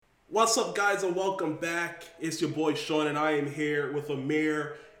What's up, guys, and welcome back. It's your boy Sean, and I am here with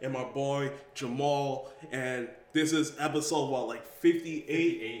Amir and my boy Jamal. And this is episode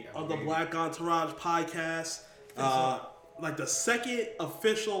 58 of the Black Entourage podcast. Like the second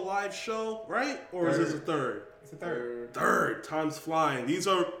official live show, right? Or is this the third? It's the third. Third. Time's flying. These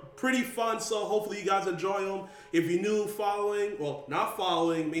are pretty fun, so hopefully you guys enjoy them. If you're new not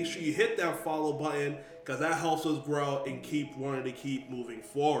following, make sure you hit that follow button because that helps us grow and keep moving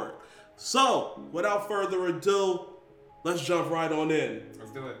forward. So, without further ado, let's jump right on in.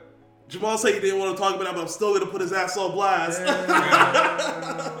 Let's do it. Jamal said he didn't want to talk about it, but I'm still going to put his ass on blast.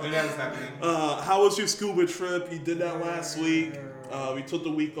 How was your scuba trip? You did that last week. We took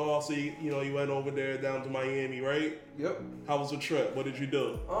the week off, so you went over there down to Miami, right? Yep. How was the trip? What did you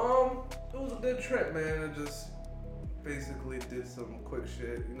do? It was a good trip, man. I just basically did some quick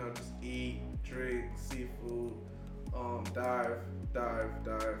shit. Just eat, drink, seafood, dive.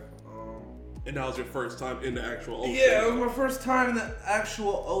 And that was your first time in the actual ocean? Yeah, it was my first time in the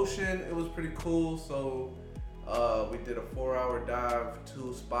actual ocean. It was pretty cool. So we did a 4-hour dive,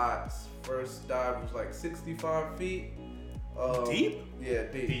 2 spots. First dive was like 65 feet. Deep? Yeah,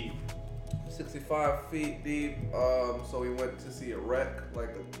 deep. 65 feet deep. So we went to see a wreck,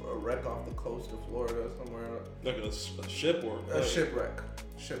 like a wreck off the coast of Florida somewhere. Like a ship or a shipwreck.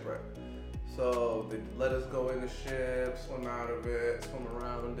 So they let us go in the ship, swim out of it, swim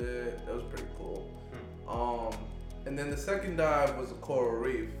around it. That was pretty cool. And then the second dive was a coral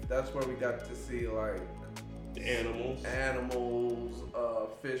reef. That's where we got to see like the animals,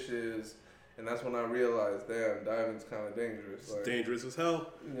 fishes. And that's when I realized, damn, diving's kind of dangerous. It's dangerous as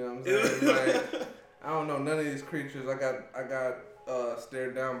hell. You know what I'm saying? Like, I don't know none of these creatures. I got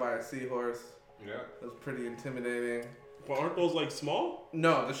stared down by a seahorse. Yeah. It was pretty intimidating. But aren't those like small?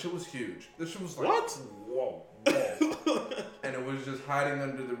 No, the shit was huge. The shit was like, what? Whoa. And it was just hiding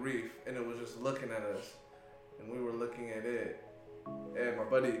under the reef, and it was just looking at us, and we were looking at it. And my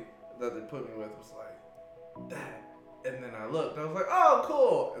buddy that they put me with was like, that. And then I looked, and I was like, oh,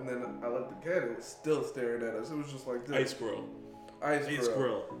 cool. And then I looked again, it was still staring at us. It was just like this. Ice grill.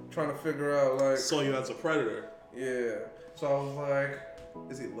 Trying to figure out, like. Saw you as a predator. Yeah. So I was like,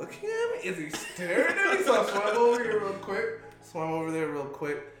 is he looking at me? Is he staring at me? So I swam over there real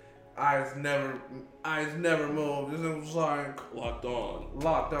quick. Eyes never moved. It was like. Locked on.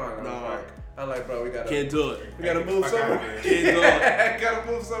 I was like, bro, we gotta. Can't do it. We gotta move somewhere. Can't do it.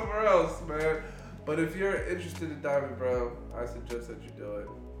 Gotta move somewhere else, man. But if you're interested in diving, bro, I suggest that you do it.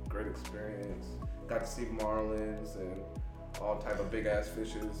 Great experience. Got to see marlins and all type of big ass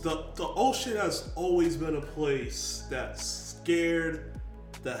fishes. The ocean has always been a place that scared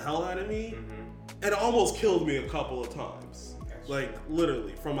the hell out of me, and it almost killed me a couple of times. Like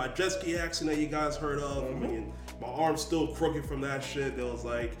literally, from my jet ski accident you guys heard of. I mean, my arm's still crooked from that shit. They was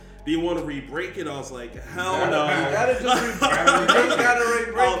like, do you want to re-break it? I was like, hell no. You gotta just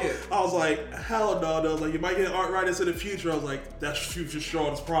re-break it. I was like, hell no. They was like, you might get arthritis in the future. I was like, that's future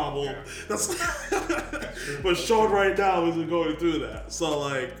Sean's problem. Yeah. But Sean right now isn't going through that. So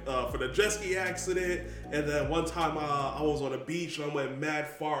like, for the jet ski accident, and then one time I was on a beach and I went mad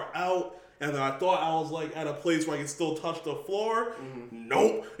far out. And then I thought I was like at a place where I could still touch the floor.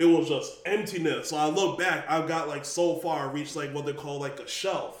 Nope, it was just emptiness. So I look back, I've got like so far reached like what they call like a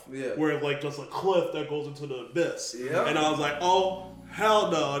shelf. Yeah. Where it's like just a cliff that goes into the abyss. Yeah. And I was like, oh,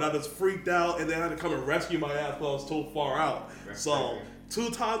 hell no. And I just freaked out and then I had to come and rescue my ass because I was too far out. So 2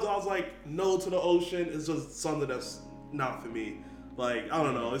 times I was like, no to the ocean. It's just something that's not for me. Like, I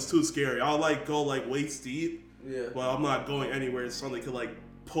don't know, it's too scary. I'll like go like waist deep. Yeah. But I'm not going anywhere something could like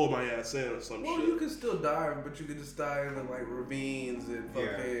pull my ass in or some shit. Well, you can still dive, but you can just dive in like ravines and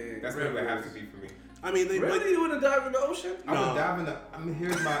fucking. That's what it would have to be for me. I mean, you want to dive in the ocean? I would dive in the.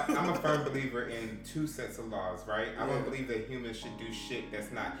 I'm a firm believer in 2 sets of laws, right? I don't believe that humans should do shit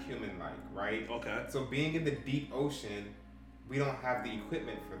that's not human-like, right? Okay. So being in the deep ocean, we don't have the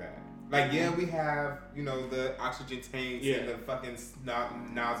equipment for that. Like, yeah, we have, the oxygen tanks and the fucking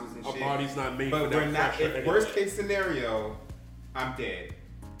nozzles and shit. Our body's not made for that. But we're not. If worst case scenario, I'm dead.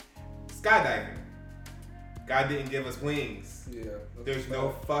 Skydiving. God didn't give us wings. Yeah. There's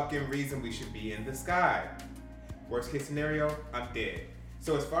no fucking reason we should be in the sky. Worst case scenario, I'm dead.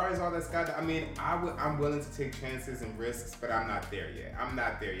 So as far as all that skydiving, I mean, I'm willing to take chances and risks, but I'm not there yet.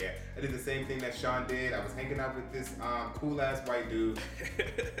 I did the same thing that Sean did. I was hanging out with this cool ass white dude.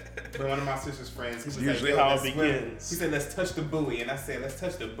 One of my sister's friends. He was usually like, how it begins. He said, let's touch the buoy. And I said, let's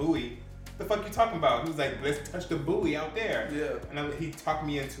touch the buoy. The fuck you talking about? He was like, let's touch the buoy out there. Yeah. And he talked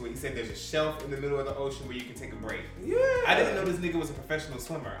me into it. He said there's a shelf in the middle of the ocean where you can take a break. Yeah. I didn't know this nigga was a professional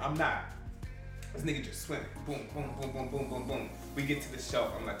swimmer. I'm not. This nigga just swimming. Boom, boom, boom, boom, boom, boom, boom. We get to the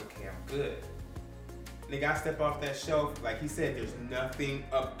shelf. I'm like, okay, I'm good. Nigga, I step off that shelf. Like he said, there's nothing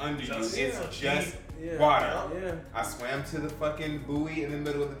up under you. It's just water. Yeah. I swam to the fucking buoy in the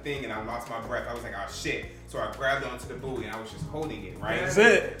middle of the thing and I lost my breath. I was like, oh shit. So I grabbed onto the buoy and I was just holding it, right? That's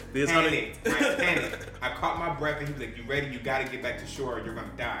it. Panicked. I panicked. I caught my breath and he was like, you ready? You gotta get back to shore or you're gonna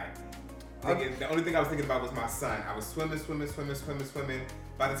die. Nigga, the only thing I was thinking about was my son. I was swimming.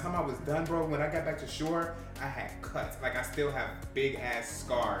 By the time I was done, bro, when I got back to shore, I had cuts. Like, I still have big-ass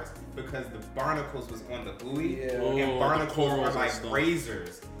scars because the barnacles was on the buoy. Yeah. And barnacles are like stuff.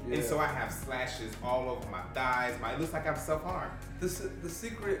 razors. Yeah. And so I have slashes all over my thighs. It looks like I'm self-harmed. The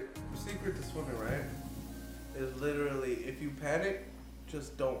secret to swimming, right, is literally if you panic,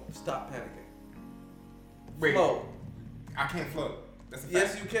 just don't stop panicking. Wait, Float. I can't float. That's a fact.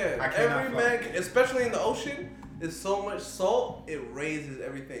 Yes, you can. I cannot Every float. man, especially in the ocean, is so much salt, it raises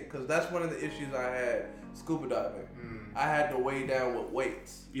everything. Because that's one of the issues I had scuba diving. I had to weigh down with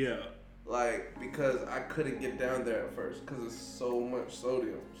weights. Yeah. Like, because I couldn't get down there at first because it's so much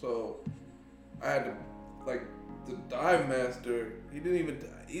sodium. So, I had to, like, the dive master,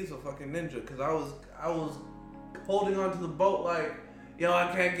 he's a fucking ninja. Because I was holding onto the boat like, yo,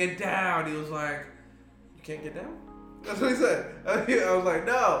 I can't get down. He was like, you can't get down? That's what he said. I was like,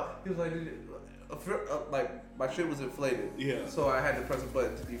 no. He was like my shit was inflated. Yeah. So I had to press a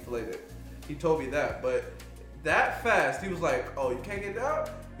button to deflate it. He told me that, but that fast, he was like, oh, you can't get down?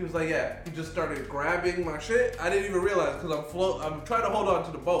 He was like, yeah. He just started grabbing my shit. I didn't even realize because I'm trying to hold on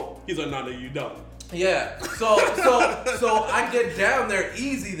to the boat. He's like, no, you don't. Yeah. So I get down there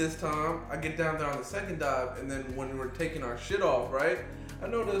easy this time. I get down there on the second dive, and then when we were taking our shit off, right? I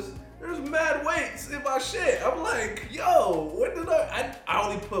noticed there's mad weights in my shit. I'm like, yo, what did I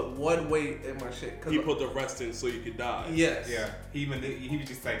only put one weight in my shit. He put the rest in so you could die. Yes. Yeah, he was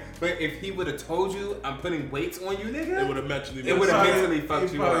just like, but if he would have told you I'm putting weights on you, nigga, It would have mentally It would've mentally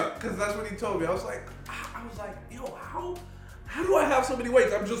fucked you up. Because that's what he told me. I was like, yo, how do I have so many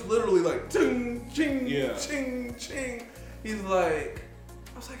weights? I'm just literally like, ching, ching, Yeah. ching, ching. He's like,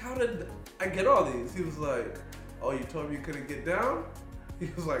 I was like, how did I get all these? He was like, oh, you told me you couldn't get down? He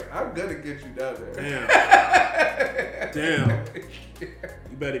was like, I'm gonna get you down there. Damn.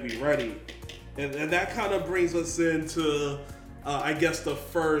 You better be ready. And that kind of brings us into, I guess, the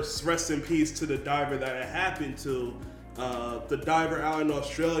first rest in peace to the diver that it happened to. The diver out in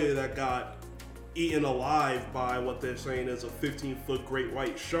Australia that got eaten alive by what they're saying is a 15-foot great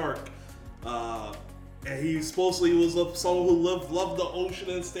white shark. And he supposedly was someone who loved the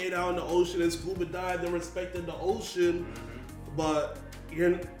ocean and stayed out in the ocean and scuba dived and respected the ocean. But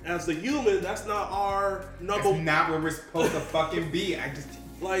as a human, that's not our number. That's not where we're supposed to fucking be.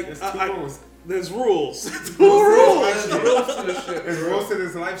 Like, there's two rules. There's rules. There's rules to this shit. There's rules to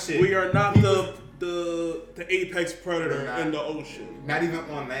this life shit. We are not the apex predator in the ocean. Not even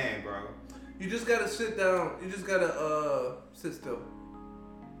on land, bro. You just gotta sit down. You just gotta sit still.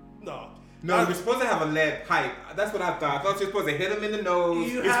 No, you're supposed to have a lead pipe. That's what I thought. I thought you're supposed to hit him in the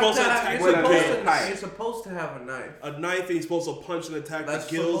nose. You're supposed to attack you're with a lead pipe. You're supposed to have a knife. A knife, and you're supposed to punch and attack That's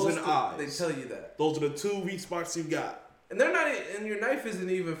the gills and supposed to- eyes. They tell you that. Those are the two weak spots you got. And they're not. And your knife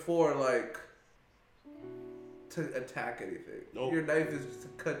isn't even for like to attack anything. Nope. Your knife is just to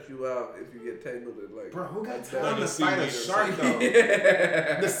cut you out if you get tangled in like. Bro, who got like time to a fight a sea shark though?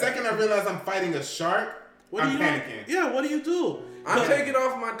 Yeah. The second I realize I'm fighting a shark, I'm panicking. Yeah, what do you do? I'm taking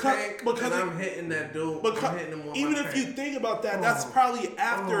off my Because- tank because and it- I'm hitting that dude. Because I'm hitting him with even my if tank. you think about that, that's probably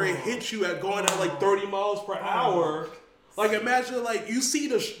after it hits you at going at like 30 miles per hour. Like imagine like you see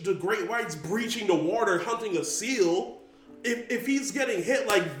the great whites breaching the water hunting a seal. If he's getting hit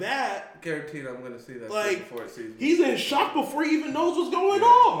like that, Guaranteed, I'm gonna see that like shit before it sees me. he's in shock before he even knows what's going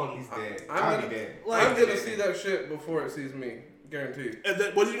on. He's dead. I'm I'll gonna- be dead. like- I'm gonna see that shit before it sees me. Guaranteed. And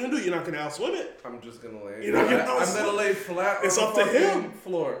then what are you gonna do? You're not gonna outswim it. I'm just gonna lay. You're not gonna I'm gonna lay flat. It's on up the to him. fucking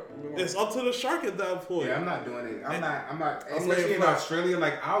floor. It's up to the shark at that point. Yeah, I'm not doing it. I'm not. I'm Especially laying in flat. Australia,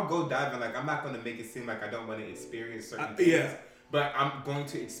 like I'll go diving. Like I'm not going to make it seem like I don't want to experience certain yeah. things. But I'm going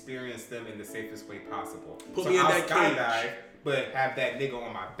to experience them in the safest way possible. Put so me in I'll that cage. skydive, but have that nigga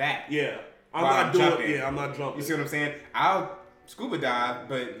on my back. Yeah. I'm While not I'm doing jumping. it. Yeah, I'm not jumping. You see what I'm saying? I'll scuba dive,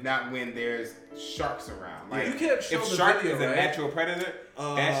 but not when there's sharks around. Like You can't show if the shark video, is a right? natural predator,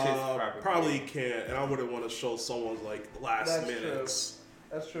 that shit's probably can't, and I wouldn't want to show someone's like last That's minutes.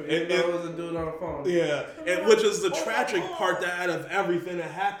 That's true. And- Even though it was a dude on the phone. Yeah, and which is the tragic part that out of everything that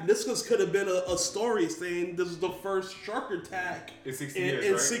happened, this could have been a story saying this is the first shark attack in 60 in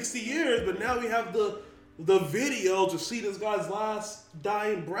years, right? 60 years, but now we have the the video to see this guy's last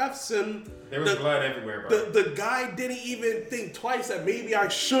dying breaths, and There was blood everywhere, bro. the guy didn't even think twice that maybe I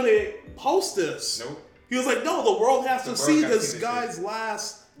shouldn't post this. Nope. He was like, no, the world has to see gotta this see this guy's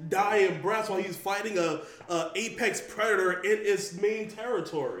last dying breaths while he's fighting a apex predator in its main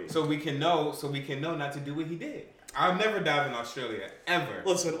territory. So we can know not to do what he did. I'll never dive in Australia, ever.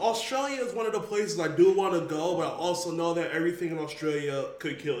 Listen, Australia is one of the places I do want to go, but I also know that everything in Australia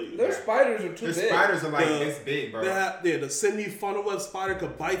could kill you. Their spiders are too The big. spiders are like this big, bro. The Sydney funnel-web spider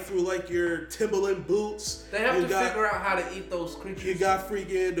could bite through like your Timberland boots. They have to figure out how to eat those creatures. You got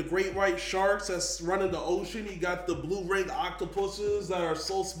freaking the great white sharks that's running the ocean. You got the blue ring octopuses that are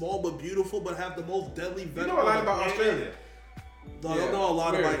so small but beautiful, but have the most deadly You venom. know a lot on the about planet. Australia. No, I don't know a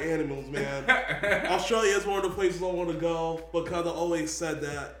lot weird. about animals, man. Australia is one of the places I want to go because I always said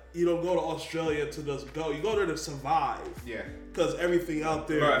that you don't go to Australia to just go. You go there to survive. Yeah. Because everything out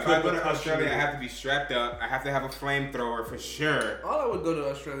there. Bro, if could I go to potentially- Australia, I have to be strapped up. I have to have a flamethrower for sure. All I would go to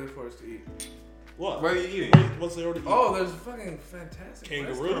Australia for is to eat. What? What are you eating? What's there to eat? Oh, there's fucking fantastic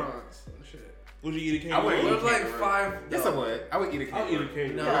Kangaroo? restaurants and shit. Would you eat a I would kangaroo? eat There's like kangaroo. 5. Yes, I would. I would eat a I'll kangaroo. eat a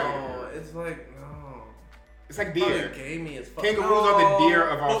kangaroo. No, it's like no. It's like Probably deer. gamey as fuck. Kangaroos no. are the deer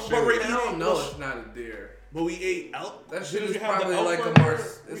of But we're Australia. Hell no, eating- it's not a deer. But we ate elk. That shit Did is you have the probably elk like a burger?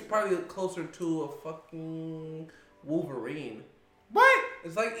 it's probably closer to a fucking Wolverine. What?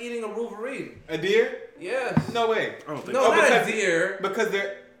 It's like eating a Wolverine. A deer? Yes. No way. I don't think No, so. not a because- deer. Because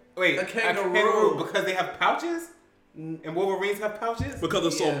they're A kangaroo. because they have pouches? And Wolverines have pouches? Because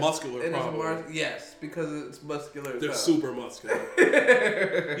they're so Yes. muscular, It is probably. yes, because it's muscular. as They're hell. super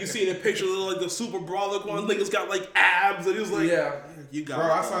muscular. You see the pictures of like the super brolic ones, niggas got like abs, and he was like, Yeah. you got Bro,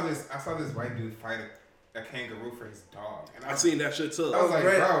 it, I saw this white dude fight a kangaroo for his dog. And I seen that shit too. I was like,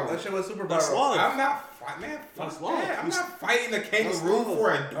 Great. bro, That shit was super That's viral. love. I'm not fighting, man. That's Fuck love. that. I'm That's- not fighting a that's kangaroo love.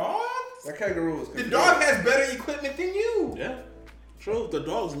 for a dog. That kangaroo was The confused. dog has better equipment than you. Yeah. True, if the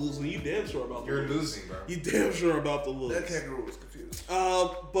dog's losing, you damn sure about the You're lose. losing, bro. You damn sure about the lose. That kangaroo was confused.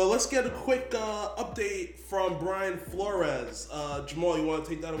 But let's get a quick update from Brian Flores. Jamal, you want to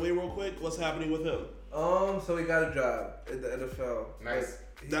take that away real quick? What's happening with him? So he got a job at the NFL. Nice.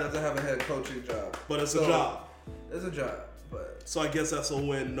 But he doesn't have a head coaching job. But it's So, a job. It's a job, but So I guess that's a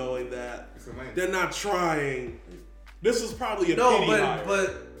win knowing that It's a win. they're not trying. This is probably a no, pity hire.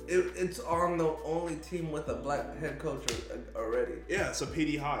 but it's on the only team with a black head coach already. Yeah, it's a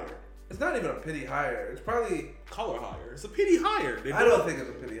pity hire. It's not even a pity hire. It's probably Color hire. It's a pity hire. They I don't think it's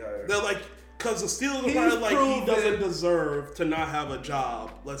a pity hire. They're like, because the Steelers are He's probably like, he proven- doesn't deserve to not have a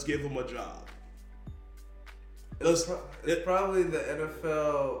job. Let's give him a job. It's probably the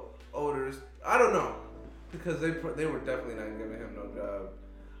NFL owners. I don't know because they were definitely not giving him no job.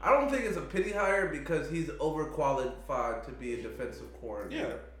 I don't think it's a pity hire because he's overqualified to be a defensive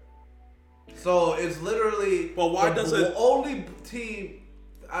coordinator. Yeah. So it's literally. But why the doesn't- only team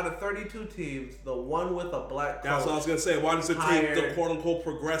out of 32 teams, the one with a black coach? That's what I was gonna say. Why does it take Hire- the quote unquote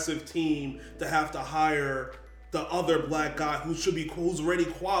progressive team to have to hire the other black guy who's already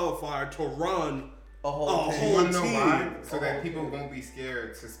qualified to run a whole a team. You whole wanna know team. why? So that people won't be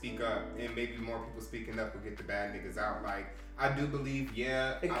scared to speak up, and maybe more people speaking up will get the bad niggas out. Like I do believe,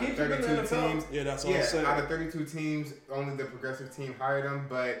 yeah, It out keeps of you in the 32 NFL. teams, Yeah, that's what I'm saying. out of 32 teams, only the progressive team hired him.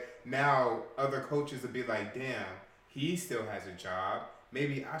 But now other coaches will be like, damn, he still has a job.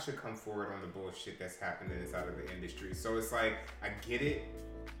 Maybe I should come forward on the bullshit that's happening inside of the industry. So it's like I get it,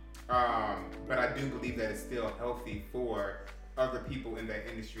 but I do believe that it's still healthy for other people in that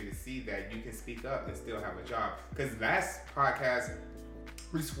industry to see that you can speak up and still have a job. Because last podcast,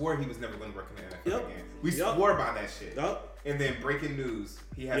 we swore he was never going to work in the NFL Yep. again. We Yep. swore by that shit. Yup. And then breaking news,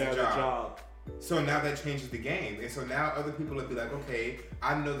 he has Yeah, a the job. job. So now that changes the game. And so now other people will be like, okay,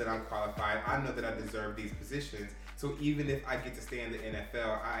 I know that I'm qualified. I know that I deserve these positions. So even if I get to stay in the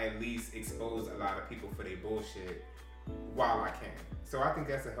NFL, I at least expose a lot of people for their bullshit while I can. So I think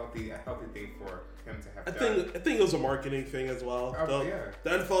that's a healthy thing for him to have done. I think it was a marketing thing as well. Oh, yeah.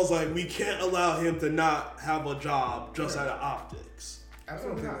 The NFL's like, we can't allow him to not have a job just out of optics. I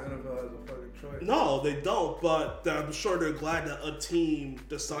don't Absolutely think not. the NFL has a fucking choice. No, they don't, but I'm sure they're glad that a team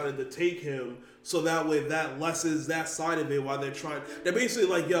decided to take him so that way that lessens that side of it while they're trying. They're basically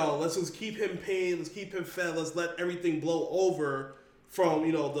like, yo, let's just keep him paid, let's keep him fed, let's let everything blow over from,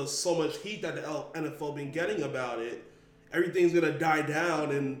 the so much heat that the NFL been getting about it. Everything's going to die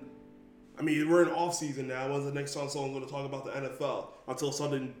down, and I mean, we're in off season now. When's the next time someone's going to talk about the NFL? Until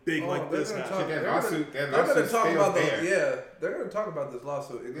something big like they're this gonna happens. talk- That they're lawsuit gonna talk still about there. they're gonna talk about this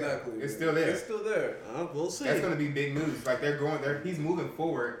lawsuit exactly. it's still there. It's still there. We'll see. That's going to be big news. Like he's moving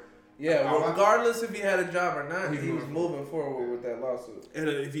forward. Yeah, Oh, regardless if he had a job or not, He's he was moving moving forward with that lawsuit. And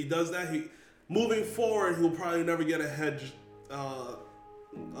if he does that, moving forward, he'll probably never get a head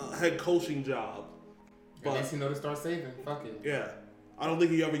coaching job. At least he know to start saving. Fuck it. Yeah, I don't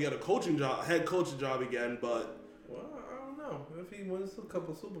think he'll ever get a head coaching job again. But Well, I don't know. If he wins a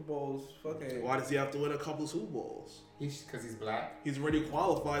couple Super Bowls, fucking. why does he have to win a couple Super Bowls? Because he's black. He's already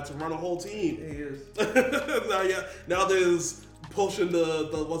qualified to run a whole team. He is. now there's pushing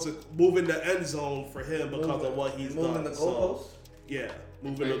moving the end zone for him because of what he's moving done. the goalposts. So, yeah,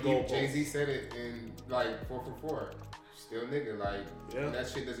 moving the goalposts. Jay-Z said it in like 4 for 4. Still nigga, like that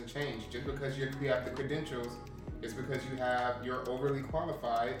shit doesn't change. Just because you have the credentials, it's because you're overly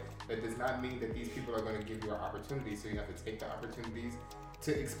qualified. That does not mean that these people are going to give you an opportunity. So you have to take the opportunities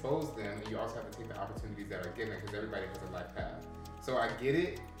to expose them, and you also have to take the opportunities that are given because everybody has a life path. So I get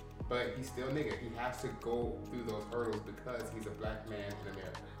it, but he's still nigga. He has to go through those hurdles because he's a black man in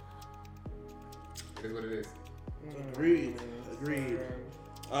America. It is what it is. Agreed.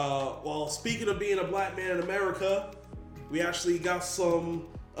 Well, speaking of being a black man in America, we actually got some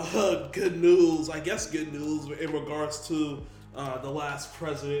good news in regards to the last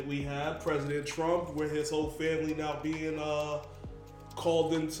president we had, President Trump, with his whole family now being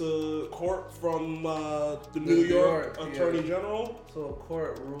called into court from the New York Attorney General. So a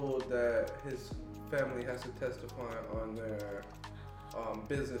court ruled that his family has to testify on their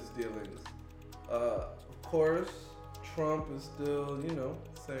business dealings. Of course, Trump is still,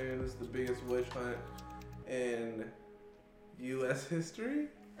 saying it's the biggest witch hunt in U.S. history.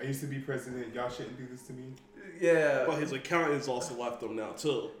 I used to be president. Y'all shouldn't do this to me. Yeah. But his accountants also left him now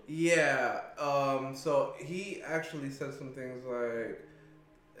too. Yeah. So he actually said some things like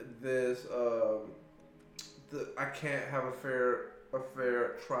this. I can't have a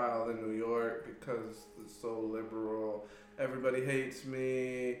fair trial in New York because it's so liberal. Everybody hates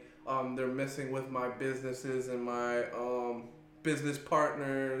me. They're messing with my businesses and my business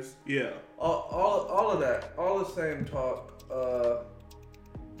partners. Yeah. All of that. All the same talk.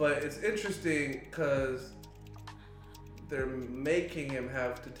 But it's interesting because they're making him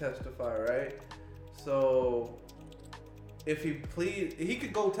have to testify, right? So if he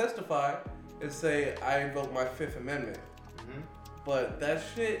could go testify and say, I invoke my Fifth Amendment. Mm-hmm. But that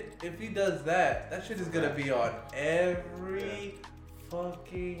shit, if he does that shit is gonna be on every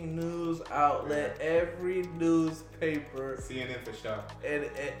fucking news outlet, every newspaper. CNN for sure. And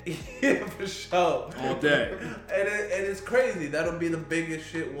yeah, for sure. All day. And it's crazy. That'll be the biggest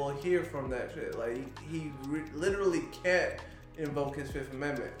shit we'll hear from that shit. Like, he literally can't invoke his Fifth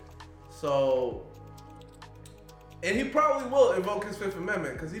Amendment. So, and he probably will invoke his Fifth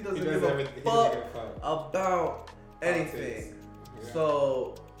Amendment because he doesn't give a fuck about anything. Yeah.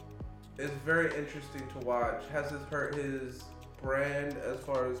 So, it's very interesting to watch. Has this hurt his brand as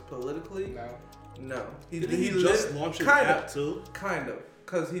far as politically? No. He just launched an app too? Kind of.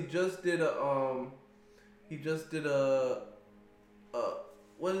 Because he just did a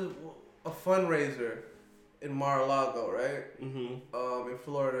fundraiser in Mar-a-Lago, right? Mm-hmm. In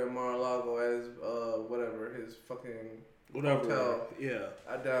Florida, in Mar-a-Lago, as his fucking hotel. Yeah.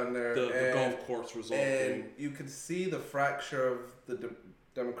 Down there. The golf course result. And you could see the fracture of the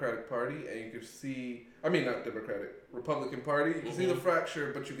Democratic Party, and you could see, not Democratic, Republican Party. You can see the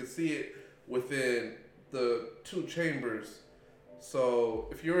fracture, but you can see it within the two chambers. So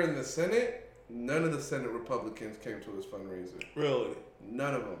if you're in the Senate, none of the Senate Republicans came to his fundraiser. Really?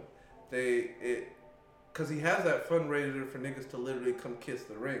 None of them. Because he has that fundraiser for niggas to literally come kiss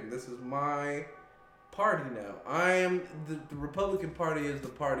the ring. This is my party now. I am, the Republican Party is the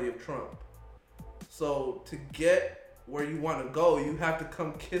party of Trump. So to get where you want to go, you have to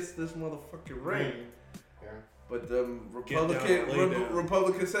come kiss this motherfucking ring. Yeah. But the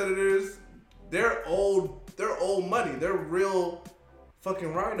Republican senators, they're old money. They're real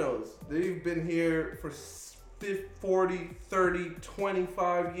fucking rhinos. They've been here for 40, 30,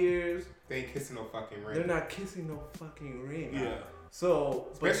 25 years. They ain't kissing no fucking ring. They're not kissing no fucking ring. Yeah. So,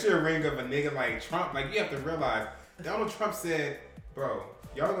 especially a ring of a nigga like Trump. Like, you have to realize, Donald Trump said, bro,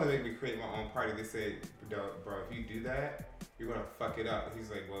 y'all gonna make me create my own party. They said, bro, if you do that, you're gonna fuck it up. He's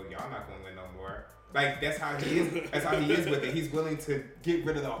like, well, y'all not gonna win no more. Like, that's how he is. That's how he is with it. He's willing to get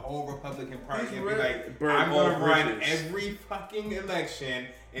rid of the whole Republican Party and be like, I'm gonna run every fucking election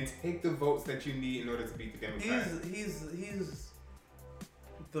and take the votes that you need in order to beat the Democrats. He's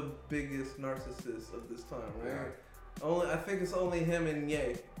the biggest narcissist of this time, right? Yeah. I think it's only him and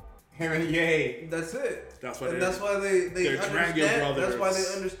Ye. Him and Ye. That's it. That's why they Dragon Brothers. That's why they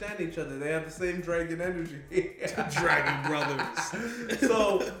understand each other. They have the same dragon energy. Dragon Brothers.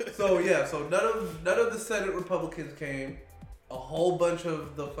 So none of the Senate Republicans came. A whole bunch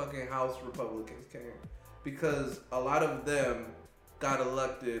of the fucking House Republicans came because a lot of them got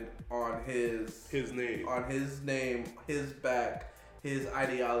elected on his name, his back, his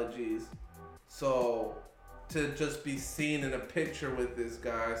ideologies. So to just be seen in a picture with this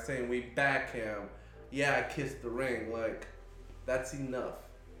guy saying we back him, yeah, I kissed the ring, like that's enough.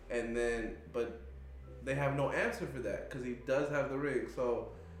 And then, but they have no answer for that because he does have the ring. So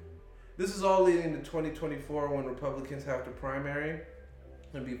this is all leading to 2024 when Republicans have to primary.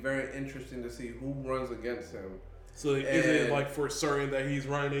 It'd be very interesting to see who runs against him. So is it like for certain that he's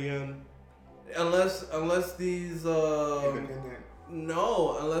running again? Unless these Independent.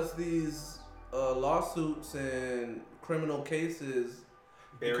 no, unless these lawsuits and criminal cases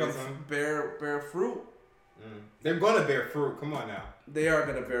bear fruit. They're gonna bear fruit. Come on now. They are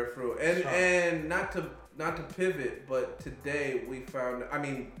gonna bear fruit, and not to pivot, but today we found. I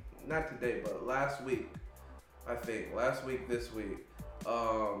mean, not today, but last week, this week.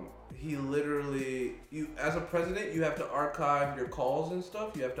 He literally, you as a president, you have to archive your calls and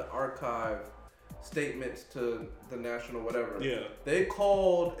stuff. You have to archive statements to the national whatever. Yeah. They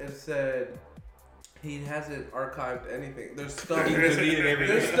called and said he hasn't archived anything. There's stuff. He deleted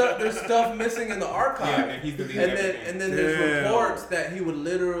everything. There's stuff missing in the archive. Yeah, he's deleted everything. And then there's reports that he would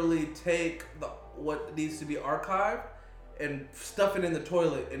literally take what needs to be archived and stuff it in the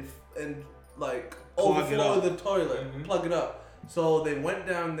toilet and like overflow the toilet, plug it up. So they went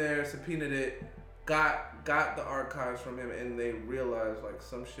down there, subpoenaed it, got the archives from him, and they realized like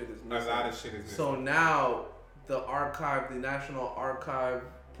some shit is missing. A lot of shit is missing. So now the National Archive,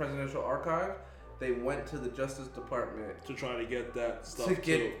 Presidential Archive, they went to the Justice Department to try to get that stuff to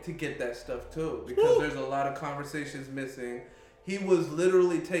get that stuff too, because there's a lot of conversations missing. He was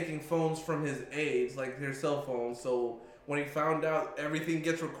literally taking phones from his aides, like their cell phones. So when he found out everything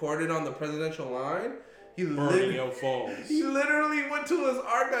gets recorded on the presidential line, he burning your phones. He literally went to his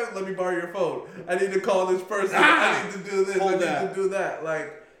archive. Let me borrow your phone. I need to call this person. I need to do this. I need to do that.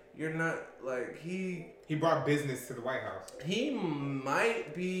 Like, you're not like he brought business to the White House. He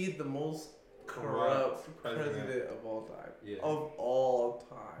might be the most corrupt president of all time. Yeah. Of all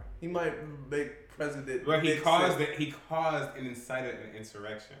time, he might make president. But he caused and incited an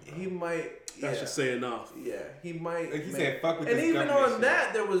insurrection. Bro. He might. That should say enough. Yeah, he might. Like he said, fuck with and this even government on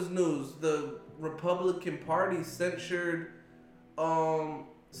that, there was news. The Republican Party censured two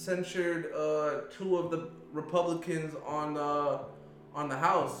of the Republicans on the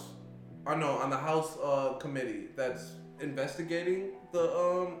House. On the House committee that's investigating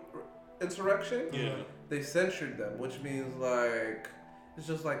the insurrection. Yeah. They censured them, which means like it's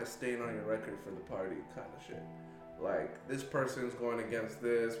just like a stain on your record for the party kind of shit. Like, this person's going against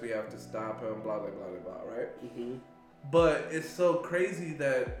this, we have to stop him, blah, blah, blah, blah, blah, right? Mm-hmm. But it's so crazy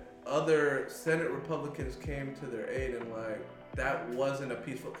that other Senate Republicans came to their aid and, like, that wasn't a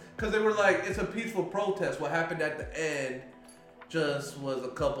peaceful... Because they were like, it's a peaceful protest. What happened at the end just was a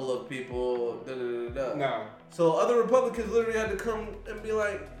couple of people, da-da-da-da. No. So other Republicans literally had to come and be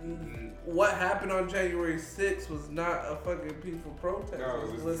like, what happened on January 6th was not a fucking peaceful protest. No,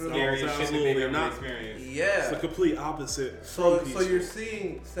 it was literally scariest shit that they've ever experienced. Yeah. It's the complete opposite. So you're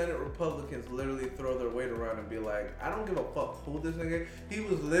seeing Senate Republicans literally throw their weight around and be like, I don't give a fuck who this nigga is. He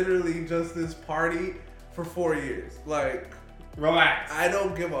was literally just this party for 4 years. Like, relax. I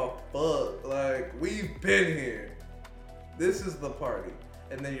don't give a fuck. Like, we've been here. This is the party.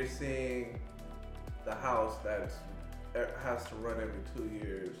 And then you're seeing the House that has to run every 2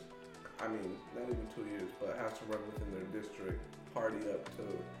 years. I mean, not even 2 years, but has to run within their district, party up to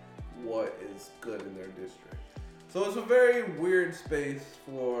what is good in their district. So it's a very weird space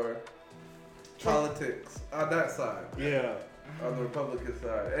for politics on that side. Yeah. On the Republican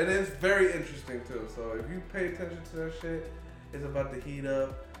side. And it's very interesting too. So if you pay attention to that shit, it's about to heat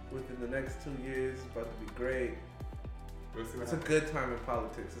up within the next 2 years. It's about to be great. It's a good time in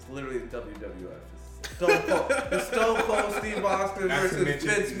politics. It's literally WWF. It's Stone Cold Steve Austin versus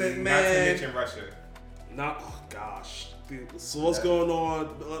Vince McMahon. Not to mention Russia. Oh gosh. So what's going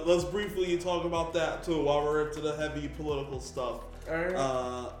on? Let's briefly talk about that too while we're into the heavy political stuff. All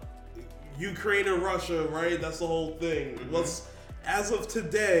right. Ukraine and Russia, right? That's the whole thing. Mm-hmm. As of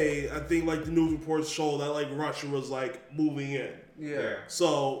today, I think like the news reports show that like Russia was like moving in. Yeah.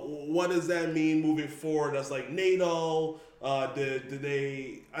 So what does that mean moving forward? That's like NATO. Did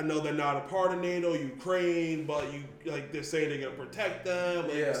they? I know they're not a part of NATO, Ukraine, but they're saying they're gonna protect them.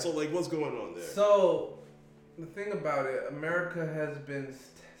 Like, yeah. So like, what's going on there? So the thing about it, America has been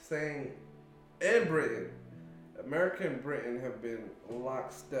saying, and America and Britain have been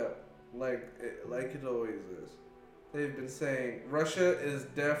lockstep, like it always is. They've been saying Russia is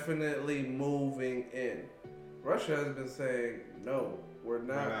definitely moving in. Russia has been saying, no, We're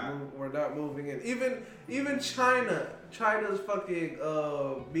not moving in. Even China's fucking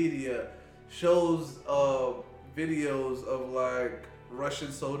media shows videos of like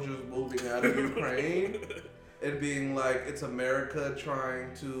Russian soldiers moving out of Ukraine. It being like it's America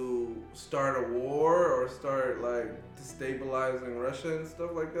trying to start a war or start like destabilizing Russia and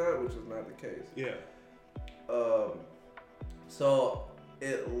stuff like that, which is not the case. Yeah. So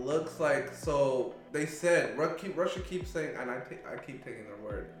it looks like, so they said Russia keeps saying, and I keep taking their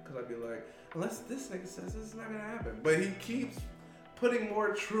word because I'd be like, unless this nigga says this is not gonna happen, but he keeps putting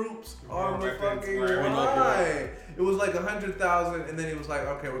more troops on the fucking line. It was like 100,000, and then he was like,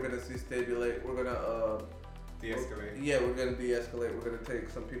 okay, we're gonna de-escalate. We're gonna de-escalate. Yeah, we're gonna de-escalate. We're gonna take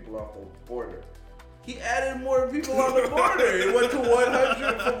some people off the border. He added more people on the border. It went to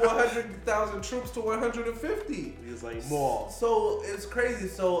 100 from 100,000 troops to 150. He's like more. So it's crazy.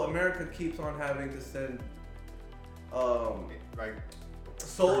 So America keeps on having to send like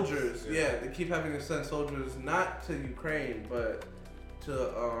soldiers. Yeah, they keep having to send soldiers not to Ukraine, but to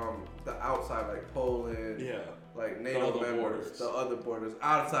the outside, like Poland. Yeah. Like NATO members, the other borders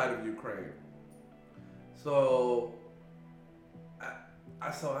outside of Ukraine. So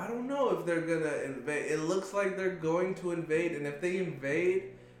I don't know if they're gonna invade. It looks like they're going to invade, and if they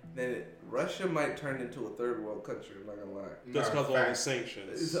invade, then Russia might turn into a third world country. I'm not gonna lie. Just because of all the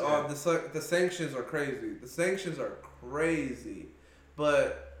sanctions. The sanctions are crazy. The sanctions are crazy,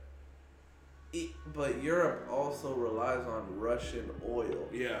 but Europe also relies on Russian oil.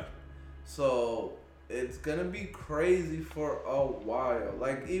 Yeah. So it's gonna be crazy for a while.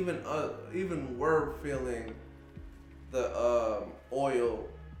 Like even we're feeling the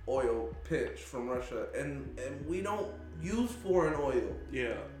oil pinch from Russia, and we don't use foreign oil.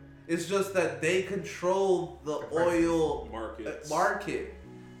 Yeah. It's just that they control the oil market.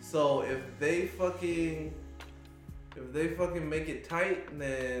 So if they fucking make it tight,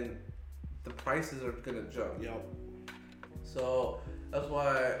 then the prices are gonna jump. Yep. So that's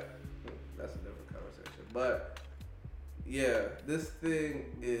why that's a different conversation. But yeah, this thing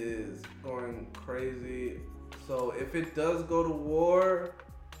is going crazy. So if it does go to war,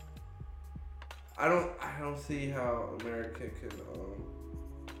 I don't see how America can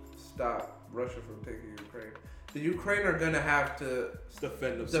stop Russia from taking Ukraine. The Ukraine are gonna have to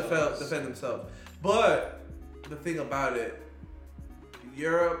defend themselves. But the thing about it,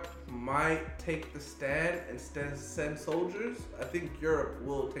 Europe might take the stand and send soldiers. I think Europe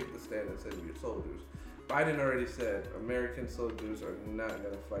will take the stand and send soldiers. Biden already said American soldiers are not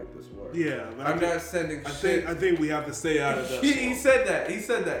gonna fight this war. Yeah, but I'm not sending shit. I think we have to stay out of this. He said that. He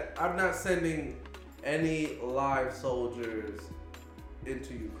said that. I'm not sending any live soldiers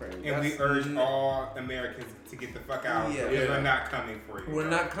into Ukraine. And we urge all Americans to get the fuck out. Yeah. Because we're not coming for you. We're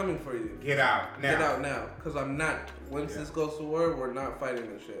not coming for you. Get out now. Get out now. Because I'm not. Once this goes to war, we're not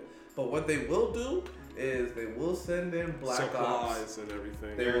fighting this shit. But what they will do is they will send in black supplies ops and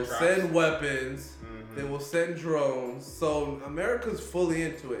everything. They will send weapons. Mm-hmm. They will send drones. So America's fully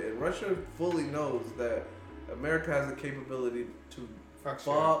into it, and Russia fully knows that America has the capability to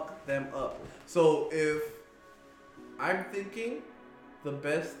fuck them up. So if I'm thinking, the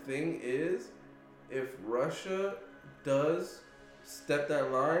best thing is if Russia does step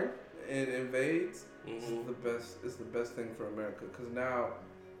that line and invades, it's the best thing for America, because now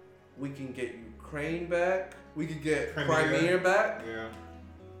we can get Ukraine back, we can get Crimea back,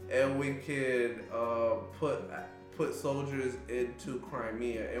 and we can put soldiers into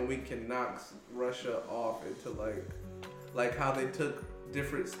Crimea, and we can knock Russia off into like how they took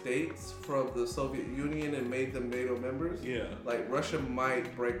different states from the Soviet Union and made them NATO members. Yeah. Like Russia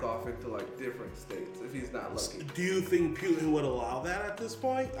might break off into like different states if he's not lucky. Do you think Putin would allow that at this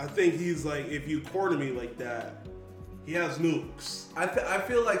point? I think he's like, if you corner me like that, he has nukes. I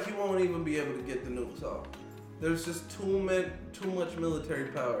feel like he won't even be able to get the nukes off. There's just too much military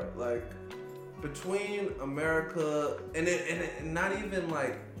power. Like between America and not even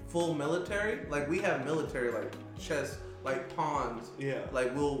like full military. Like we have military like chess, like pawns. Yeah.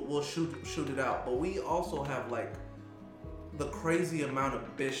 Like we'll shoot it out. But we also have like the crazy amount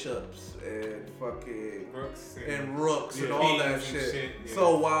of bishops and fucking rooks and all that shit. Yeah.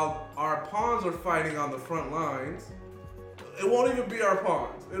 So while our pawns are fighting on the front lines, it won't even be our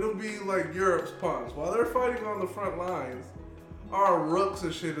pawns. It'll be like Europe's pawns. While they're fighting on the front lines, our rooks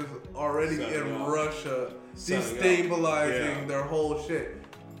and shit is already in Russia, destabilizing their whole shit.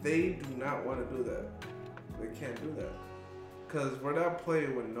 They do not want to do that. They can't do that. Because we're not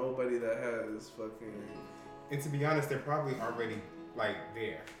playing with nobody that has fucking... And to be honest, they're probably already, like,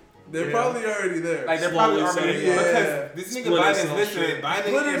 there. They're probably already there. Like, they're probably already there. Because this nigga Biden is listening.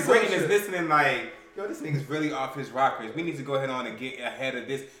 Biden and Britain is listening, like... yo, this nigga's really off his rockers. We need to go ahead on and get ahead of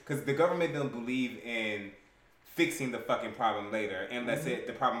this because the government don't believe in fixing the fucking problem later unless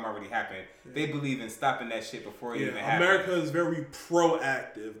the problem already happened. They believe in stopping that shit before it even happens. America is very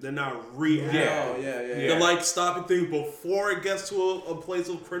proactive. They're not reactive. Yeah. They're like stopping things before it gets to a place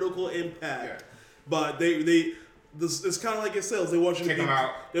of critical impact. Yeah. But it's kind of like in sales. They want you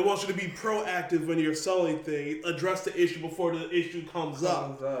to They want you to be proactive when you're selling things. Address the issue before the issue comes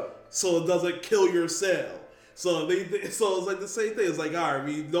up, so it doesn't kill your sale. So so it's like the same thing. It's like, all right,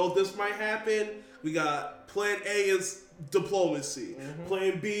 we know this might happen. We got plan A is diplomacy.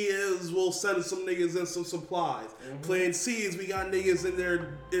 Plan B is we'll send some niggas in some supplies. Plan C is we got niggas in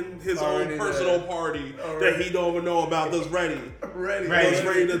there in his own personal party that he don't even know about. That's ready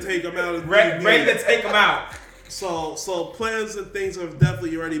to take him out. Ready to take him out. So plans and things have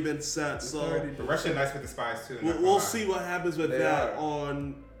definitely already been set. So But Russia nice with the spies too. we'll see what happens with that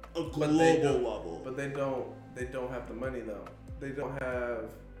on a global level. But they don't have the money though.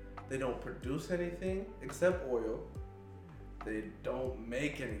 They don't produce anything except oil. They don't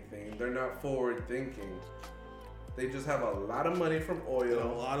make anything. They're not forward thinking. They just have a lot of money from oil, a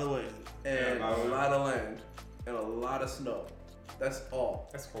lot of land, and a lot of land, and a lot of snow. That's all.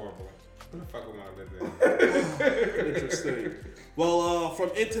 That's horrible. Who the fuck would want to live there? Interesting. Well, from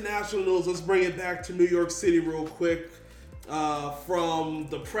international news, let's bring it back to New York City real quick. From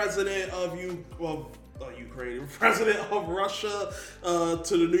the president of Ukraine, president of Russia,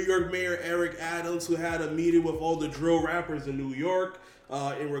 to the New York mayor Eric Adams, who had a meeting with all the drill rappers in New York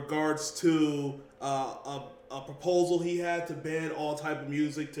in regards to a proposal he had to ban all type of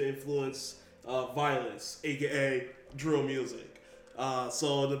music to influence violence, aka drill music.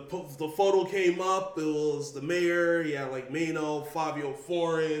 So the photo came up. It was the mayor. He had like Mano, Fabio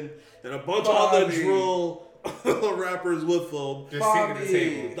Foreign, and a bunch of other drill rappers with him. Just sitting at the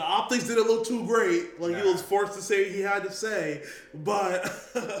table. The optics didn't look too great. Like he was forced to say what he had to say. But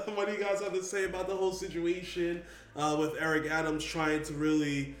what do you guys have to say about the whole situation with Eric Adams trying to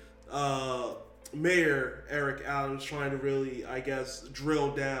really, Mayor Eric Adams trying to really, I guess,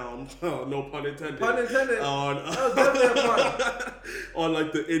 drill down, no pun intended, on on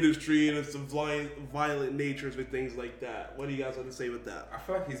like the industry and its violent natures and things like that. What do you guys have to say with that? I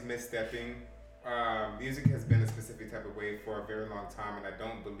feel like he's misstepping. Music has been a specific type of way for a very long time, and I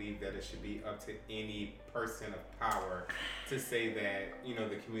don't believe that it should be up to any person of power to say that,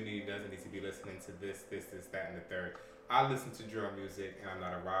 the community doesn't need to be listening to this, that, and the third. I listen to drill music, and I'm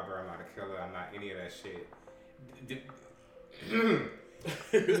not a robber, I'm not a killer, I'm not any of that shit.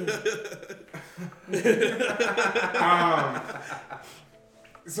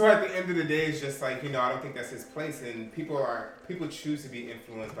 So at the end of the day, it's just like, I don't think that's his place, and people choose to be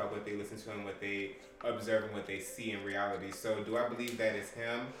influenced by what they listen to and what they observe and what they see in reality. So do I believe that it's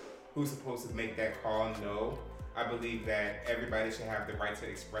him who's supposed to make that call? No. I believe that everybody should have the right to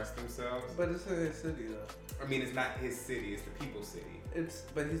express themselves. But it's in his city, though. I mean, it's not his city; it's the people's city.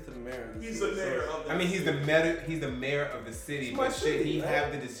 But he's the mayor of the city. He's the mayor of the city. He's the mayor of the city. But should he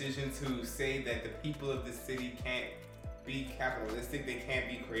have the decision to say that the people of the city can't be capitalistic? They can't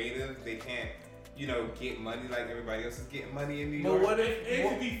be creative. They can't, get money like everybody else is getting money in New York. But what if,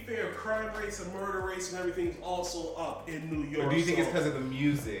 to be fair, crime rates and murder rates and everything's also up in New York? Or do you think it's because of the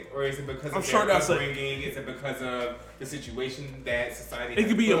music, or is it because of their upbringing? Is it because of the situation that society? It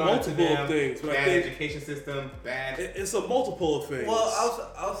could be a multiple of things. But bad education system, bad. It's a multiple of things. Well,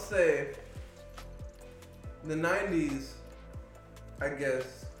 I'll say the '90s. I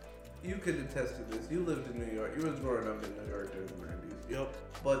guess you could attest to this. You lived in New York. You was growing up in New York during the '90s. Yep.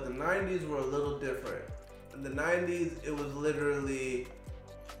 But the 90s were a little different. In the 90s, it was literally,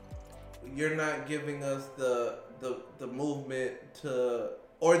 you're not giving us the movement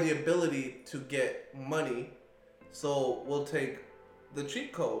or the ability to get money, so we'll take the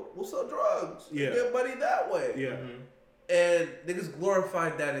cheat code. We'll sell drugs. Yeah. Get money that way. Yeah. Mm-hmm. And niggas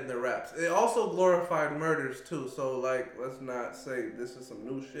glorified that in their raps. It also glorified murders too. So like, let's not say this is some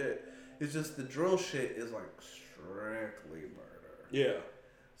new shit. It's just the drill shit is like strictly murder. Yeah.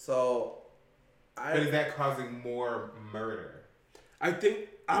 So, but is that causing more murder? I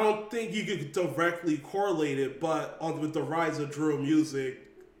don't think you could directly correlate it, but with the rise of drill music,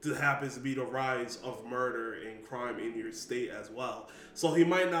 there happens to be the rise of murder and crime in your state as well. So he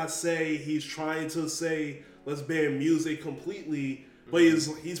might not say he's trying to say let's ban music completely, but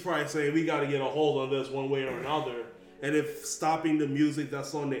he's probably saying we got to get a hold of this one way or another. And if stopping the music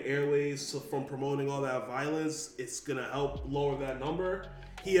that's on the airwaves from promoting all that violence, it's gonna help lower that number.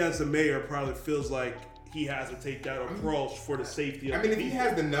 He as a mayor probably feels like he has to take that approach for the safety of I mean, the if he people.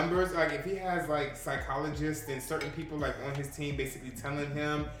 has the numbers, like if he has like psychologists and certain people like on his team basically telling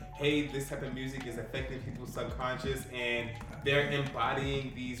him, hey, this type of music is affecting people's subconscious and they're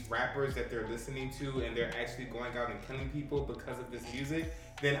embodying these rappers that they're listening to and they're actually going out and killing people because of this music,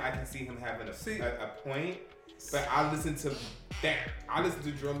 then I can see him having a point. But I listen to that. I listen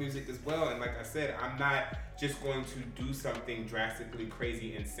to drill music as well, and like I said, I'm not just going to do something drastically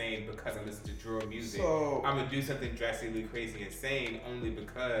crazy insane because I listen to drill music. So- I'm gonna do something drastically crazy insane only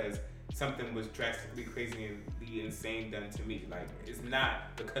because something was drastically crazy insane done to me. Like it's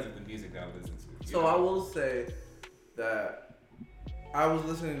not because of the music that I listen to. So I will say that I was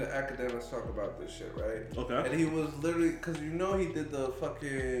listening to academics talk about this shit, right? Okay. And he was literally, cause you know he did the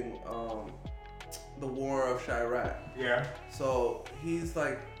fucking the War of Chirac. Yeah. So he's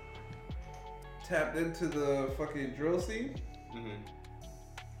like tapped into the fucking drill scene. Mm-hmm.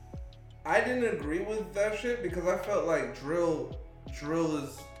 I didn't agree with that shit because I felt like drill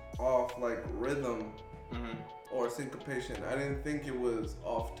is off like rhythm or syncopation. I didn't think it was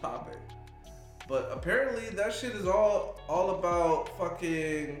off topic. But apparently that shit is all about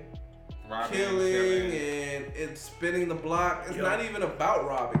fucking Robbing, killing and it's spinning the block. It's Yeah. not even about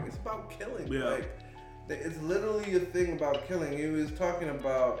robbing. It's about killing. Yeah. Like it's literally a thing about killing. He was talking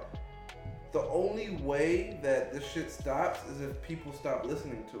about the only way that this shit stops is if people stop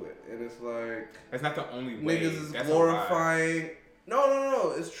listening to it. And it's like That's not the only way. niggas is That's glorifying.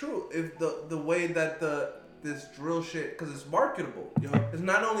 No, it's true. If the way that this drill shit, because it's marketable. Yeah. It's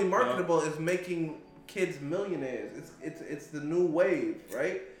not only marketable, it's making kids millionaires. It's the new wave,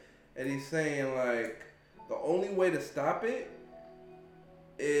 right? And he's saying like the only way to stop it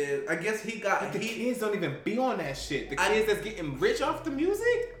is, I guess he got But the kids don't even be on that shit. The kids that's getting rich off the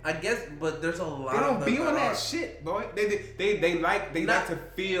music, I guess, but there's a lot they of don't them be on that are. shit, boy. They like to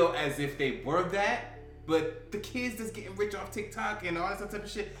feel as if they were that. But the kids that's getting rich off TikTok and all that type of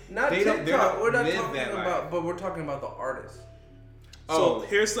shit, Not they TikTok. don't We're not live talking that life. about, but we're talking about the artists. So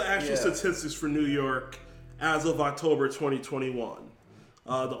here's the actual Yeah. statistics for New York as of October 2021.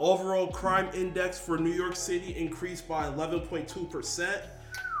 The overall crime index for New York City increased by 11.2%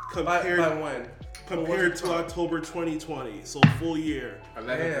 compared By when? compared to October 2020, so full year.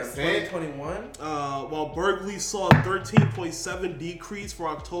 11%. 2021. While burglary saw a 13.7 decrease for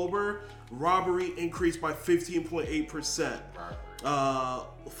October, robbery increased by 15.8%.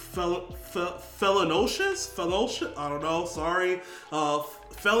 Felonious, I don't know, sorry.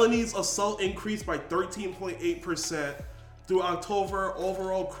 Felonies assault increased by 13.8%. Through October,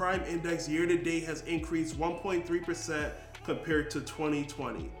 overall crime index year to date has increased 1.3% compared to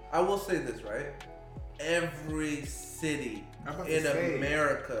 2020. I will say this, right? Every city in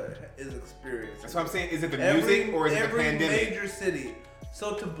America is experiencing. That's what I'm saying. Is it the music or is it the every pandemic? major city.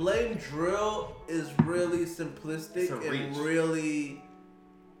 So to blame drill is really simplistic It's a and reach. really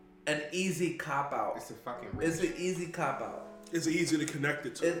an easy cop out. It's a fucking reach. It's an easy cop out. It's easy to connect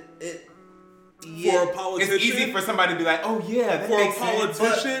it to. Yeah. For a politician, It's easy for somebody to be like, oh yeah, that for a makes sense.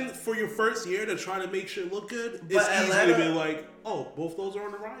 politician, for your first year to try to make shit look good, it's But easy Atlanta- to be like, oh, both those are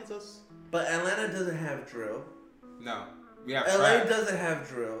on the rise. But Atlanta doesn't have drill. No, we have LA trap. doesn't have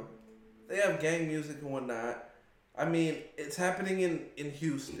drill. They have gang music and whatnot. I mean, it's happening in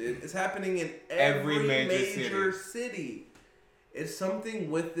Houston. It's happening in every major city. It's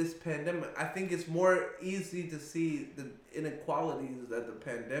something with this pandemic. I think it's more easy to see the inequalities that the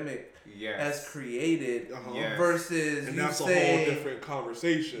pandemic has created Yes. versus And you that's say, a whole different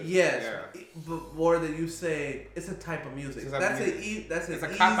conversation. yes, Yeah. but more than you say it's a type of music. It's a type of That's music. an It's a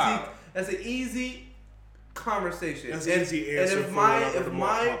easy. cop-out. That's an easy conversation. That's an easy answer and if for my whatever if the more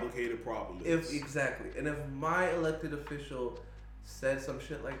my complicated problem is. and if my elected official said some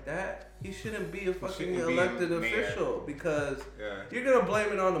shit like that, he shouldn't be a fucking shouldn't be elected a mayor. official because Yeah. you're gonna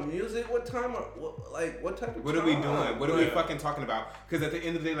blame it on the music. What time? What type of? What are we time? doing? What are we Like, fucking talking about? Because at the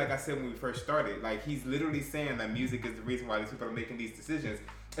end of the day, like I said when we first started, like he's literally saying that music is the reason why these people are making these decisions.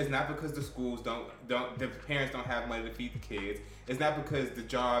 It's not because the schools the parents don't have money to feed the kids. It's not because the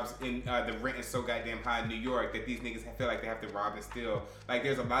jobs in the rent is so goddamn high in New York that these niggas feel like they have to rob and steal. Like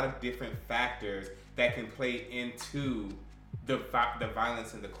there's a lot of different factors that can play into the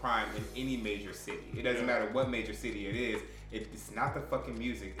violence and the crime in any major city. It doesn't matter what major city it is. It's not the fucking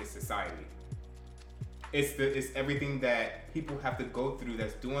music. It's society. It's everything that people have to go through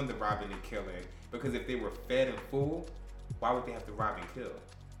that's doing the robbing and killing. Because if they were fed and full, why would they have to rob and kill?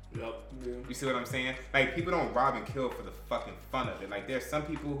 Yep. Yeah. You see what I'm saying? Like, people don't rob and kill for the fucking fun of it. Like, there's some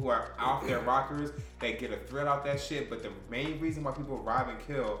people who are out there rockers that get a thrill out that shit, but the main reason why people rob and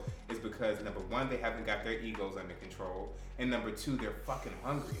kill is because, number one, they haven't got their egos under control, and number two, they're fucking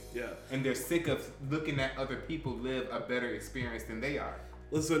hungry. Yeah. And they're sick of looking at other people live a better experience than they are.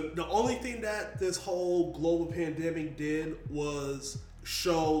 Listen, the only thing that this whole global pandemic did was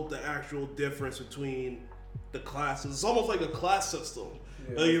show the actual difference between the classes. It's almost like a class system.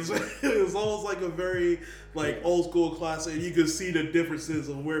 Yeah. Like it's almost like a very like old school class, and you can see the differences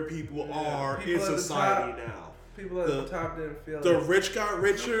of where people are People in at the society top- now. People at the top didn't feel The it. rich got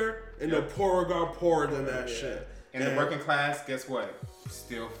richer, and the Yep. poorer got poorer than that Yeah. shit. And the working class, guess what?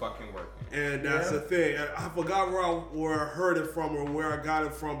 Still fucking working. And that's Yeah. the thing. I forgot where I heard it from or where I got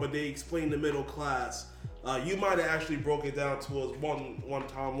it from, but they explained the middle class. You might have actually broke it down to us one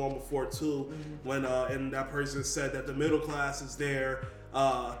time, one before too, when and that person said that the middle class is there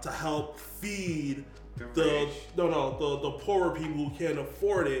to help feed the poorer people who can't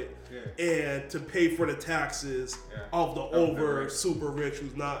afford it, and to pay for the taxes of the rich. super rich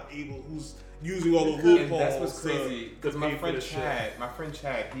who's using all the And loopholes. that's what's to crazy. Because my pay for friend the shit.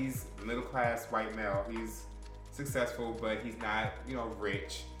 Chad, he's middle class white male. He's successful, but he's not,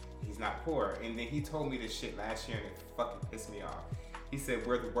 rich. He's not poor. And then he told me this shit last year, and it fucking pissed me off. He said,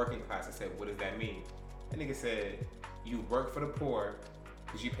 "We're the working class." I said, "What does that mean?" That nigga said, "You work for the poor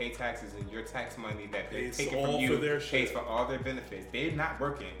because you pay taxes, and your tax money that they're Pays taking all from for you their pays shit. for all their benefits. They're not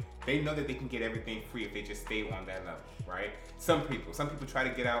working. They know that they can get everything free if they just stay on that level, right? Some people try to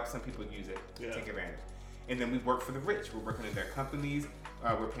get out. Some people use it, take advantage. And then we work for the rich. We're working in their companies.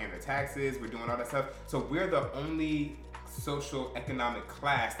 We're paying their taxes. We're doing all that stuff. So we're the only social economic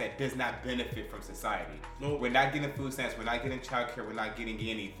class that does not benefit from society. Nope. We're not getting food stamps. We're not getting childcare. We're not getting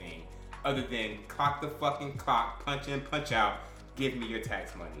anything other than clock the fucking clock, punch in, punch out. Give me your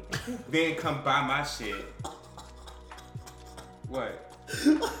tax money. Then come buy my shit. What?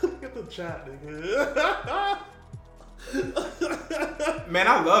 Get the chat, nigga. Man,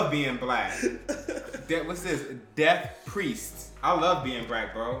 I love being black. What's this? Death priest. I love being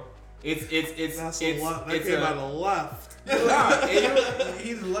black, bro. It's That's a lot. That came out of the left. Nah,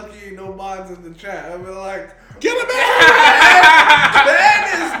 He's lucky no mods in the chat. I mean, like, Get him out! ban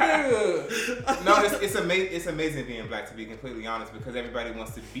this nigga. no, it's amazing being black, to be completely honest, because everybody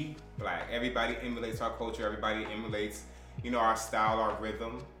wants to be black. Everybody emulates our culture. Everybody emulates, our style, our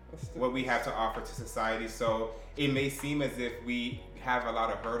rhythm, what we have to offer to society. So it may seem as if we have a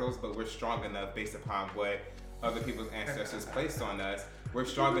lot of hurdles, but we're strong enough based upon what other people's ancestors placed on us. We're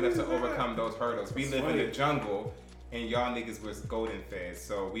strong enough to overcome those hurdles. We live in the jungle, and y'all niggas was golden fed.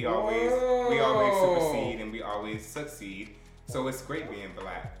 So we always supersede and we always succeed. So it's great being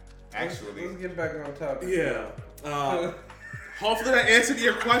black, actually. Let's get back on topic. Yeah. Hopefully that answered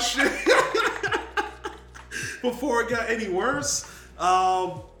your question before it got any worse.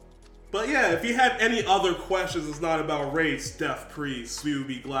 But yeah, if you have any other questions, it's not about race, death, priests, we would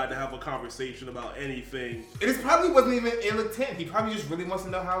be glad to have a conversation about anything. It probably wasn't even ill intent. He probably just really wants to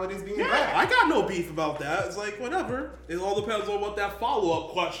know how it is being Yeah, black. I got no beef about that. It's like, whatever. It all depends on what that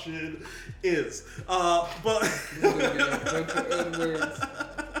follow-up question is. But...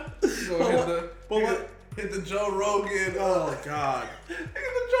 Hit the Joe Rogan. Oh, God. Hit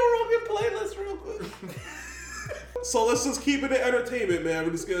the Joe Rogan playlist real quick. So let's just keep it in entertainment, man.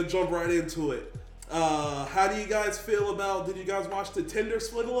 We're just gonna jump right into it. How do you guys feel about? Did you guys watch the Tinder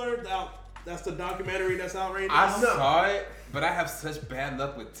Swindler? That's the documentary that's out right now. I saw it, but I have such bad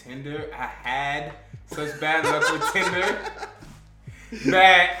luck with Tinder. I had such bad luck with Tinder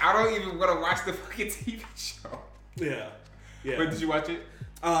that I don't even want to watch the fucking TV show. Yeah. But did you watch it?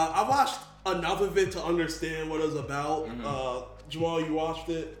 I watched enough of it to understand what it was about. Jamal, you watched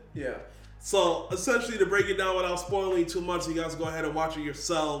it? Yeah. So essentially, to break it down without spoiling too much, you guys go ahead and watch it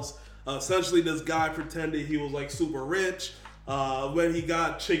yourselves. Essentially, this guy pretended he was like super rich. When he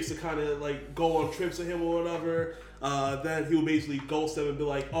got chicks to kind of like go on trips with him or whatever, then he would basically ghost them and be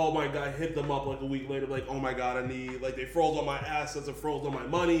like, "Oh my god," hit them up like a week later, like, "Oh my god, I need like they froze all my assets and froze all my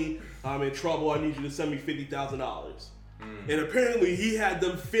money. I'm in trouble. I need you to send me $50,000." And apparently, he had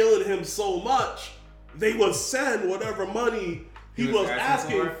them feeling him so much, they would send whatever money he was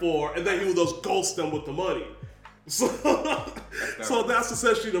asking for, and then he would just ghost them with the money. So, so that's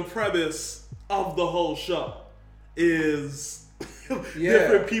essentially the premise of the whole show. Is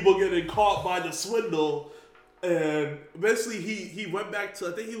different people getting caught by the swindle, and basically he went back to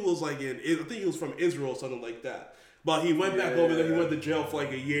I think he was from Israel or something like that. But he went back over there. He went to jail for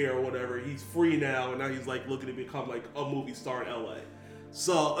like a year or whatever. He's free now, and now he's like looking to become like a movie star in LA.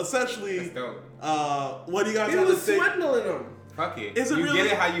 So essentially, what do you guys He have to was think? swindling them. Fuck it. Is it you really- get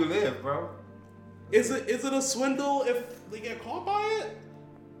it how you live, bro. Is it a swindle if they get caught by it?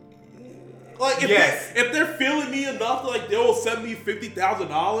 Like, Yes. if they're feeling me enough, like, they will send me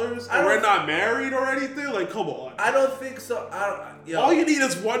 $50,000 I and we're don't- not married or anything, like, come on. I don't think so. All you need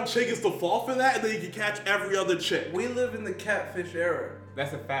is one chick is to fall for that, and then you can catch every other chick. We live in the catfish era.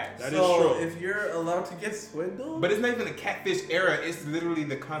 That's a fact. That is So true. if you're allowed to get swindled, But it's not even a catfish era. It's literally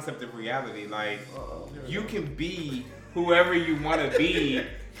the concept of reality. Like, you can be whoever you want to be.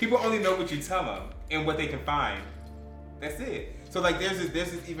 People only know what you tell them and what they can find. That's it. So like, there's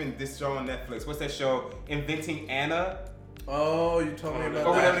this show on Netflix. What's that show? Inventing Anna. oh, you told me Or about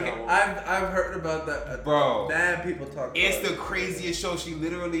whatever that. the- I've heard about that. Bro. Bad people talk about It's it. the craziest show. She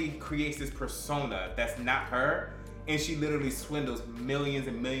literally creates this persona that's not her, and she literally swindles millions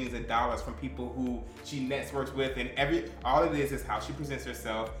and millions of dollars from people who she networks with, and all it is how she presents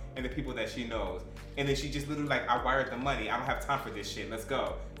herself and the people that she knows. And then she just literally like, I wired the money. I don't have time for this shit. Let's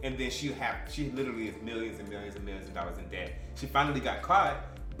go. And then she literally is millions and millions and millions of dollars in debt. She finally got caught,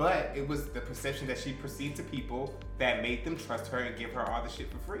 but it was the perception that she perceived to people that made them trust her and give her all the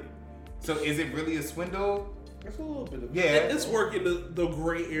shit for free. So is it really a swindle? It's a little bit of Yeah. It's working the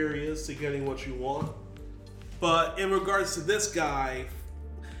gray areas to getting what you want. But in regards to this guy,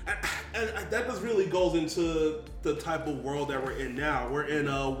 and that just really goes into the type of world that we're in now. We're in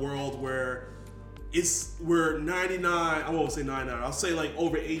a world where we're 99, I won't say 99, I'll say like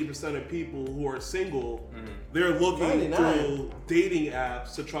over 80% of people who are single, they're looking 99. through dating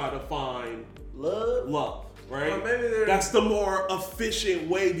apps to try to find love, right? Or maybe they're- That's the more efficient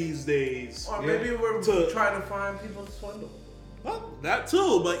way these days. Or maybe we're trying to find people to swindle. Well, that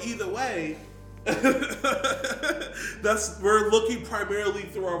too, but either way, we're looking primarily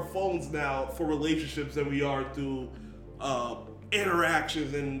through our phones now for relationships than we are through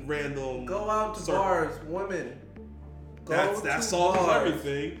interactions and random. Go out to circles. bars, women. Go That to solves bars.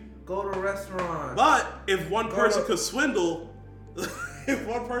 everything. Go to restaurants. But if one Go person to- could swindle,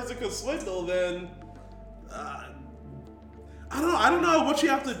 then I don't know what you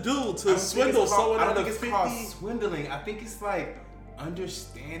have to do to swindle someone I out don't of think it's 50. called swindling. I think it's like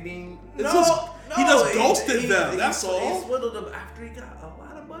understanding. It's just- he just ghosted them, that's all. He swindled them after he got a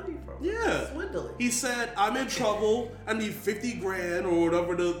lot of money from them. Yeah. Swindling. He said, I'm in trouble. I need 50 grand or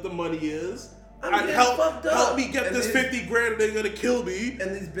whatever the money is. I'm getting fucked up. Help me get And this these- 50 grand or they're going to kill me.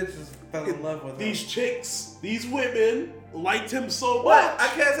 And these bitches fell in love with him. These chicks, these women liked him so What? much I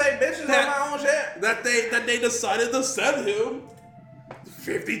can't say bitches That- on my own shit. that they decided to send him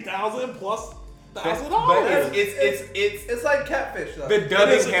 $50,000 plus But $1,000. it's like catfish though. the It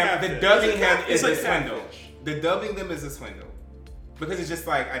dubbing is a him. catfish. The dubbing It's a him catfish. is a It's a swindle. catfish. The dubbing them is a swindle because it's just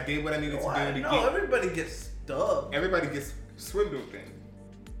like I did what I needed to do to No, get. everybody gets dubbed. Everybody gets swindled then.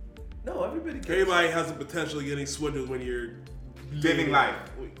 No, everybody gets. Everybody has the potential of getting swindled when you're Living life.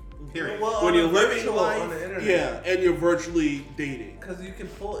 Period. Well, when on you're the living virtual, life, on the internet. yeah, and you're virtually dating. Because you can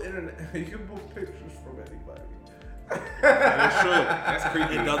pull internet, you can pull pictures from anybody. That's true. That's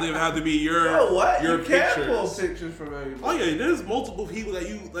creepy. It doesn't even have to be your You know what? your You can pictures. pull pictures from everybody. Oh yeah, there's multiple people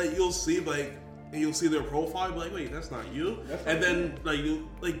that you'll see like, and you'll see their profile, and be like, wait, that's not you. And then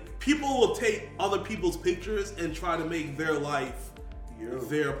people will take other people's pictures and try to make their life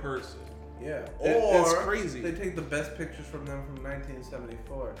their person. Yeah. It's Or crazy. they take the best pictures from them from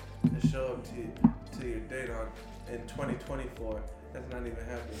 1974 and show them to your date on in 2024. That's not even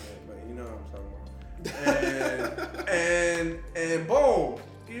happening yet, but you know what I'm talking about. And boom,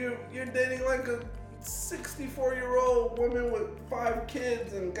 you're dating like a 64-year-old woman with 5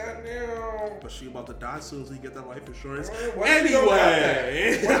 kids and goddamn. But she about to die soon, so you get that life insurance. Why she don't got that?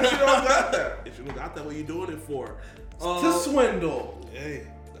 Anyway, Why she don't got that? if you don't got that, what you doing it for? To swindle. Hey,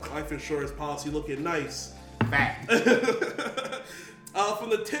 that life insurance policy looking nice. Fact. From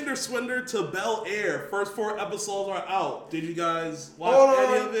the Tinder swindler to Bel Air, first 4 episodes are out. Did you guys watch Hold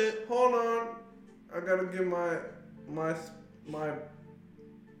any on. of it? Hold on. I gotta give my what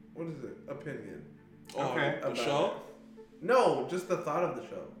is it? Opinion. Okay. The About show? it. No, just the thought of the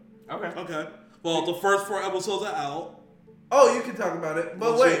show. Okay. Okay. Well, the first 4 episodes are out. Oh, you can talk about it.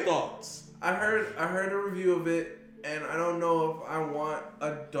 But What's wait, your thoughts? I heard a review of it, and I don't know if I want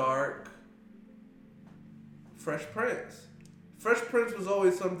a dark Fresh Prince. Fresh Prince was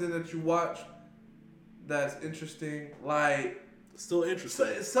always something that you watch that's interesting. Like Still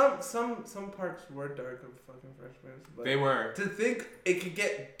interesting. some parts were dark of fucking Fresh Prince, but They were. to think it could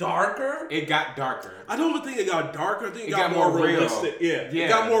get darker. It got darker. I don't even think it got darker. I think it, It got got more more real. realistic. Yeah. It Yeah.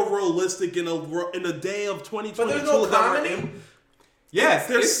 got more realistic in a day of 2022. But there's no that we're comedy? in. Yes,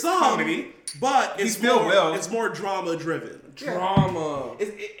 There's it's some comedy. But it's still more, will. It's more drama driven. Drama.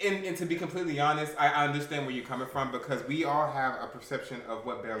 And to be completely honest, I understand where you're coming from because we all have a perception of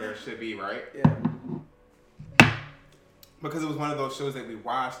what Bel Air should be, right? Yeah. Because it was one of those shows that we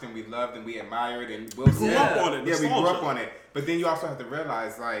watched and we loved and we admired and We grew up on it. Yeah, we grew nostalgia. up on it. But then you also have to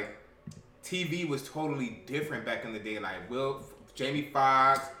realize, like, TV was totally different back in the day. Like, Jamie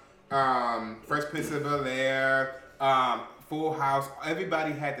Foxx, Fresh Prince of Bel Air, Full House.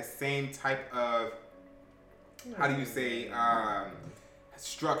 Everybody had the same type of, how do you say,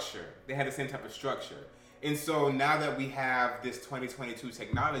 structure. They had the same type of structure. And so now that we have this 2022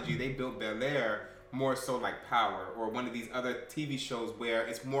 technology, they built Bel Air more so like Power or one of these other TV shows where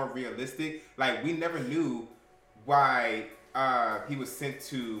it's more realistic. Like, we never knew why he was sent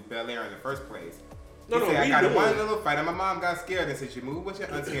to Bel Air in the first place. He said, I got in one little fight and my mom got scared and said, you move with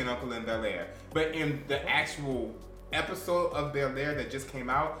your auntie and uncle in Bel Air. But in the actual episode of Bel Air that just came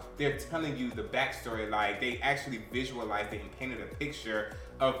out, they're telling you the backstory. Like, they actually visualized it and painted a picture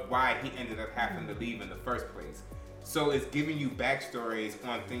of why he ended up having to leave in the first place. So it's giving you backstories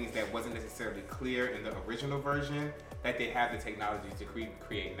on things that wasn't necessarily clear in the original version that they have the technology to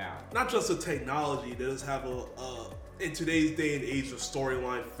create now. Not just the technology, they just have in today's day and age, the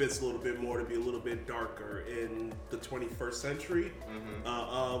storyline fits a little bit more to be a little bit darker in the 21st century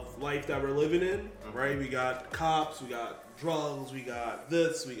of life that we're living in, right? We got cops, we got drugs, we got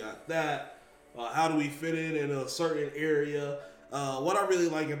this, we got that. How do we fit in a certain area? What I really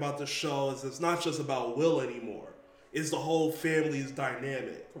like about the show is it's not just about Will anymore. It's the whole family's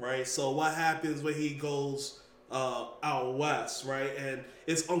dynamic, right? So what happens when he goes out west, right? And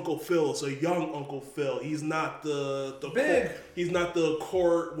it's Uncle Phil. It's a young Uncle Phil. He's not the Big. He's not the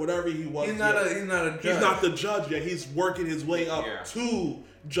court, whatever he was. He's not a judge. He's not the judge yet. He's working his way up Yeah. to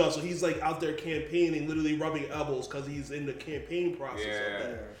judge. So he's like out there campaigning, literally rubbing elbows because he's in the campaign process of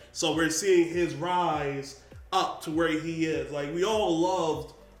that. So we're seeing his rise up to where he is. Like, we all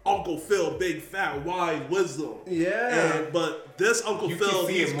loved Uncle Phil, big, fat, wise, wisdom. Yeah. But this Uncle You can Phil,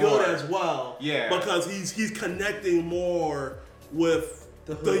 see he's it good more. as well. Yeah. Because he's connecting more with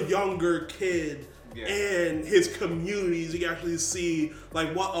the younger kid and his communities. You can actually see like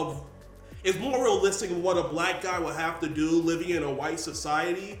it's more realistic of what a black guy would have to do living in a white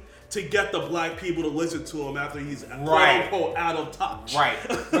society to get the black people to listen to him after he's quote unquote out of touch. Right.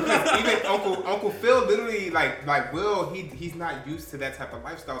 Because even Uncle Phil literally like Will, he's not used to that type of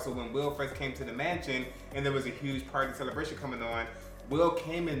lifestyle. So when Will first came to the mansion and there was a huge party celebration coming on, Will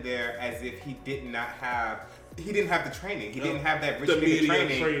came in there as if he didn't have the training. He didn't have that rich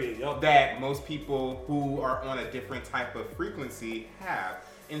nigga training that most people who are on a different type of frequency have.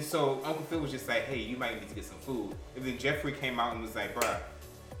 And so Uncle Phil was just like, hey, you might need to get some food. And then Jeffrey came out and was like, bruh,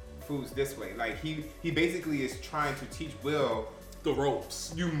 food's this way. Like, he basically is trying to teach Will the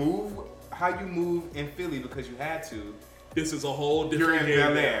ropes. You move how you move in Philly because you had to. This is a whole different You're in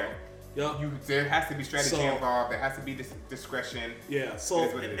game Bel Air. Yep. There has to be strategy involved. There has to be discretion. Yeah. So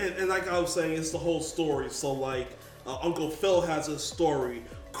and like I was saying, it's the whole story. So like Uncle Phil has his story.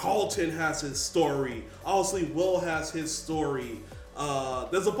 Carlton has his story. Obviously, Will has his story.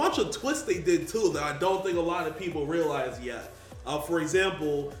 There's a bunch of twists they did too that I don't think a lot of people realize yet. For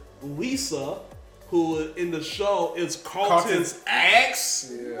example, Lisa, who in the show is Carlton's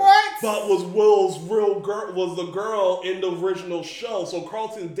ex, What? but was Will's real girl, was the girl in the original show. So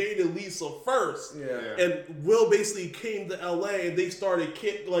Carlton dated Lisa first, and Will basically came to LA and they started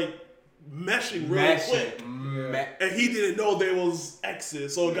meshing real quick. And he didn't know they was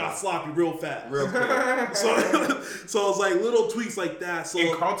exes, so it got sloppy real fast. Real quick. So it's like little tweaks like that. So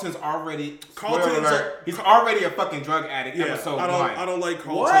and Carlton's he's already a fucking drug addict. Episode 1. I don't like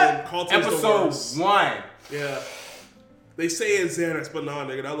Carlton. What? Carlton's Episode 1. Yeah. They say it's Xanax, but nah,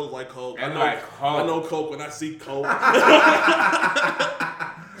 nigga, that looks like coke. I know coke when I see coke.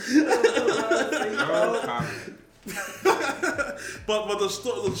 But the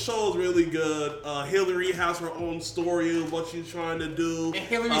show is really good. Hillary has her own story of what she's trying to do. And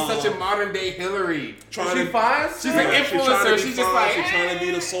Hillary's such a modern day Hillary. She's an influencer. She's just like, she's trying to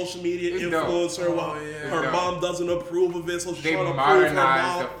be the social media influencer. Her mom doesn't approve of it, so she's trying to prove her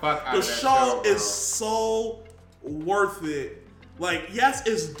mom. The show is so worth it. Like, yes,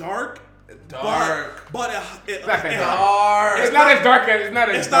 it's dark. But it's not as dark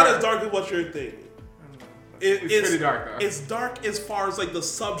as what you're thinking. It's pretty dark though. It's dark as far as like the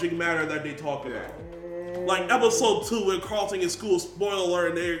subject matter that they talk about. Like episode 2 when Carlton in school, spoiler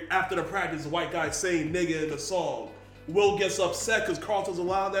alert, and after the practice, the white guy saying nigga in the song. Will gets upset because Carlton's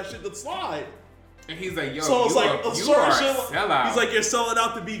allowing that shit to slide. And he's like, yo, so it's you like are, a you certain are a shit. sellout. He's like, you're selling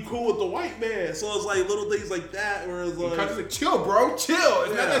out to be cool with the white man. So it's like little things like that where it's like, Carter's like, chill, bro, chill.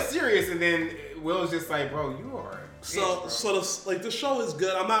 It's not Yeah. that serious. And then Will's just like, bro, you are. a so bitch, bro. the show is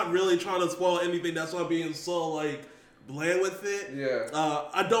good. I'm not really trying to spoil anything. That's why I'm being so like bland with it. Yeah.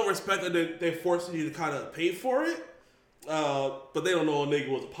 I don't respect that they're forcing you to kind of pay for it. But they don't know a nigga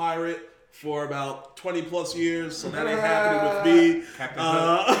was a pirate for about 20 plus years, so that ain't happening with me.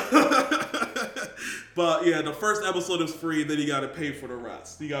 But yeah, the first episode is free, then you gotta pay for the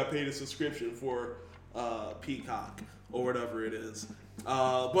rest. You gotta pay the subscription for Peacock or whatever it is.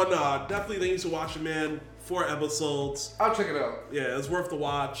 But no, definitely things to watch it, man. 4 episodes. I'll check it out. Yeah, it's worth the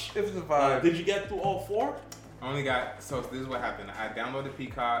watch. If it's a vibe. Did you get through all 4? I only got, so this is what happened. I downloaded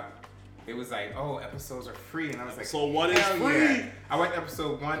Peacock. It was like, oh, episodes are free. And I was like, So 1 is hell free. yeah. I watched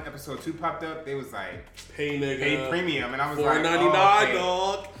episode 1, episode 2 popped up. They was like, Pay nigga. paid premium. And I was $4.99, like, oh, okay.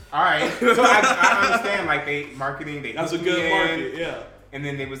 dog. All right. So I understand, like, they marketing, they That's a hooked me good in. market, yeah. And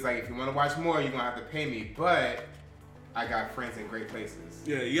then they was like, if you want to watch more, you're going to have to pay me. But I got friends in great places.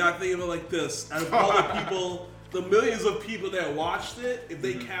 Yeah, you gotta think of it like this. Out of all the people, the millions of people that watched it, if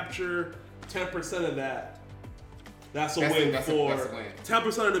they capture 10% of that, that's a win that's for a win.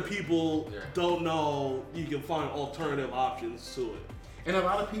 10% of the people Yeah. don't know you can find alternative options to it. And a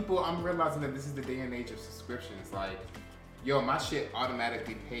lot of people, I'm realizing that this is the day and age of subscriptions. Like, yo, my shit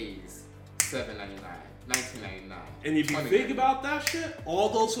automatically pays $7.99, $19.99. And if you think about that shit, all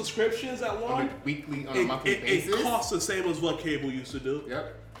those subscriptions at on one, a weekly, on a monthly basis. it costs the same as what cable used to do.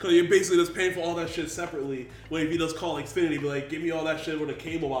 Yep. Because you're basically just paying for all that shit separately. Where if you just call Xfinity, be like, give me all that shit with a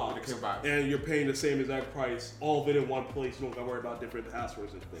cable box. With a cable box. And you're paying the same exact price, all of it in one place. You don't gotta worry about different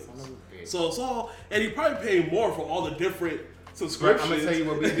passwords and Son things. of a bitch. So it's all, and you're probably paying more for all the different But subscriptions. I'm gonna tell you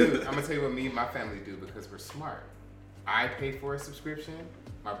what we do. I'm gonna tell you what me and my family do because we're smart. I pay for a subscription.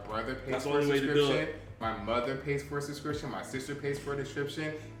 My brother pays That's the for a only way to do subscription. it. My mother pays for a subscription. My sister pays for a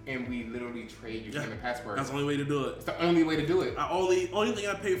subscription, and we literally trade username and password. That's the only way to do it. It's the only way to do it. Only thing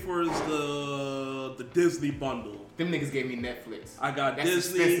I pay for is the Disney bundle. Them niggas gave me Netflix. I got That's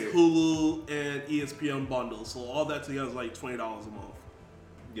Disney, expensive. Hulu, and ESPN bundle. So all that together is like $20 a month.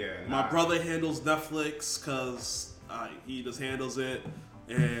 Yeah. My brother handles Netflix because he just handles it,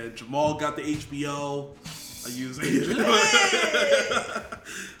 and Jamal got the HBO. I use it.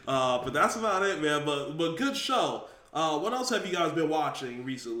 But that's about it, man. But good show. What else have you guys been watching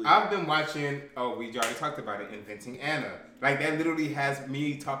recently? I've been watching. Oh, we already talked about it. Inventing Anna. Like that literally has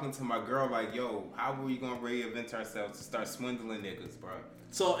me talking to my girl. Like, yo, how are we gonna reinvent ourselves to start swindling niggas, bro?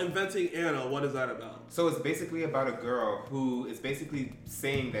 So Inventing Anna, what is that about? So it's basically about a girl who is basically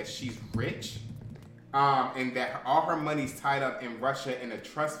saying that she's rich, and that all her money's tied up in Russia in a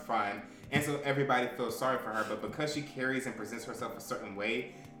trust fund, and so everybody feels sorry for her. But because she carries and presents herself a certain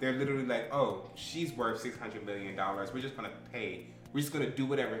way, they're literally like, "Oh, she's worth $600 million. We're just gonna pay. We're just gonna do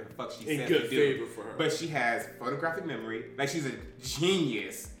whatever the fuck she In says good to do." favor for her. But she has photographic memory. Like she's a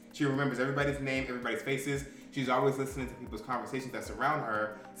genius. She remembers everybody's name, everybody's faces. She's always listening to people's conversations that surround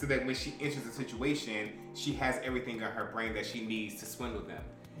her, so that when she enters a situation, she has everything in her brain that she needs to swindle them.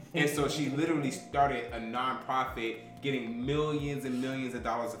 And so she literally started a nonprofit, getting millions and millions of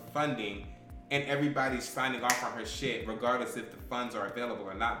dollars of funding, and everybody's signing off on her shit, regardless if the funds are available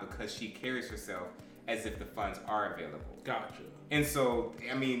or not, because she carries herself as if the funds are available. Gotcha. And so,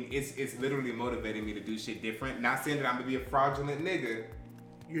 I mean, it's literally motivating me to do shit different. Not saying that I'm gonna be a fraudulent nigga,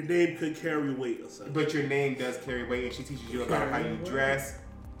 Your name could carry weight, essentially. but your name does carry weight, and she teaches you about how you dress,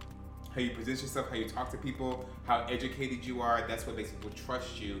 how you present yourself, how you talk to people, how educated you are. That's what makes people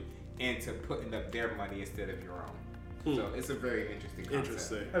trust you into putting up their money instead of your own. So it's a very interesting concept.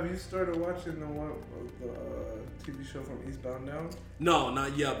 Interesting. Have you started watching the TV show from Eastbound Down? No,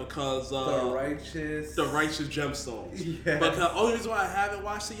 not yet, because The Righteous Gemstones. Yes. But the only reason why I haven't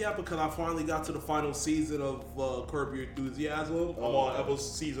watched it yet because I finally got to the final season of Curb Your Enthusiasm. I'm on episode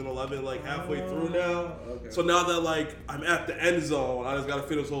season 11, like halfway through now. Okay. So now that like I'm at the end zone, I just gotta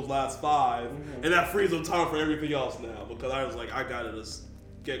finish those last 5, and that frees up time for everything else now because I was like I gotta just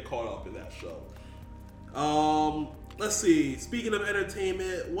get caught up in that show. Let's see. Speaking of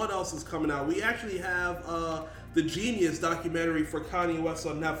entertainment, what else is coming out? We actually have the Genius documentary for Kanye West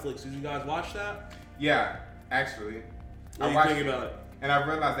on Netflix. Did you guys watch that? Yeah, actually. What do you watched think about it? And I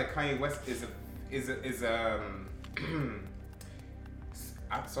realized that Kanye West is a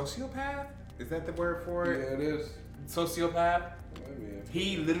sociopath? Is that the word for Yeah, it? it is. Sociopath? I mean,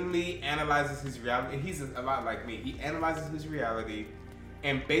 He literally analyzes his reality, and he's a lot like me. He analyzes his reality,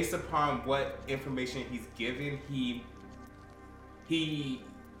 and based upon what information he's given, he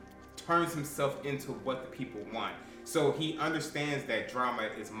turns himself into what the people want. So he understands that drama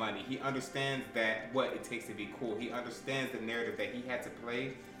is money. He understands that what it takes to be cool. He understands the narrative that he had to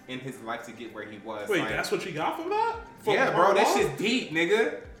play in his life to get where he was. Wait, like, that's what you got from that? From yeah, bro, that Marlon? shit's deep,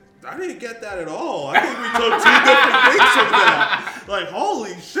 nigga. I didn't get that at all. I think we took two different things from that. Like,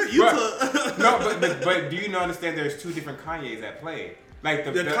 holy shit, you took... No, but do you not understand there's two different Kanyes at play? Like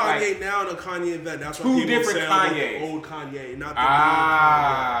the Kanye like, now and the Kanye then. That's two what people different say. Kanyes. The old Kanye, not the new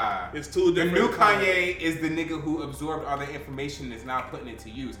Kanye. It's two The different new Kanye is the nigga who absorbed all the information and is now putting it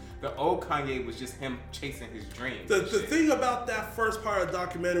to use. The old Kanye was just him chasing his dreams. The thing about that first part of the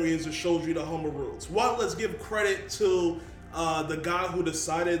documentary is it shows you the humble roots. One, let's give credit to the guy who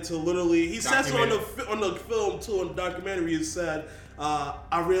decided to literally, he says it on the film too, on the documentary, he said,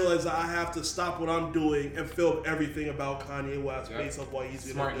 I realize I have to stop what I'm doing and film everything about Kanye West based on what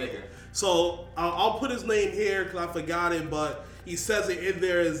he's Smart gonna do. nigga. So I'll put his name here because I forgot it, but he says it in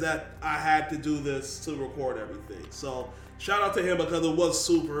there is that I had to do this to record everything. So shout out to him because it was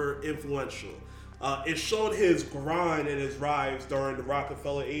super influential. It showed his grind and his rise during the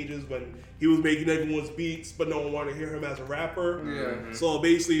Rockefeller ages when he was making everyone's beats, but no one wanted to hear him as a rapper. Yeah. So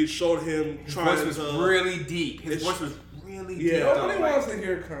basically, it showed him His trying voice was to really deep. His voice was really deep. Yeah. though, Nobody like- wants to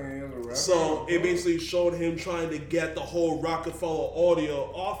hear Kanye as a rapper. So it basically showed him trying to get the whole Rockefeller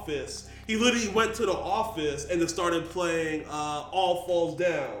audio office. He literally went to the office and just started playing All Falls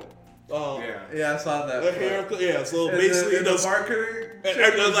Down. Yeah, I saw that. Yeah, so And basically the the marketing and shit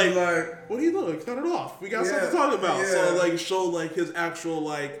everyone's was like, what are you doing? Cut it off. We got something to talk about. So like show like his actual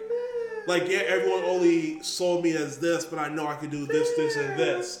like yeah, everyone only saw me as this, but I know I could do this, this, and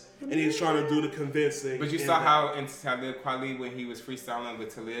this. And he's trying to do the convincing. But you saw how in Talib Kweli when he was freestyling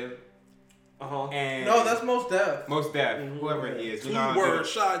with Talib. And no, that's Mos Def. Mos Def, whoever he is. You know, Word,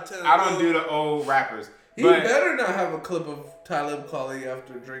 shot, I don't do the old rappers. He But better not have a clip of Talib Kweli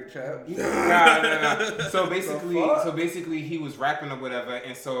after Drake Chat. nah. So fuck? basically, he was rapping or whatever,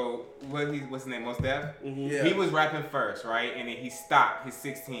 and so what's his name? Mos Def. Yeah. He was rapping first, right? And then he stopped. He's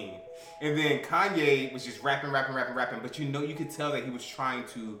 16, and then Kanye was just rapping. But you could tell that he was trying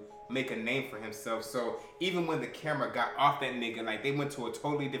to make a name for himself. So even when the camera got off that nigga, like they went to a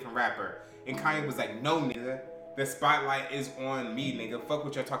totally different rapper, and Kanye was like, "No, nigga." The spotlight is on me, nigga. Fuck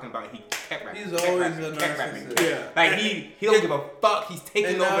what you're talking about. He kept rapping. He's kept always rapping, a kept rapping. narcissist. Yeah. Like he don't give a fuck. He's taking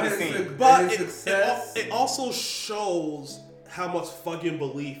And now over the his scene. But his success. it also shows how much fucking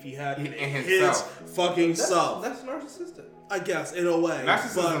belief he had in In his himself. fucking self. That's narcissistic. I guess, in a way.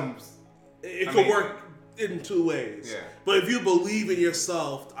 Narcissism. But it I could mean- work in two ways. Yeah. But if you believe in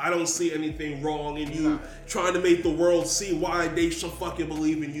yourself, I don't see anything wrong in you trying to make the world see why they should fucking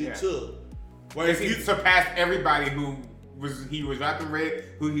believe in you Yeah. too. Right? Because If he you, surpassed everybody who was rapping with,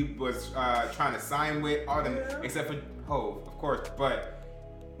 who he was trying to sign with, all them except for Hov, of course. But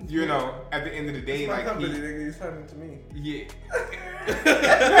you know, at the end of the day, It's my like company, he, nigga. He's talking to me. yeah.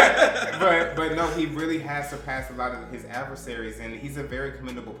 but no, he really has surpassed a lot of his adversaries, and he's a very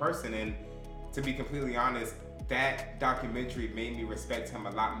commendable person. And to be completely honest, that documentary made me respect him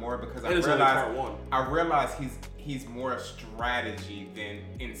a lot more because And it's only part one. I realized he's more strategy than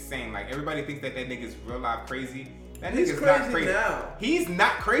insane. Like everybody thinks that nigga's real life crazy. That He's nigga's not crazy crazy. now. He's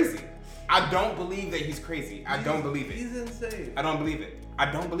not crazy. I don't believe that he's crazy. I don't believe it. He's insane. I don't believe it.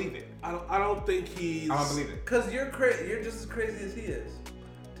 I don't believe it. I don't think he's. I don't believe it. Cause you're you're just as crazy as he is.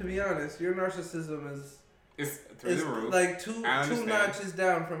 To be honest, your narcissism It's through is the roof. like two I understand. notches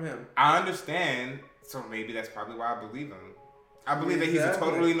down from him. I understand. So maybe that's probably why I believe him. I believe that he's a Exactly.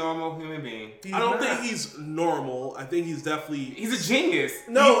 totally normal human being. He's I don't not. think he's normal. I think he's definitely. He's a genius.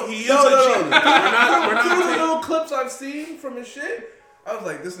 No, he is no, a no, genius. no. We're not Through the taking- little clips I've seen from his shit, I was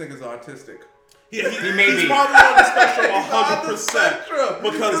like, this nigga's autistic. Yeah, He may he's be. probably on the spectrum On the 100%. spectrum.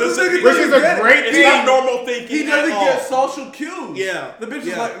 Because This this nigga is, Which is a get it. great it's thing. not normal thinking. He doesn't at all. get social cues. Yeah. The bitch Yeah.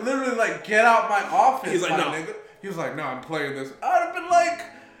 was like, literally like, get out my office, He's like, my no. nigga. He was like, no, I'm playing this. I'd have been like,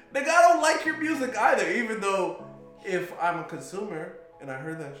 nigga, I don't like your music either. Even though if I'm a consumer and I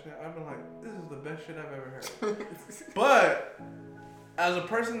heard that shit, I'd be like, this is the best shit I've ever heard. But as a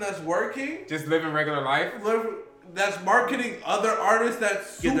person that's working, Just living regular life. that's marketing other artists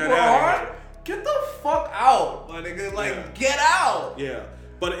that's Get super that outta hard, get the fuck out, my nigga. Like, Yeah. get out. Yeah.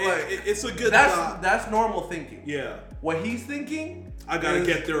 But Like, it's a good That's normal thinking. Yeah. What he's thinking, I gotta is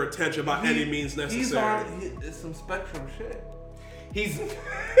get their attention by any means He's necessary. on. It's some spectrum shit. He's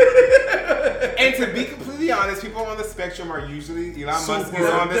and to be completely honest, people on the spectrum are usually Elon Musk is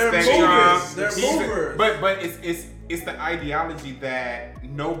Super. on the They're spectrum. movers. They're He's- movers. But it's the ideology that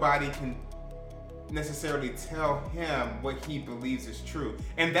nobody can necessarily tell him what he believes is true,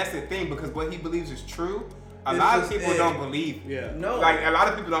 and that's the thing because what he believes is true. A lot of people don't believe. Yeah. No. Like, a lot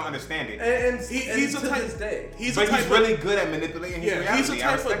of people don't understand it. And he's to a type. this day. He's But a type he's really good at manipulating his reality. he's the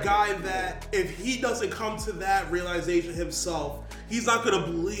type of respect guy it. that if he doesn't come to that realization himself, he's not gonna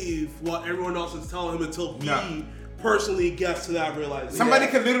believe what everyone else is telling him until he personally gets to that realization. Somebody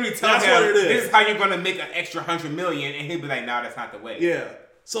could literally tell That's him, what it is. this is how you're gonna make an extra $100 million, and he'll be like, nah, that's not the way. Yeah.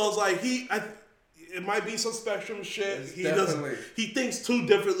 So it's like it might be some spectrum shit. He thinks too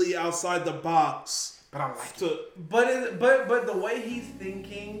differently outside the box. But I like it. But the way he's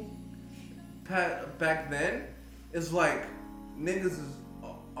thinking back then is like niggas is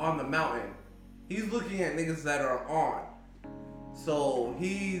on the mountain. He's looking at niggas that are on. So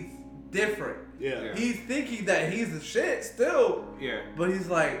he's different. Yeah. He's thinking that he's the shit still. Yeah. But he's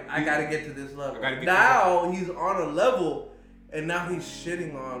like, I gotta get to this level. Now he's on a level, and now he's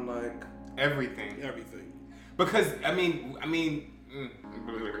shitting on like everything. Because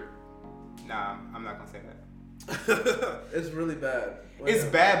nah, I'm not gonna say that. It's really bad. It's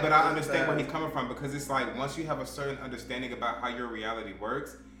bad, but I understand where he's coming from, because it's like once you have a certain understanding about how your reality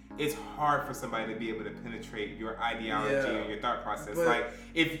works, it's hard for somebody to be able to penetrate your ideology and your thought process. But like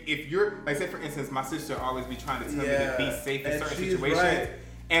if you're like, say for instance, my sister always be trying to tell me to be safe in certain situations,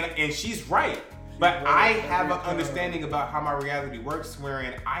 right. and she's right. But I have an understanding about how my reality works,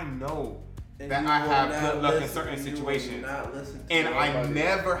 wherein I know that I have good luck in certain situations. And I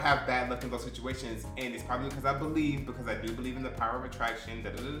never have bad luck in those situations. And it's probably because I do believe in the power of attraction,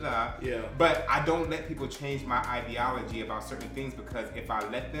 Yeah. But I don't let people change my ideology about certain things, because if I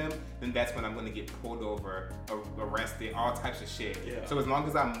let them, then that's when I'm going to get pulled over, arrested, all types of shit. Yeah. So as long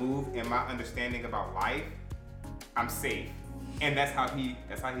as I move in my understanding about life, I'm safe. And that's how he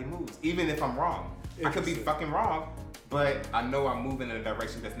moves. Even if I'm wrong. I could be fucking wrong, but I know I'm moving in a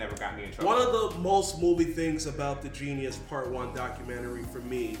direction that's never got me in trouble. One of the most movie things about the Genius Part 1 documentary for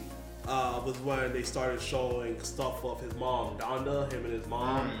me was when they started showing stuff of his mom, Donda, him and his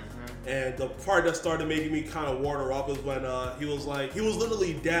mom. Mm-hmm. And the part that started making me kind of water up is when he was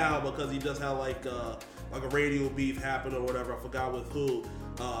literally down because he just had like a radio beef happen or whatever. I forgot with who.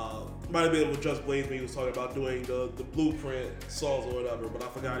 Might have been with Just Blaze when he was talking about doing the Blueprint songs or whatever, but I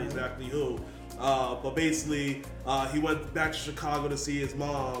forgot exactly who. But basically, he went back to Chicago to see his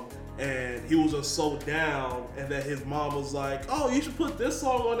mom, and he was just so down, and then his mom was like, oh, you should put this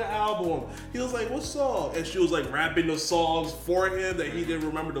song on the album. He was like, what song? And she was like rapping the songs for him that he didn't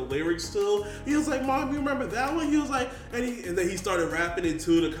remember the lyrics to. He was like, Mom, you remember that one? He was like, and then he started rapping it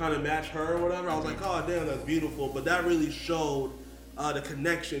too to kind of match her or whatever. I was like, oh, damn, that's beautiful. But that really showed the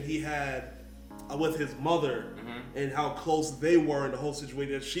connection he had with his mother, and how close they were in the whole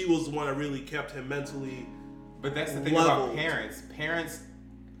situation. That she was the one that really kept him mentally. But that's the thing about parents.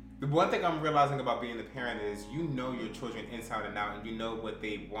 The one thing I'm realizing about being a parent is you know your children inside and out, and you know what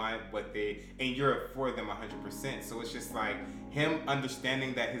they want, and you're for them 100%. So it's just like him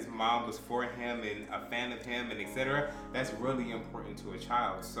understanding that his mom was for him and a fan of him and etc. That's really important to a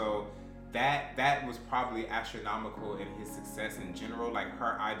child. So that was probably astronomical in his success in general, like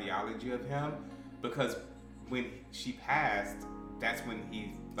her ideology of him, because when she passed, that's when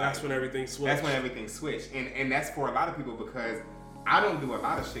everything switched. That's when everything switched, and that's for a lot of people, because I don't do a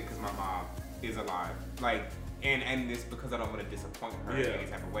lot of shit because my mom is alive, like, and it's because I don't want to disappoint her in any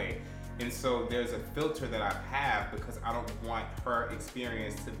type of way, and so there's a filter that I have because I don't want her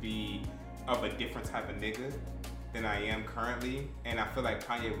experience to be of a different type of nigga than I am currently, and I feel like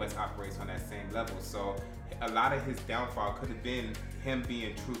Kanye West operates on that same level. So a lot of his downfall could have been him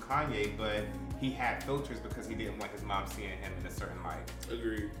being true Kanye, but he had filters because he didn't want his mom seeing him in a certain light.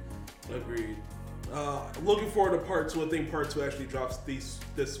 Agreed. Looking forward to part 2. I think part 2 actually drops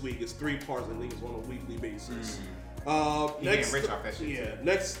this week. It's 3 parts. I think it's on a weekly basis. Next, rich off that shit. Yeah.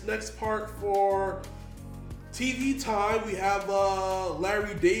 Next part for TV time, we have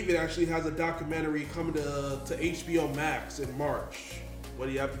Larry David actually has a documentary coming to HBO Max in March. What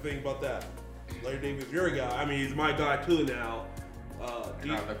do you have to think about that? Larry David's your guy. I mean, he's my guy too now. I'll look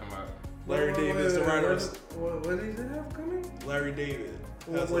him up. Larry David is the writer. What does he have coming? Larry David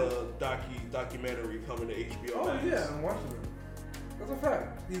has a documentary coming to HBO Max. Oh yeah, I'm watching it. That's a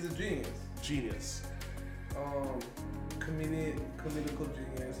fact. He's a genius. Comedical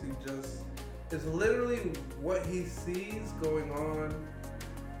genius. It's literally what he sees going on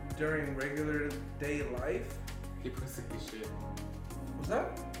during regular day life. He puts in his shit. What's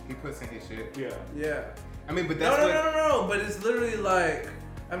that? He puts in his shit. Yeah. I mean, but that's no. But it's literally like,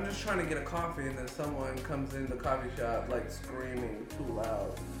 I'm just trying to get a coffee, and then someone comes in the coffee shop like screaming too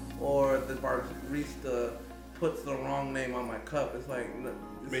loud, or the barista puts the wrong name on my cup. It's like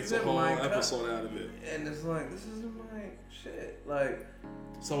this Makes a isn't whole my cup. episode out of it. And it's like, this isn't my shit. Like,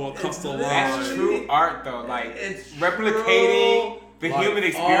 Someone cuts the line. That's true art, though. Like, it's replicating the like human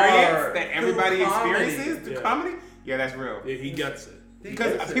experience art that everybody through comedy. experiences through Yeah. comedy. Yeah, that's real. Yeah, he gets it.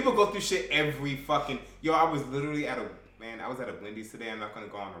 Because people go through shit every fucking. Yo, I was literally I was at a Wendy's today. I'm not gonna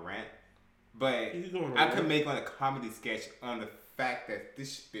go on a rant, but You can go on a I rant. could make on a comedy sketch on the fact that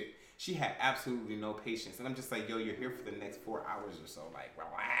this shit. She had absolutely no patience, and I'm just like, yo, you're here for the next 4 hours or so. Like,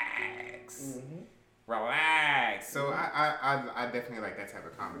 relax, relax. So I definitely like that type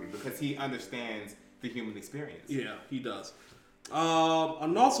of comedy because he understands the human experience. Yeah, he does.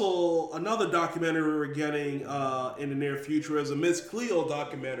 And also another documentary we're getting in the near future is a Miss Cleo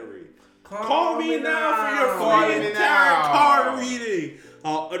documentary. Call me now for your Call free me tarot now. card reading.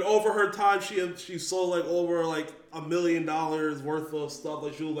 And over her time, she sold like over like $1 million worth of stuff.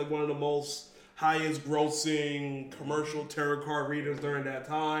 Like she was like one of the most highest grossing commercial tarot card readers during that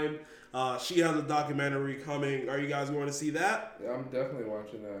time. She has a documentary coming. Are you guys going to see that? Yeah, I'm definitely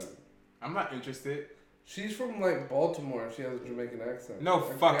watching that. I'm not interested. She's from like Baltimore. She has a Jamaican accent. No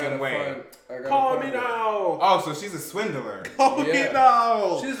fucking way. Call me now. Oh, so she's a swindler. Call me Yeah.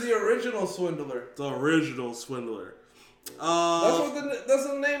 now. She's the original swindler. The original swindler. That's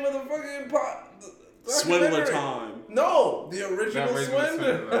the name of the fucking Swindler documentary. Time. No, the original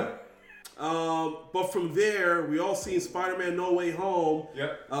swindler. But from there, we all seen Spider-Man No Way Home.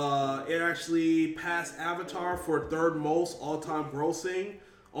 Yep. It actually passed Avatar for third most all-time grossing.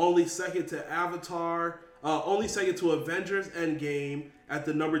 Only second to Avatar. Only second to Avengers Endgame at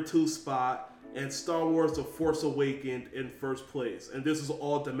the number 2 spot. And Star Wars The Force Awakens in first place. And this is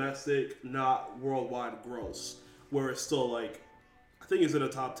all domestic, not worldwide gross. Where it's still like, I think it's in the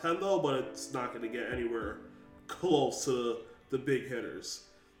top 10 though, but it's not going to get anywhere close to the big hitters.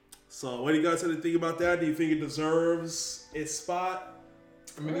 So what do you guys have to think about that? Do you think it deserves its spot?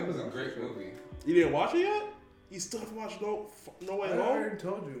 I mean, it was a great movie. You didn't watch it yet? You still have to watch No Way I Home? already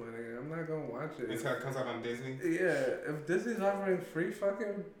told you, my nigga. I'm not gonna watch it. It's how it comes out on Disney. Yeah, if Disney's offering free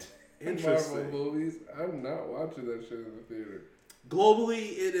fucking Interesting. Marvel movies, I'm not watching that shit in the theater.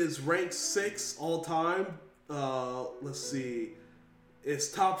 Globally, it is ranked 6 all time. Let's see.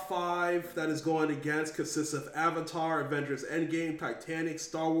 Its top 5 that is going against consists of Avatar, Avengers Endgame, Titanic,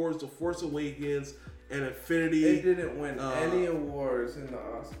 Star Wars, The Force Awakens, and Infinity. It didn't win any awards in the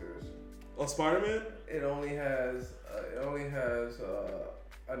Oscars. Oh, Spider-Man? It only has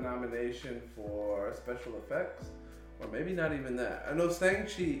a nomination for special effects, or maybe not even that. I know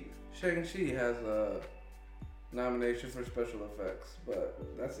Shang-Chi has a nomination for special effects, but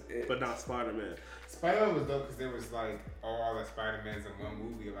that's it. But not Spider-Man. Spider-Man was dope because there was like all the Spider-Mans in one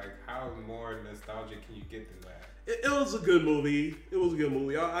movie. Like, how more nostalgic can you get than that? It was a good movie. It was a good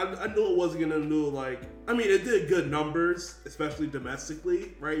movie. I knew it wasn't gonna do like. I mean, it did good numbers, especially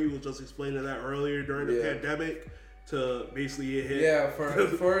domestically, right? You were just explaining that earlier during the pandemic. To basically it hit. Yeah,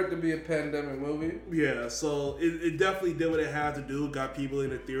 for it to be a pandemic movie. Yeah, so it definitely did what it had to do. Got people in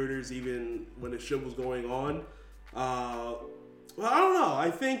the theaters even when the shit was going on. Well, I don't know.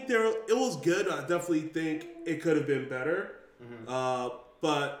 I think it was good. I definitely think it could have been better. Mm-hmm.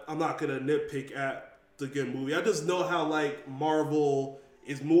 But I'm not gonna nitpick at the good movie. I just know how like Marvel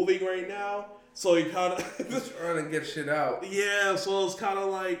is moving right now. So you kind of just trying to get shit out. Yeah, so it's kind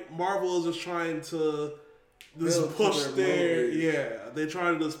of like Marvel is just trying to just push they're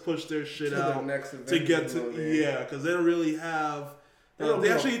trying to just push their shit to out to get to because they don't really have. They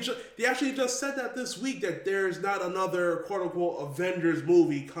actually just said that this week that there's not another quote unquote Avengers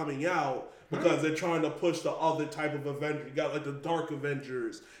movie coming out because they're trying to push the other type of Avengers. You got like the Dark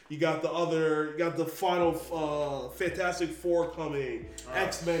Avengers. You got the final Fantastic Four coming,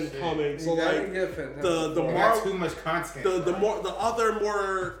 X-Men coming. So like the Marvel too much content. The other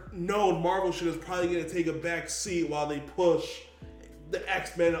more known Marvel shit is probably gonna take a back seat while they push the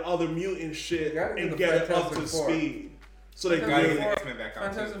X-Men and other mutant shit and get it up to speed. So they got the X-Men back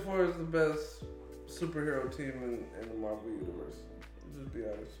out. Fantastic Four is the best superhero team in the Marvel universe. Just be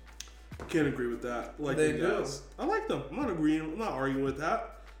honest. Can't agree with that. Like they do. I like them. I'm not agreeing. I'm not arguing with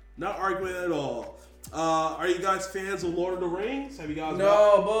that. Not arguing at all. Are you guys fans of Lord of the Rings? Have you guys?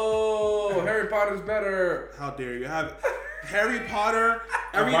 No, boo! Harry Potter's better. How dare you have Harry Potter?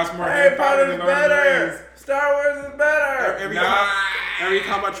 Harry Potter's better. Star Wars is better. Every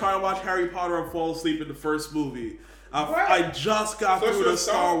time I try to watch Harry Potter, I fall asleep in the first movie. I just got through the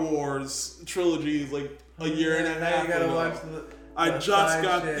Star Wars trilogies like a year and a half ago. You gotta watch I just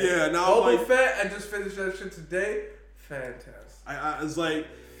got now Boba Fett. I just finished that shit today. Fantastic. I was like,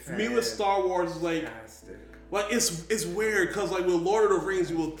 for me with Star Wars, is like Like it's weird because like with Lord of the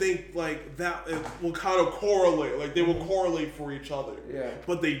Rings, you will think like that it will kind of correlate, like they will correlate for each other. Yeah.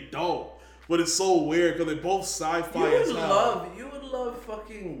 But they don't. But it's so weird because they're both sci-fi as hell. You would love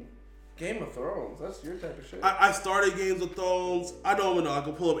fucking Game of Thrones. That's your type of shit. I started Games of Thrones. I don't even know. I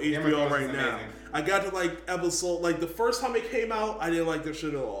can pull up HBO right now. I got to like episode like the first time it came out, I didn't like the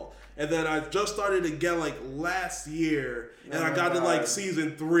shit at all. And then I just started again like last year, and I got to like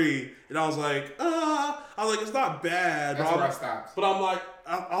season 3, and I was like, I was like, it's not bad. That's where I stopped. But I'm like,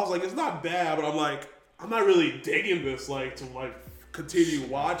 I was like, it's not bad, but I'm like, I'm not really digging this like to like continue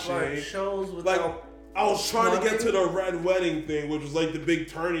watching. Like shows with like I was trying to get to the Red Wedding thing, which was like the big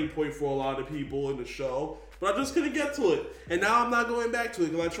turning point for a lot of people in the show. But I just couldn't get to it. And now I'm not going back to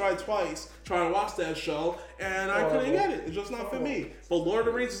it because I tried twice trying to watch that show and I couldn't get it. It's just not for me. But Lord of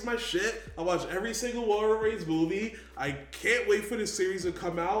the Rings is my shit. I watch every single Lord of the Rings movie. I can't wait for this series to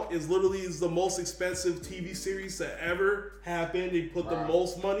come out. It's literally the most expensive TV series that ever happened. They put the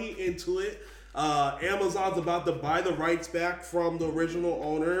most money into it. Amazon's about to buy the rights back from the original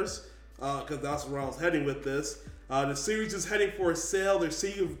owners because that's where I was heading with this. The series is heading for a sale. They're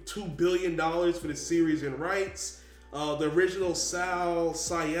seeking $2 billion for the series and rights. The original Sal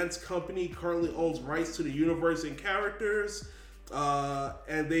Science Company currently owns rights to the universe and characters.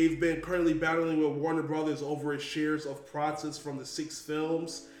 And they've been currently battling with Warner Brothers over its shares of profits from the 6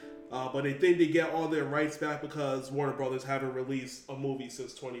 films. But they think they get all their rights back because Warner Brothers haven't released a movie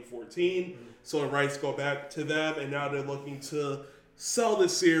since 2014. So the rights go back to them, and now they're looking to sell the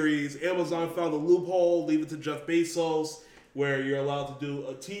series. Amazon found a loophole, leave it to Jeff Bezos, where you're allowed to do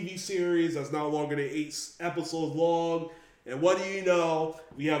a TV series that's no longer than 8 episodes long. And what do you know?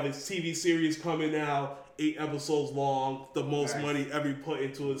 We have a TV series coming out, 8 episodes long, the most money ever put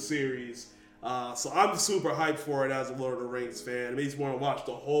into a series. So I'm super hyped for it as a Lord of the Rings fan. It makes me want to watch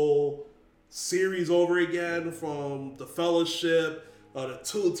the whole series over again, from The Fellowship, the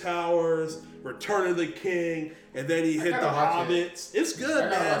Two Towers, Return of the King, and then he hit The Hobbits. It's good,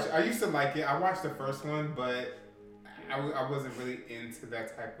 man. I used to like it. I watched the first one, but I wasn't really into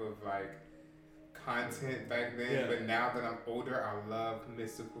that type of like content back then. Yeah. But now that I'm older, I love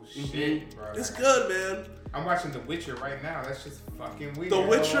mystical shit, bro. It's good, man. I'm watching The Witcher right now. That's just fucking weird. The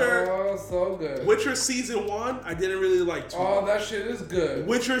Witcher. Oh, so good. Witcher season 1, I didn't really like too much. That shit is good.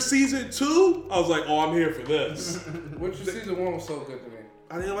 Witcher season 2, I was like, I'm here for this. Witcher season 1 was so good to me.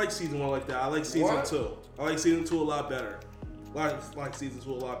 I didn't like season 1 like that. I like season 2. I like season 2 a lot better. Like season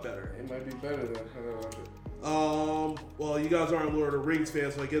 2 a lot better. It might be better than I don't watch it. Well, you guys aren't Lord of the Rings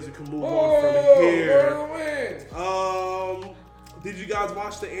fans, so I guess we can move on from here. Did you guys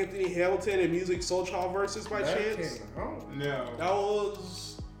watch the Anthony Hamilton and Musiq Soulchild versus by chance? No. That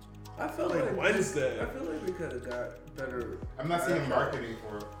was I feel like Wednesday. I feel like we could have got better. I'm not seeing marketing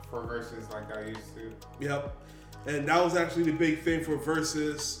for verses like I used to. Yep. And that was actually the big thing for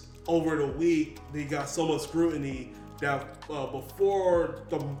versus over the week. They got so much scrutiny that before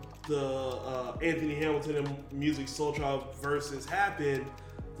the Anthony Hamilton and Musiq Soulchild versus happened,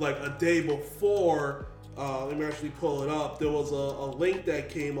 like a day before, let me actually pull it up. There was a link that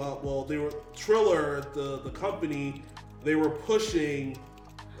came up. Well, they were Triller, the company, they were pushing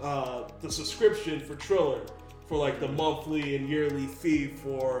the subscription for Triller for like the monthly and yearly fee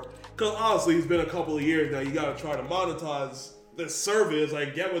for. Because honestly, it's been a couple of years now. You got to try to monetize this service. I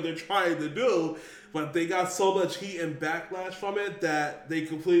get what they're trying to do. But they got so much heat and backlash from it that they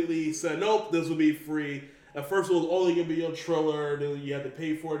completely said, nope, this will be free. At first, it was only going to be on Triller. Then you had to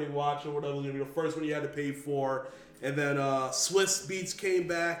pay for it and watch or whatever. It was going to be the first one you had to pay for. And then Swiss Beats came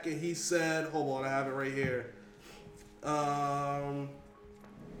back and he said, hold on, I have it right here.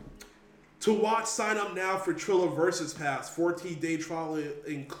 To watch, sign up now for Triller Versus Pass. 14-day trial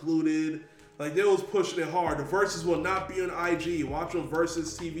included. Like, they was pushing it hard. The Versus will not be on IG. Watch on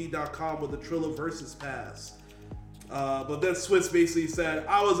VersusTV.com with the Triller Versus Pass. But then Swiss basically said,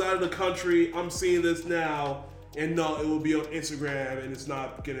 I was out of the country. I'm seeing this now. And no, it will be on Instagram and it's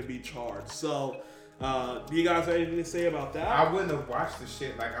not going to be charged. So, do you guys have anything to say about that? I wouldn't have watched the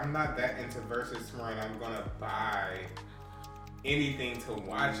shit. Like, I'm not that into Versus where I'm going to buy anything to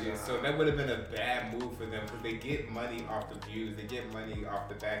watch it. So that would have been a bad move for them because they get money off the views. They get money off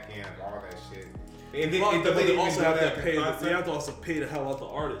the back end of all that shit. And they also have to pay. They have to also pay the hell out the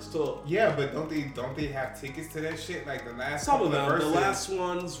artists too. Yeah, but don't they have tickets to that shit? Like the last some of them. The last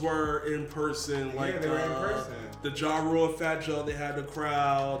ones were in person. Like they were in person. The Ja Rule and Fat Joe, they had the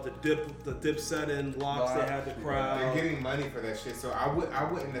crowd. The Dipset and Locks, they had the crowd. They're getting money for that shit. So I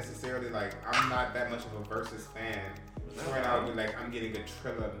wouldn't necessarily like. I'm not that much of a Versus fan. Right now, I would be like, I'm getting a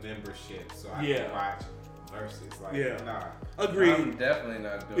Triller membership, so I can watch Versus. Like, nah. Agreed. I'm definitely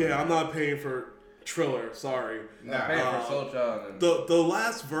not doing I'm not paying for. Triller, sorry. Nah. Pay for Soul Child and The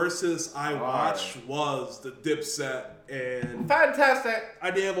last versus I watched was the Dipset, and fantastic.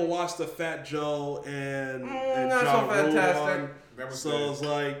 I didn't ever watch the Fat Joe and Not Ja so Rule fantastic. one. That was So good. it's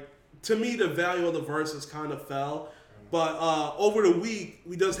like, to me, the value of the verses kind of fell. But over the week,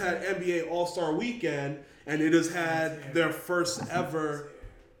 we just had NBA All-Star Weekend, and they just had their first ever.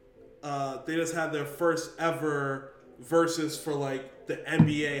 They just had their first ever versus for like the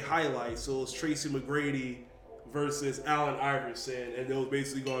NBA highlights. So it was Tracy McGrady versus Allen Iverson, and they was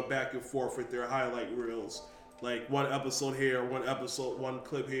basically going back and forth with their highlight reels, like one episode here, one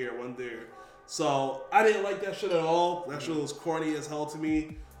clip here, one there. So I didn't like that shit at all. That shit was corny as hell to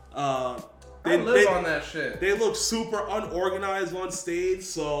me. I live on that shit. They look super unorganized on stage,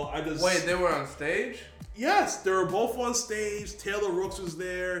 so I just Wait, they were on stage? Yes, they were both on stage. Taylor Rooks was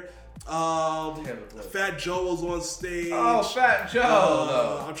there. Fat Joe was on stage. Oh, Fat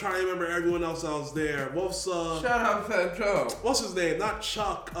Joe. I'm trying to remember everyone else that was there. Shout out Fat Joe. What's his name? Not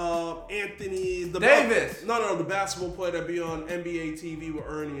Chuck. Anthony Davis. No, the basketball player that be on NBA TV with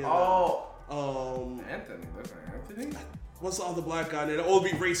Ernie. And, Anthony. That's not Anthony. What's the other black guy there? That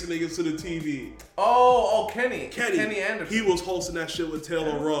always be racing niggas to the TV. Kenny. Kenny Anderson. He was hosting that shit with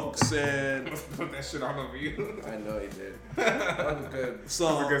Taylor Rooks and. Put that shit all over you. I know he did. That was good.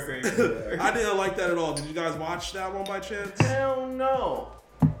 So That's a good thing. I didn't like that at all. Did you guys watch that one by chance? Hell no.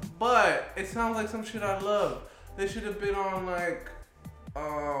 But it sounds like some shit I love. They should have been on like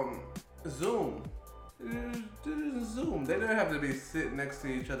Zoom. Zoom. They didn't have to be sitting next to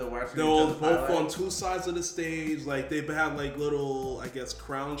each other watching They each were other's both on highlights. two sides of the stage. Like they had like little, I guess,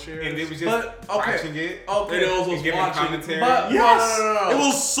 crown chairs. And they was just But, okay. watching it. Okay. And they was And giving watching. commentary. But- Yes, No. it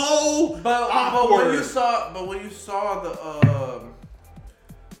was so But awkward. when you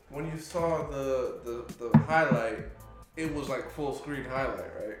saw the highlight, it was like full screen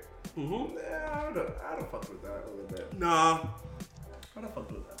highlight, right? Mhm. Yeah, I'd have fucked with that a little bit. Nah, I'd have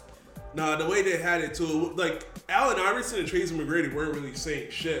fucked with that. the way they had it too, like Allen Iverson and Tracy McGrady weren't really saying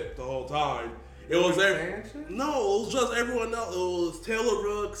shit the whole time. It was saying shit? No, it was just everyone else. It was Taylor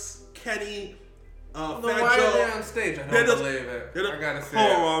Rooks, Kenny, Then Fat why are they Joe. on stage? I They don't just- believe it. they just- I gotta say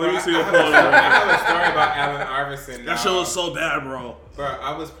Hold it. on, let me see I your have a photo. story- I have a story about Allen Iverson. That shit was so bad, bro. Bro,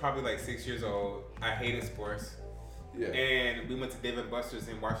 I was probably like 6 years old. I hated sports. Yeah. And we went to Dave & Buster's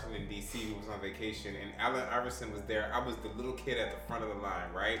in Washington, D.C. We was on vacation, and Allen Iverson was there. I was the little kid at the front of the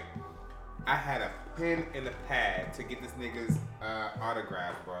line, right? I had a pen and a pad to get this nigga's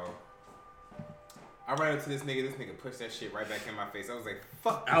autograph, bro. I ran up to this nigga pushed that shit right back in my face. I was like,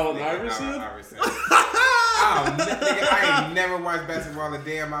 fuck this Allen nigga, Iverson? Allen Iverson. Nigga, I ain't never watched basketball a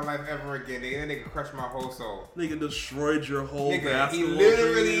day in my life ever again. Nigga, that nigga crushed my whole soul. Nigga destroyed your whole Nigga, he basketball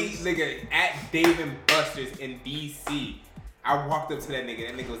literally, dreams. nigga, at Dave & Buster's in DC. I walked up to that nigga.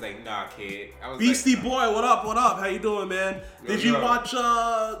 That nigga was like, "Nah, kid." I was Beastie like, Boy, what up? What up? How you doing, man? Did you yo. watch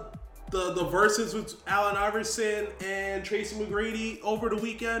the verses with Allen Iverson and Tracy McGrady over the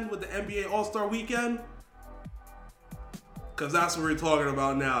weekend with the NBA All-Star Weekend? Cause that's what we're talking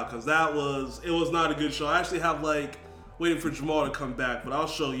about now. Cause it was not a good show. I actually have waiting for Jamal to come back, but I'll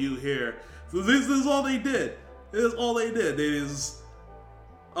show you here. So this is all they did. This is all they did. They just,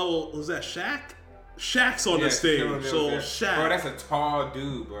 was that Shaq? Shaq's on the stage. So Shaq. Bro, that's a tall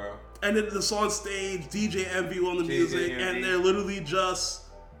dude, bro. And then it's on stage, DJ Envy on the music, Envy. and they're literally just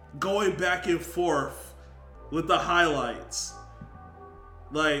going back and forth with the highlights.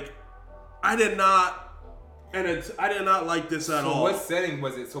 Like, I did not like this at all. So what setting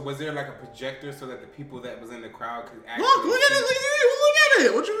was it? So was there like a projector so that the people that was in the crowd could actually Look at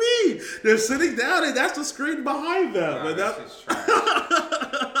it! What you mean? They're sitting down, and that's the screen behind them. Nah, and that's just trash.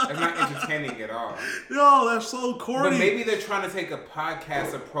 That's not entertaining at all. Yo, that's so corny. But maybe they're trying to take a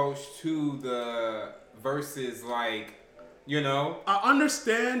podcast approach to the verses, like, you know? I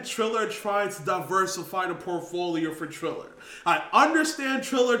understand Triller trying to diversify the portfolio for Triller. I understand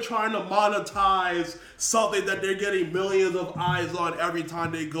Triller trying to monetize something that they're getting millions of eyes on every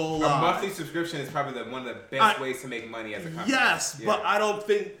time they go A live. monthly subscription is probably one of the best ways to make money as a company. Yes, Yeah. but I don't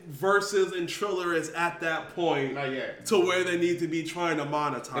think Versus and Triller is at that point Not yet. to where they need to be trying to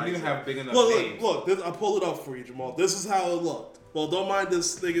monetize. They don't even it. have big enough Look, names. look, I'll pull it up for you, Jamal. This is how it looked. Well, don't mind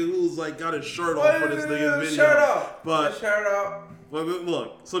this nigga who's got his shirt off for this nigga's video. Shirt up. But shirt up.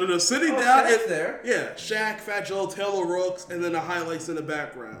 look, so they're sitting Oh, down. Shaq's there. Yeah, Shaq, Fat Joe, Taylor Rooks, and then the highlights in the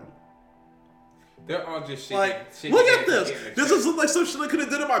background. They're all just shaking. Like, shaking look hands at this. and getting This their is like some shit I could have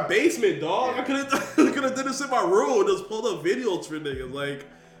did in my basement, dog. Yeah. I could have did this in my room. Just pulled up videos for niggas. Like,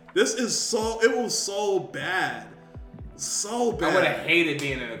 this is it was so bad. So bad. I would have hated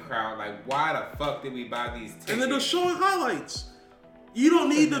being in the crowd. Like, why the fuck did we buy these tickets? And then they're showing highlights. You don't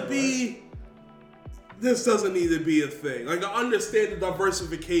need to be this doesn't need to be a thing. Like, I understand the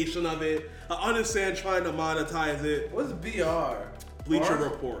diversification of it. I understand trying to monetize it. What's BR? Bleacher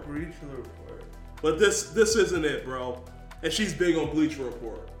Report. Bleacher Report. But this isn't it, bro. And she's big on Bleacher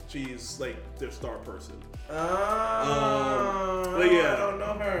Report. She's like their star person. But yeah. I don't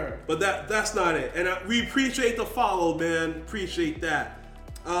know her. But that's not it. And we appreciate the follow, man. Appreciate that.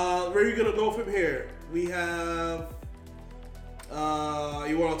 Where are you gonna go from here? We have.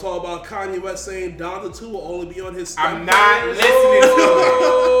 You want to talk about Kanye West saying Donda 2 will only be on his step I'm not players? listening to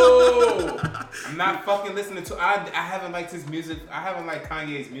it. I'm not fucking listening to it. I haven't liked his music. I haven't liked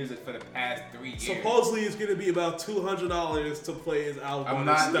Kanye's music for the past 3 years. Supposedly it's gonna be about $200 to play his album I'm on,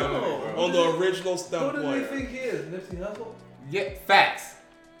 not the, doing stem, it, bro. on the original stem Who does he player. think he is? Nipsey Hussle? Yeah, facts.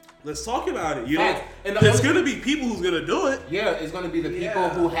 Let's talk about it. You know, Facts. And the there's only- gonna be people who's gonna do it. Yeah, it's gonna be the people Yeah.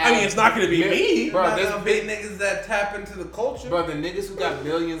 who have. I mean, it's not gonna be me. bro. Not There's gonna be niggas that tap into the culture. Bro, the niggas who got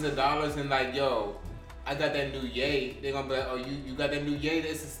millions of dollars and like, yo, I got that new Ye. They're gonna be like, oh, you got that new Ye?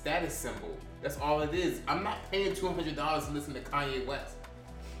 It's a status symbol. That's all it is. I'm not paying $200 to listen to Kanye West.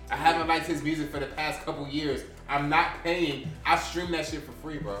 I haven't liked his music for the past couple years. I'm not paying. I stream that shit for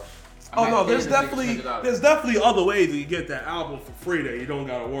free, bro. I'm Oh not no, paying there's this nigga definitely $200. other ways to get that album for free that you don't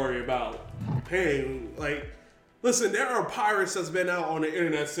gotta worry about paying. Like, listen, there are pirates that's been out on the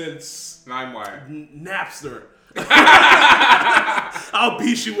internet since LimeWire. Napster. I'll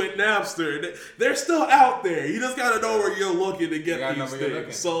beat you with Napster. They're still out there. You just gotta know where you're looking to get gotta know these where you're looking.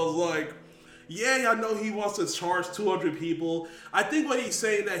 things. So it's like, yeah, I know he wants to charge 200 people. I think what he's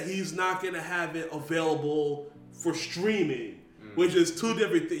saying that he's not gonna have it available for streaming, which is two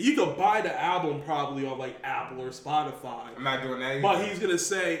different things. You could buy the album probably on like Apple or Spotify. I'm not doing that either. But he's gonna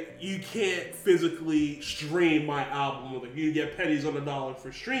say you can't physically stream my album. Like, you get pennies on the dollar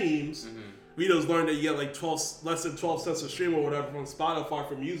for streams. We just learned that you get like less than 12 cents a stream or whatever from Spotify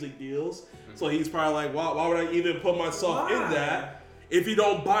for music deals. So he's probably like, why would I even put myself in that? If you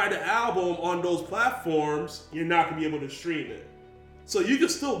don't buy the album on those platforms, you're not gonna be able to stream it. So you can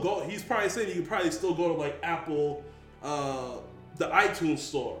still go. He's probably saying you can probably still go to like Apple, the iTunes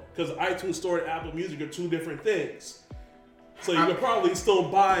store, because iTunes store and Apple Music are two different things. So you could probably still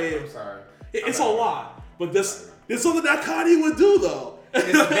buy it. I'm sorry. It's a lot, but this is something that Kanye would do though.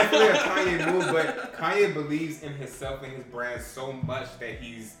 It's definitely a Kanye move, but Kanye believes in himself and his brand so much that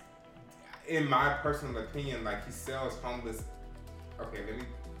he's, in my personal opinion, like he sells homeless. Okay,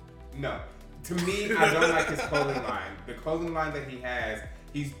 no. To me, I don't like his clothing line. The clothing line that he has,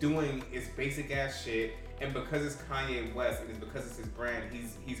 he's doing is basic ass shit, and because it's Kanye West and it's because it's his brand,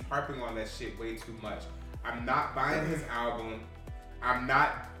 he's harping on that shit way too much. I'm not buying his album. I'm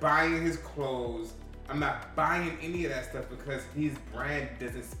not buying his clothes. I'm not buying any of that stuff because his brand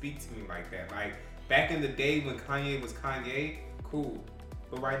doesn't speak to me like that. Like, back in the day when Kanye was Kanye, cool.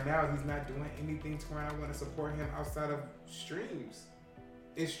 But right now, he's not doing anything to where I want to support him outside of streams.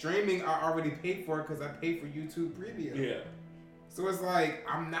 In streaming, I already paid for it because I paid for YouTube Premium. Yeah. So it's like,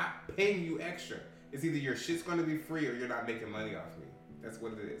 I'm not paying you extra. It's either your shit's going to be free or you're not making money off me. That's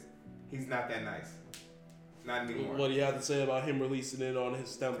what it is. He's not that nice. Not anymore. What do you have to say about him releasing it on his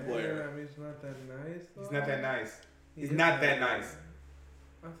stem player? Yeah, I mean, it's not that nice. Though. He's not that nice. He's is not that nice.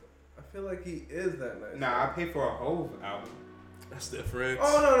 I feel like he is that nice. Nah, I paid for a Hove album. That's different.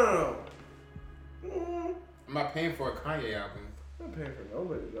 Oh, no. I'm not paying for a Kanye album. I'm not paying for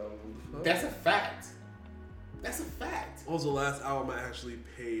nobody's album. That's a fact. That's a fact. What was the last album I actually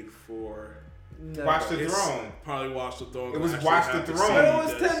paid for? Never. Watch the It's Throne. Probably Watch the Throne. It was I actually Watch have the to Throne. see But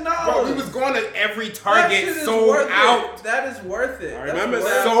it was this. $10. Bro, we was going to every That shit Target, is sold worth out. It. That is worth it. I That's remember worth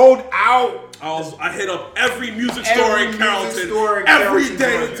that. it. Sold out. I hit up every music store Every in music Carrollton store in every Carrollton,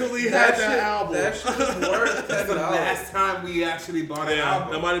 day Georgia. until he That had that shit- album. That shit is worth That's the $10. last time we actually bought an Yeah,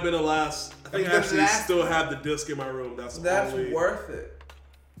 album. that might have been the last. I think I The actually last still have the disc in my room. That's only, worth it.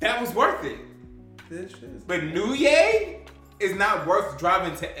 That was worth it. This shit is But New Ye is not worth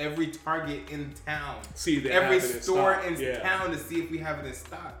driving to every Target in town. See, they Every have it in store stock. in Yeah. town to see if we have it in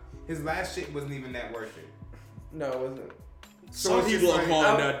stock. His last shit wasn't even that worth it. No, it wasn't. Some it's people just are like- calling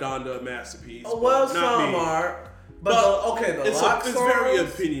I'm- that Donda a masterpiece. Oh, well, but not some me. are. But But the it's lock it's songs, very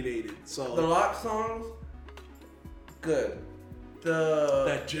opinionated. So the lock songs, good. The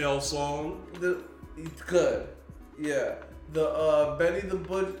that jail song, it's good. Yeah. The Benny the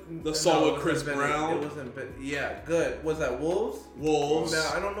Butcher. The song with it Chris wasn't Benny. Brown? It wasn't Benny. Yeah, good. Was that Wolves? Wolves. No,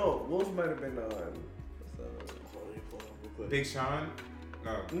 I don't know. Wolves might have been on. Big Sean?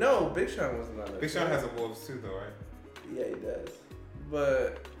 No. No, Big Sean wasn't on it. Big Sean has a Wolves too, though, right? Yeah, he does.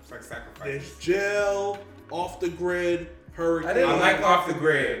 But It's like There's Sacrifice. jail, off the grid, hurricane. I didn't I like Off the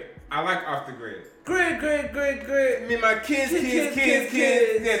Grid. I like Off the Grid. Grid. I mean, my kids.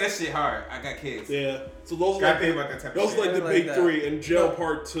 Yeah, that shit hard. I got kids. Yeah. So those are Gotta like think about that type of those shit. are like the Like big that. three. And Jail No.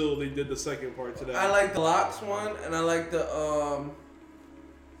 Part 2, they did the second part today. I like the Locks one, and I like the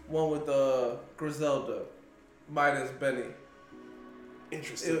one with Griselda, minus Benny.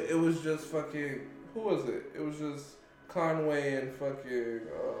 Interesting. It was just fucking. Who was it? It was just Conway and fucking.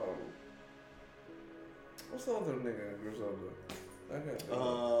 What's the other nigga in Griselda? I can't think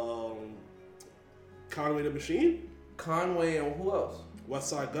of it. Conway the Machine, Conway and who else? West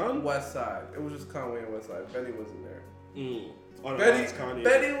Side Gun. West Side. It was just Conway and West Side. Benny wasn't there. Oh, no, Betty, that's Kanye.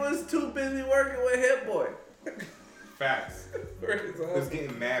 Betty was too busy working with Hit Boy. Facts. Working so Was hard.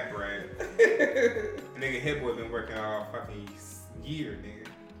 getting mad bread. Nigga Hit Boy been working all fucking year, nigga.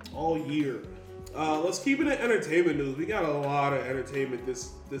 All year. Let's keep it in entertainment news. We got a lot of entertainment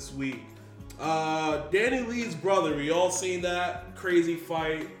this week. Danny Lee's brother. We all seen that crazy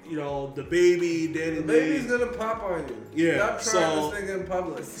fight. You know, the baby, Danny The Lee. baby's gonna pop on you. Yeah, Stop trying so- this nigga in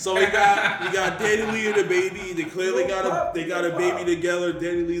public. So we got Danny Lee and the baby. They clearly got a baby Wow. together.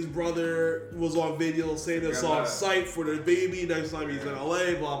 Danny Lee's brother was on video saying it's Yeah, on man. site for the baby. Next time he's in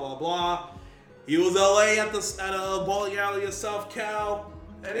LA, blah blah blah. He was LA at a bowling alley in South Cal,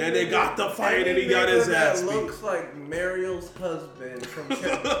 and they got the fight, and he got his that ass beat. looks like Mariel's husband from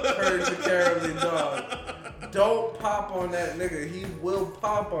Courage the Cowardly Dog. Don't pop on that nigga. He will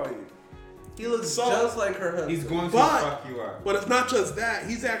pop on you. He looks So- just like her husband. He's going to But- fuck you up. But it's not just that.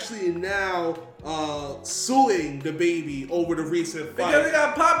 He's actually now suing the baby over the recent because he fight.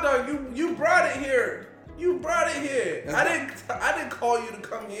 got popped on. You brought it here. You brought it here. I didn't call you to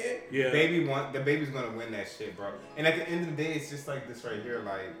come here. Yeah. The baby's gonna win that shit, bro. And at the end of the day, it's just like this right here.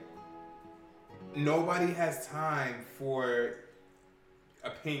 Like, nobody has time for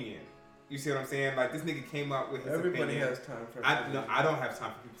opinion. You see what I'm saying? Like, this nigga came up with his Everybody opinion. has time for I don't have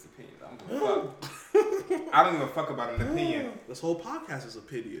time for people's opinions. I don't give a fuck. I don't give a fuck about an opinion. This whole podcast is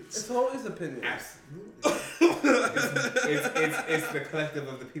opinions. It's always opinion. Absolutely. it's the collective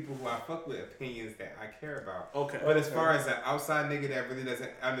of the people who I fuck with, opinions that I care about. Okay. But as far as an outside nigga that really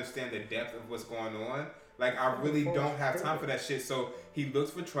doesn't understand the depth of what's going on, like, I really don't have time for that shit. So he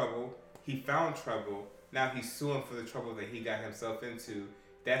looks for trouble. He found trouble. Now he's suing for the trouble that he got himself into.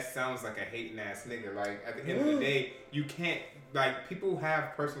 That sounds like a hating ass nigga. Like, at the end of the day, you can't, like, people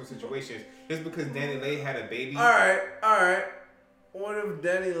have personal situations. Just because Danny Lay had a baby. All right. What if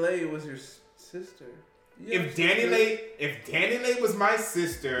Danny Lay was your sister? If Danny Lay was my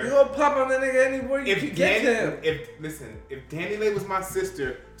sister. you gonna pop on that nigga anywhere you can get to him. If Danny Lay was my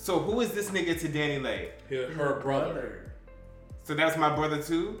sister, so who is this nigga to Danny Lay? Her brother. So that's my brother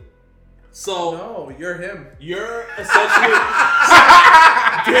too? So No, you're him. you're essentially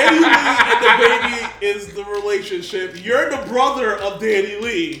Danny Lee and the baby is the relationship. You're the brother of Danny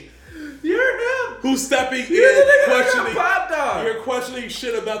Lee, You're him. who's stepping You're in, the nigga that questioning. got popped on. You're questioning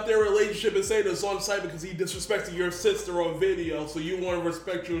shit about their relationship and saying it's on site because he disrespected your sister on video. So you want to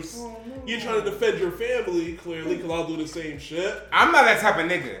respect your. You're trying to defend your family clearly because I'll do the same shit. I'm not that type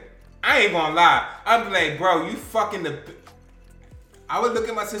of nigga. I ain't gonna lie. I'm like, bro, you fucking the. I would look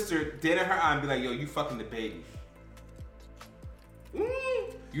at my sister dead in her eye and be like, yo, you fucking the baby.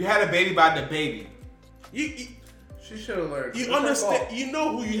 You had a baby by the baby. You She should have learned. you It's her understand? fault. You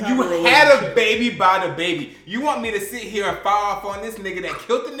know who you have You a had a relationship. baby by the baby. You want me to sit here and fall off on this nigga that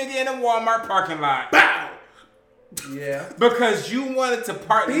killed the nigga in a Walmart parking lot? Bow. Yeah. Because you wanted to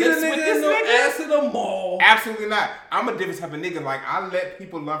part Beat a lips with nigga this in the nigga? ass in the mall. Absolutely not. I'm a different type of nigga. Like, I let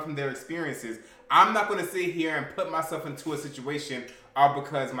people learn from their experiences. I'm not gonna sit here and put myself into a situation all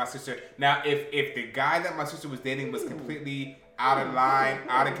because my sister. Now, if the guy that my sister was dating was completely out of line,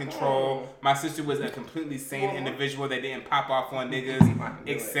 out of control, my sister was a completely sane individual that didn't pop off on niggas,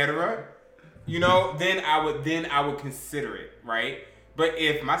 etc. You know, then I would consider it, right? But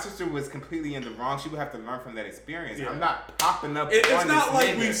if my sister was completely in the wrong, she would have to learn from that experience. Yeah. I'm not popping up. It's on not this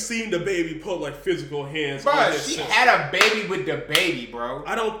like nigga. we've seen the baby put like physical hands on Bro, his she sister. had a baby with the baby, bro.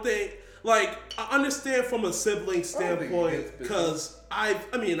 I don't think, like, I understand from a sibling think he standpoint hits bitches. because I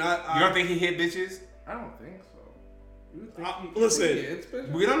You don't think he hit bitches? I don't think so. You listen, it's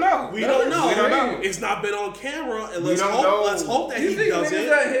been. We don't know. we don't know. We don't know. It's not been on camera, and We don't know. let's hope that You he think does niggas it.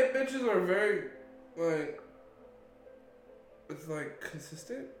 that hit bitches are very like? It's like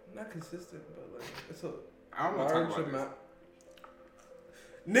consistent, not consistent, but like it's a I don't want to talk large about amount.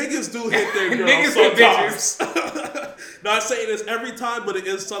 Niggas do hit their girls Niggas hit sometimes. Not saying this every time, but it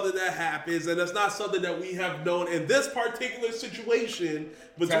is something that happens, and it's not something that we have known in this particular situation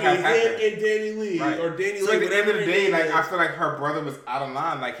between him and Danny Lee, right. or Danny so Lee. At the end of the day, like is. I feel like her brother was out of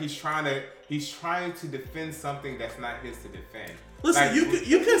line. Like he's trying to defend something that's not his to defend. Listen, like,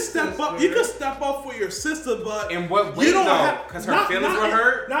 you can step up. You can step up for your sister, but in what way you don't though? Because her feelings were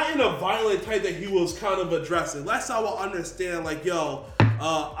hurt. Not in a violent type that he was kind of addressing. That's how I understand. Like, yo,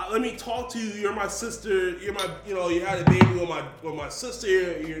 let me talk to you. You're my sister. You're my, you had a baby with my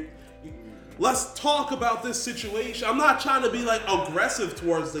sister. Let's talk about this situation. I'm not trying to be like aggressive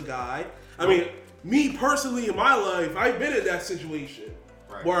towards the guy. I mean, me personally in my life, I've been in that situation.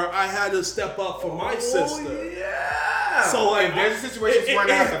 Right. Where I had to step up for my sister. Yeah. So like, if there's a situation where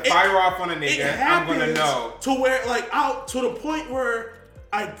I have to fire off on a nigga, I'm gonna know. To where out to the point where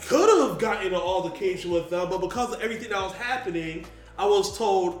I could have gotten an altercation with them, but because of everything that was happening, I was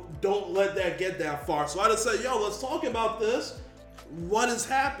told don't let that get that far. So I just said, yo, let's talk about this. What is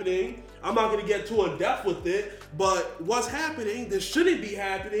happening? I'm not gonna get too in depth with it, but what's happening? This shouldn't be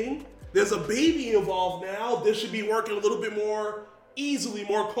happening. There's a baby involved now. This should be working a little bit more easily,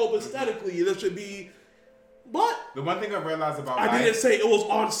 more copacetically. This should be. But the one thing I realized about I life, didn't say it was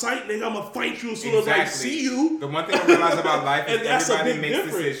on site, nigga. I'm gonna fight you as soon as I see you. The one thing I realized about life is everybody makes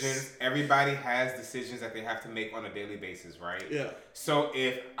difference. decisions. Everybody has decisions that they have to make on a daily basis, right? Yeah. So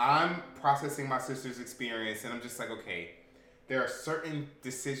if I'm processing my sister's experience and I'm just like, okay, there are certain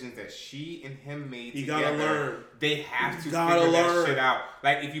decisions that she and him made you together. Gotta learn. They have to figure learn. that shit out.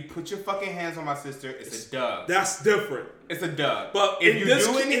 Like if you put your fucking hands on my sister, it's a dub. That's different. It's a dub. But if you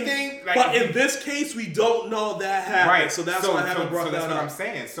do anything, in this case, we don't know that happened. Right. So that's why I haven't brought that up. So that's what I'm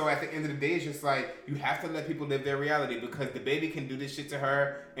saying. So at the end of the day, it's just like you have to let people live their reality because the baby can do this shit to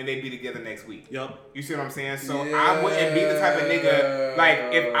her and they be together next week. Yep. You see what I'm saying? So I wouldn't be the type of nigga like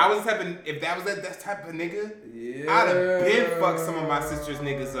if that was that type of nigga, I'd have been fucked some of my sister's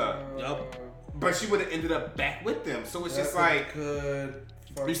niggas up. Yep. But she would have ended up back with them. So it's just like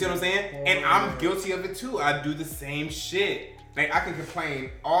you see what I'm saying? Point. And I'm guilty of it too. I do the same shit. Like I can complain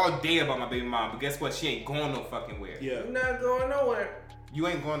all day about my baby mom, but guess what? She ain't going no fucking where. Yeah. You're not going nowhere. You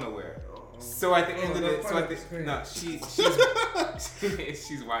ain't going nowhere. So at the end of she's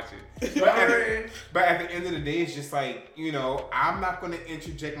watching. But at the end of the day, it's just like, I'm not gonna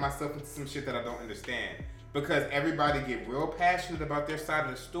interject myself into some shit that I don't understand. Because everybody get real passionate about their side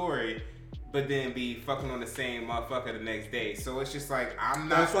of the story, but then be fucking on the same motherfucker the next day. So it's just like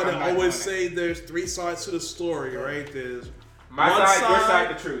That's why they always say there's three sides to the story, right? There's my side, your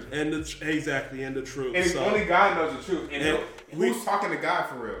side, the truth, and the truth. And only God knows the truth. And who's talking to God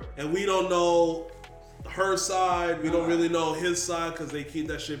for real? And we don't know her side. We don't really know his side because they keep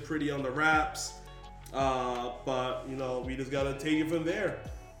that shit pretty on the wraps. But we just gotta take it from there.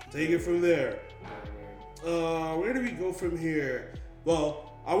 Where do we go from here? Well,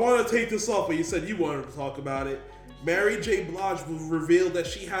 I want to take this off, but you said you wanted to talk about it. Mary J. Blige revealed that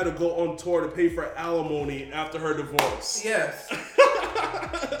she had to go on tour to pay for alimony after her divorce. Yes.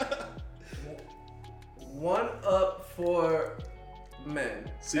 One up for men.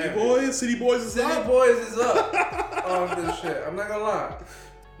 City Boys is up. City Boys is up on this shit. I'm not gonna lie.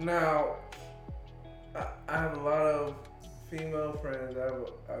 Now, I have a lot of female friends. I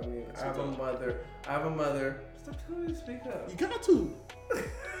have a mother. Stop telling me to speak up. You got to.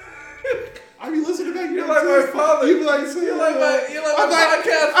 I be listening back. You're like my father. You're like my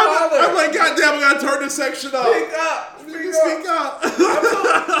podcast father. I'm like, goddamn, I gotta turn this section up. Speak up.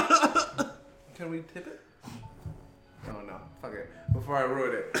 Can we tip it? No. Fuck it. Before I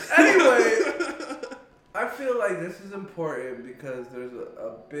ruin it. Anyway, I feel like this is important because there's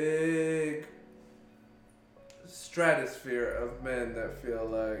a big stratosphere of men that feel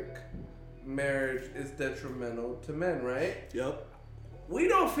like marriage is detrimental to men, right? Yep. We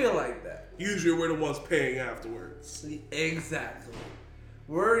don't feel like that. Usually we're the ones paying afterwards. Exactly.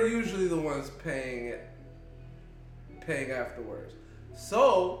 We're usually the ones paying afterwards.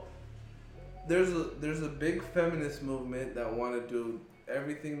 So there's a big feminist movement that want to do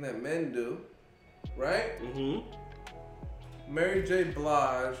everything that men do, right? Mm-hmm. Mary J.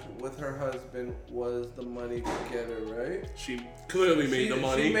 Blige with her husband was the money getter, right? She clearly made the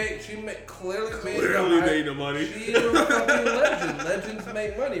money. She clearly made the money. She's a fucking legend. Legends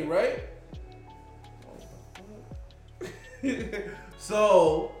make money, right?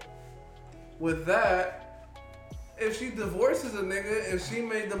 So, with that, if she divorces a nigga and she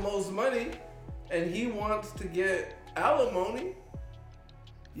made the most money and he wants to get alimony,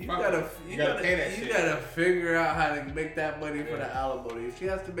 you gotta figure out how to make that money for the alimony. If she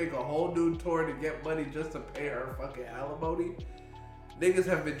has to make a whole new tour to get money just to pay her fucking alimony, niggas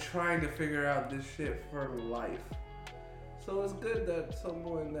have been trying to figure out this shit for life. So it's good that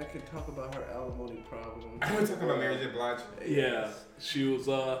someone that can talk about her alimony problem. I was talking about Mary J. Blige. Yeah, she was.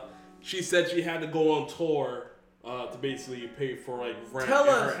 She said she had to go on tour to basically pay for like rent. Tell and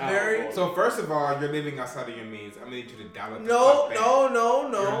us, her Mary. album. So first of all, you're living outside of your means. I'm gonna need you to dial it. No.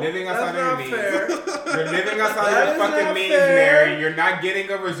 You're living outside That's of not your fair. means. You're living outside That of is your fucking not means, fair. Mary. You're not getting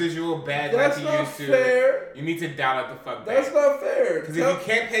a residual bag That's like you not used to. fair. You need to dial it the fuck back. That's not fair. Because if you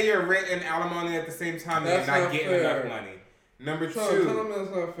can't pay your rent and alimony at the same time, then you're That's not not getting fair. enough money. Number Tell two. them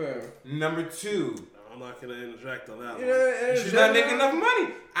that's not fair. Number two. I'm not gonna interject on that. You one. know, She's not making enough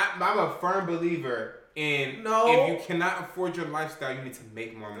money. I'm a firm believer in No. if you cannot afford your lifestyle, you need to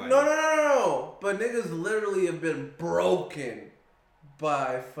make more money. No. But niggas literally have been broken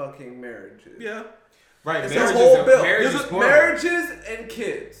by fucking marriages. Yeah. Right, It's marriage a whole is bill. marriage This is is horrible. Marriages and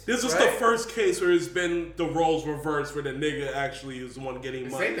kids. This is right? the first case where it's been the roles reversed, where the nigga actually is the one getting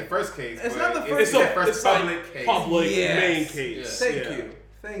This money. ain't the first case. It's but not the it's first the case. first It's like public case. public Yes. main case.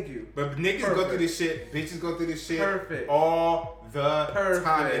 Thank you. But niggas go Perfect. through this shit, bitches go through this shit Perfect. all the Perfect.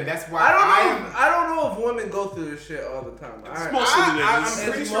 time, and that's why I don't know if women go through this shit all the time. It's mostly I'm niggas.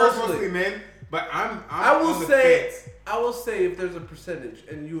 pretty It's sure it's mostly- mostly men, but I'm I will on the say, fence. if there's a percentage,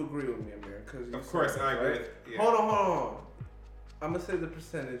 and you agree with me, Amir, because Of course, I agree. Right? Yeah. Hold on. I'm gonna say the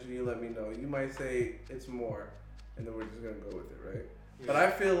percentage, and you let me know. You might say it's more, and then we're just gonna go with it, right? Yeah. But I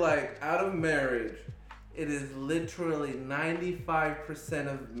feel like out of marriage, it is literally 95%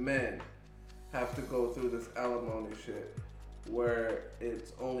 of men have to go through this alimony shit, where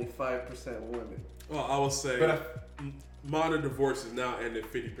it's only 5% women. Well, I would say But modern divorce is now ended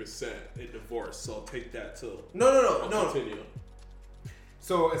 50% in divorce, so take that too. No. Continue.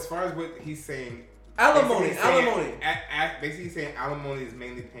 So as far as what he's saying, Alimony. basically he's saying alimony is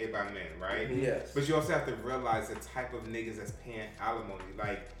mainly paid by men, right? Yes. But you also have to realize the type of niggas that's paying alimony.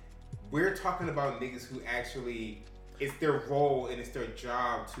 Like, we're talking about niggas who actually, it's their role and it's their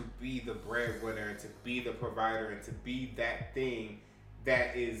job to be the breadwinner and to be the provider and to be that thing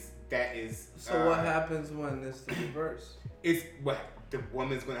that is. So what happens when it's the reverse? It's what the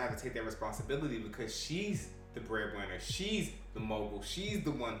woman's gonna have to take that responsibility because she's the breadwinner. She's the mogul. She's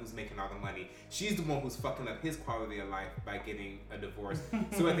the one who's making all the money. She's the one who's fucking up his quality of life by getting a divorce.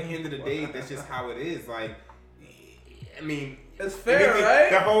 So at the end of the day, that's just how it is. Like, I mean, It's fair, anything, right?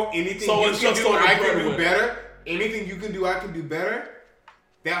 The whole anything So you it's can just do, like a I can do breadwinner. better. Anything you can do, I can do better.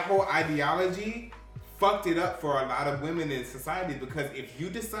 That whole ideology fucked it up for a lot of women in society because if you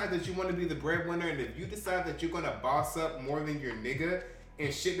decide that you want to be the breadwinner and if you decide that you're gonna boss up more than your nigga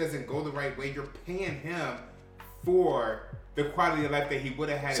and shit doesn't go the right way, you're paying him for the quality of life that he would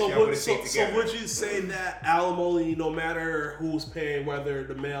have had So if y'all would would have stayed so together. would you say that alimony, no matter who's paying, whether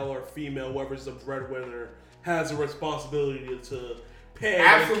the male or female, whoever's the breadwinner, has a responsibility to pay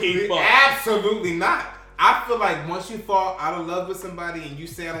and keep up? Absolutely not. I feel like once you fall out of love with somebody and you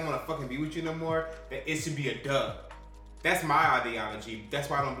say I don't want to fucking be with you no more, that it should be a dub. That's my ideology. That's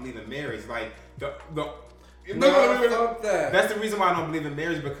why I don't believe in marriage. Like Fuck that. That's the reason why I don't believe in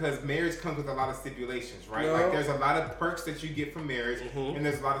marriage because marriage comes with a lot of stipulations, right? No. Like there's a lot of perks that you get from marriage and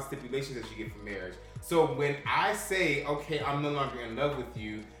there's a lot of stipulations that you get from marriage. So when I say, okay, I'm no longer in love with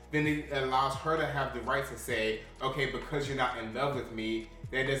you, then it allows her to have the right to say, okay, because you're not in love with me,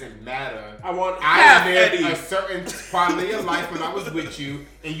 that doesn't matter. I want I half lived Eddie. a certain quality of life when I was with you,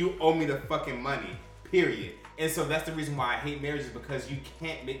 and you owe me the fucking money. Period. And so that's the reason why I hate marriages because you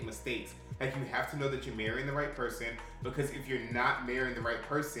can't make mistakes. Like you have to know that you're marrying the right person because if you're not marrying the right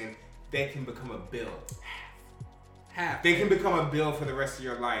person, that can become a bill. Half. They can become a bill for the rest of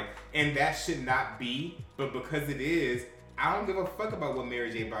your life, and that should not be. But because it is, I don't give a fuck about what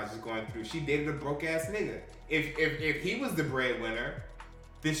Mary J. Blige is going through. She dated a broke ass nigga. If he was the breadwinner,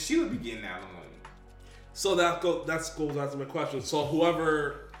 then she would be getting alimony. So that goes out to my question. So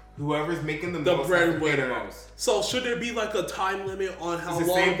Whoever's making the the most has to pay the breadwinner. most. So should there be like a time limit on how It's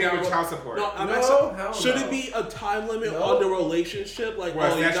the long? same thing that with re- child support. No, I'm No, asking, hell should no. it be a time limit No. on the relationship? Like,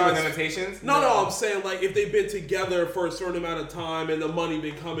 What, oh, you statute of guys. limitations? No, I'm saying like if they've been together for a certain amount of time and the money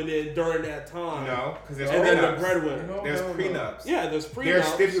been coming in during that time. No, because there's And then the prenups. breadwinner. No. There's prenups. Yeah, there's prenups. There are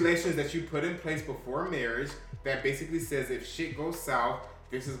stipulations that you put in place before marriage that basically says if shit goes south,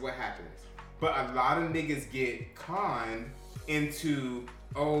 this is what happens. But a lot of niggas get conned into,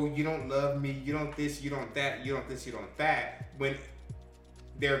 oh, you don't love me, you don't this, you don't that, you don't this, you don't that, when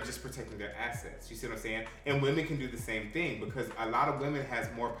they're just protecting their assets. You see what I'm saying? And women can do the same thing because a lot of women has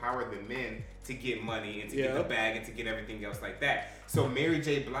more power than men to get money and to get the bag and to get everything else like that. So Mary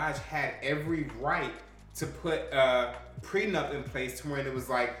J. Blige had every right to put a prenup in place to where it was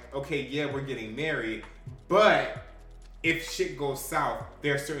like, okay, yeah, we're getting married, but if shit goes south,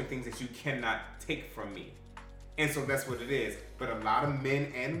 there are certain things that you cannot take from me. And so that's what it is. But a lot of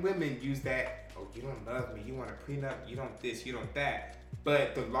men and women use that, oh, you don't love me, you want a prenup, you don't this, you don't that.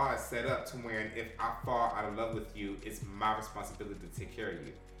 But the law is set up to where if I fall out of love with you, it's my responsibility to take care of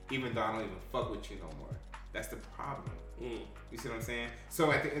you. Even though I don't even fuck with you no more. That's the problem. You see what I'm saying?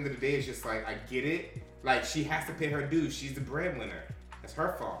 So at the end of the day, it's just like, I get it. Like, she has to pay her dues. She's the breadwinner. That's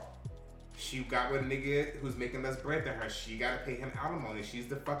her fault. She got with a nigga who's making less bread than her. She got to pay him alimony. She's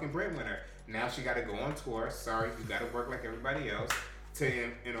the fucking breadwinner. Now she got to go on tour. Sorry, you got to work like everybody else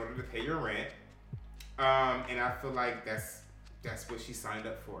in order to pay your rent. And I feel like that's what she signed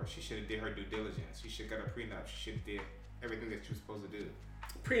up for. She should have did her due diligence. She should have got a prenup. She should have did everything that she was supposed to do.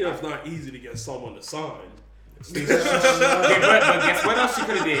 Prenup's not easy to get someone to sign. But guess what else she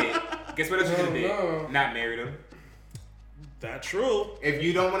could have did? Guess what else she could have did? Not married him. That's true. If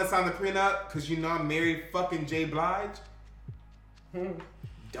you don't want to sign the prenup because you know I'm married fucking Jay Blige,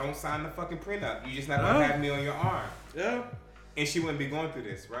 don't sign the fucking prenup. You just not gonna have me on your arm. Yeah. And she wouldn't be going through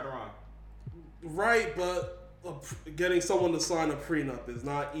this, right or wrong? Right, but getting someone to sign a prenup is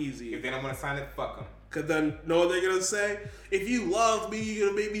not easy. If they don't want to sign it, fuck them. Cause then, know what they're gonna say? If you love me, you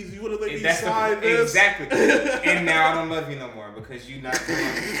wanna make me sign this. Exactly. And now I don't love you no more because you not. I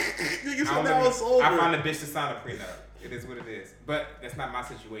found a bitch to sign a prenup. It is what it is. But that's not my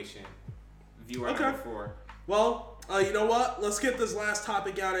situation. Viewer number 4. Well, you know what? Let's get this last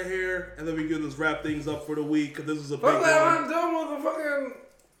topic out of here, and then we can just wrap things up for the week. Cause this is a big one. I'm done with the fucking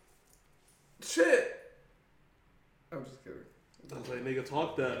shit. I'm just kidding. I was like, nigga,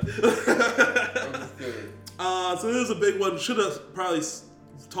 talk that. I'm just kidding. So this is a big one. Should have probably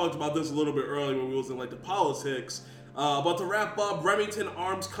talked about this a little bit earlier when we was in like the politics. But to wrap up, Remington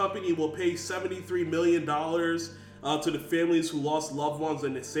Arms Company will pay $73 million to the families who lost loved ones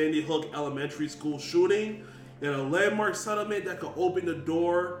in the Sandy Hook Elementary School shooting, in a landmark settlement that could open the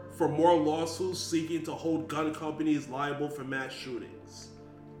door for more lawsuits seeking to hold gun companies liable for mass shootings.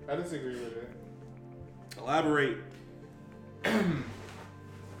 I disagree with it. Elaborate.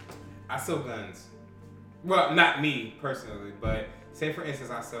 I sell guns. Well, not me personally, but say for instance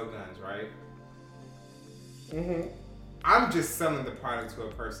I sell guns, right? I'm just selling the product to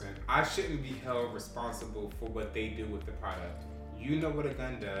a person. I shouldn't be held responsible for what they do with the product. You know what a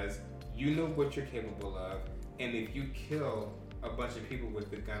gun does. You know what you're capable of. And if you kill a bunch of people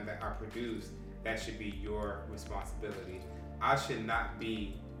with the gun that I produce, that should be your responsibility. I should not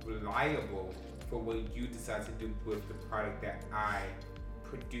be liable for what you decide to do with the product that I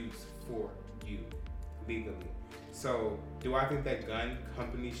produce for you legally. So, do I think that gun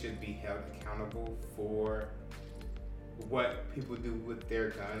companies should be held accountable for what people do with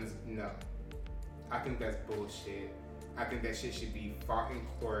their guns? No. I think that's bullshit. I think that shit should be fought in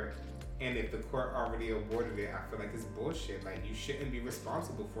court. And if the court already awarded it, I feel like it's bullshit. Like, you shouldn't be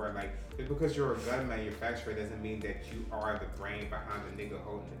responsible for it. Like, just because you're a gun manufacturer doesn't mean that you are the brain behind the nigga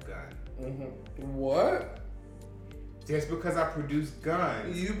holding the gun. What? Just because I produce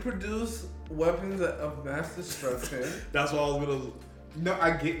guns. You produce weapons of mass destruction. That's what I was gonna. No,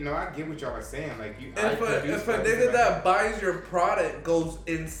 I get what y'all are saying. Like, if a nigga that buys your product goes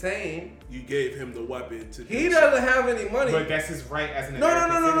insane, You gave him the weapon to. he doesn't have any money. But that's his right as an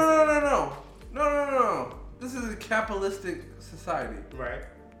No. This is a capitalistic society. Right.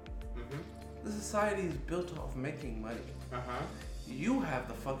 The society is built off making money. You have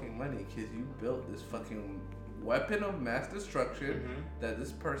the fucking money because you built this fucking weapon of mass destruction that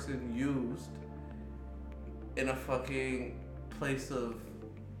this person used in a fucking place of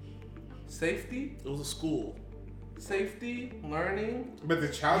safety. It was a school. Safety, learning, But the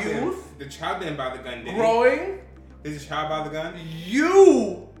child youth, didn't buy the gun, did growing. Did the child buy the gun?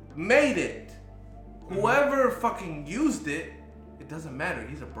 You made it. Whoever fucking used it, it doesn't matter.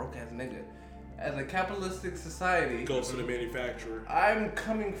 He's a broke ass nigga. As a capitalistic society, Goes to the manufacturer. I'm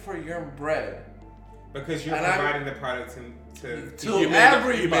coming for your bread. Because you're providing the product to You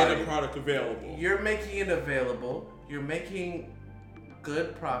everybody. made the product available. You're making it available. You're making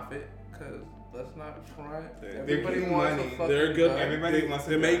good profit. Cause let's not front. Everybody getting wants money. a fucking They're good. gun. Everybody wants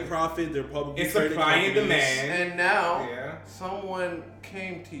They a make gun. profit. They're publicly It's traded supply and companies. demand. And now, Yeah. someone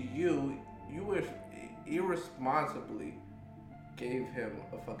came to you. You were irresponsibly gave him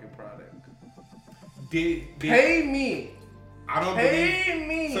a fucking product. Pay me. I don't Pay believe.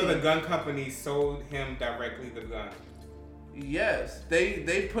 me. So the gun company sold him directly the gun. Yes,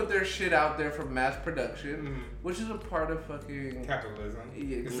 they put their shit out there for mass production, which is a part of fucking Capitalism.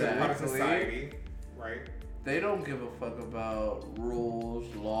 Exactly. It's a part of society, right? They don't give a fuck about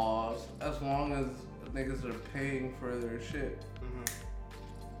rules, laws, as long as niggas are paying for their shit.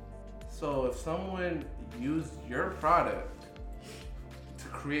 So if someone used your product to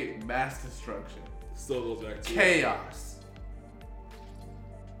create mass destruction, Still goes back to chaos,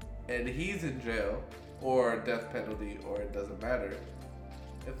 and he's in jail or death penalty, or it doesn't matter.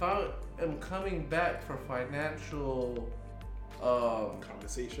 If I am coming back for financial,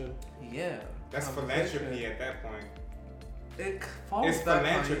 compensation. yeah, That's philanthropy at that point. It falls It's back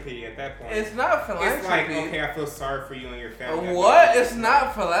philanthropy at that point. It's not philanthropy. It's like, okay, I feel sorry for you and your family. What? It's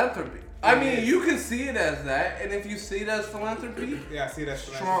not philanthropy. I mean, is. you can see it as that, and if you see it as philanthropy, Yeah, I see that's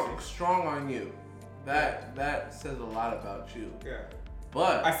philanthropy. strong on you. That says a lot about you. Yeah.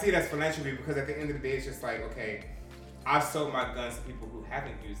 But I see it as philanthropy because at the end of the day, it's just like, okay, I've sold my guns to people who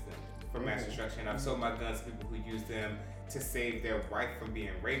haven't used them for mass destruction. I've sold my guns to people who use them to save their wife from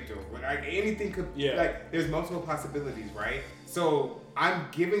being raped or like anything could. Yeah. Like there's multiple possibilities, right? So I'm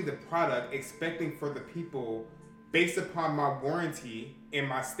giving the product, expecting for the people, based upon my warranty and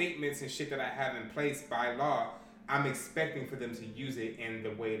my statements and shit that I have in place by law. I'm expecting for them to use it in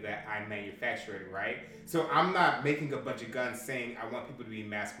the way that I manufacture it, right? So I'm not making a bunch of guns saying I want people to be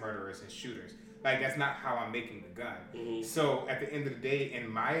mass murderers and shooters. Like, that's not how I'm making the gun. Mm-hmm. So at the end of the day, in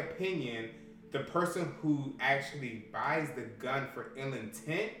my opinion, the person who actually buys the gun for ill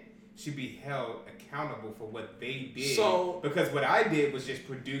intent should be held accountable for what they did. So, because what I did was just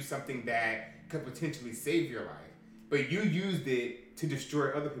produce something that could potentially save your life. But you used it to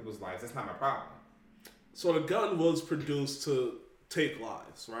destroy other people's lives. That's not my problem. So the gun was produced to take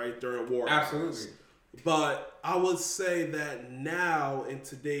lives, right, during war. Absolutely. times. But I would say that now in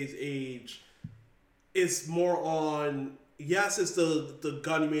today's age, it's more on, yes, it's the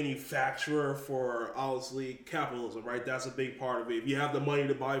gun manufacturer for obviously capitalism, right? That's a big part of it. If you have the money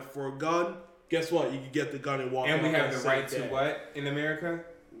to buy for a gun, guess what? You can get the gun and walk And we out have that the right same to day. what in America?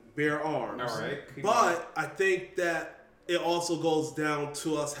 Bear arms. All right. But I think that it also goes down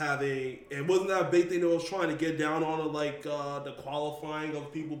to us having, and wasn't that a big thing that was trying to get down on it, like the qualifying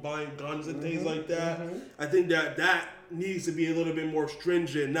of people buying guns and things like that? I think that needs to be a little bit more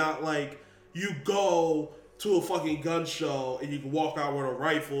stringent, not like you go to a fucking gun show and you can walk out with a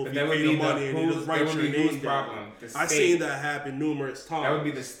rifle if you pay the money and you just write your name down. I've seen that happen numerous times. That would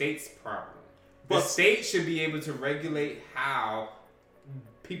be the state's problem. The But- state should be able to regulate how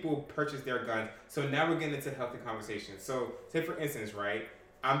people purchase their guns. So now we're getting into healthy conversations. So say for instance, right?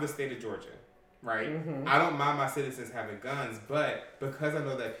 I'm the state of Georgia, right? I don't mind my citizens having guns, but because I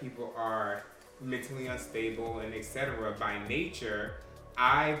know that people are mentally unstable and etc. by nature,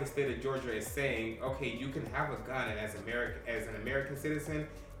 the state of Georgia is saying, okay, you can have a gun, and as an American citizen,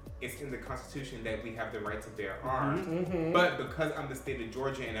 it's in the Constitution that we have the right to bear arms. But because I'm the state of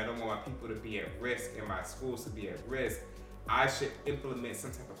Georgia and I don't want my people to be at risk and my schools to be at risk, I should implement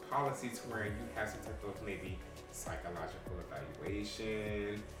some type of policy to where you have some type of maybe psychological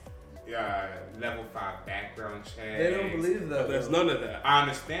evaluation, level 5 background check. they don't believe that. But there's none of that. I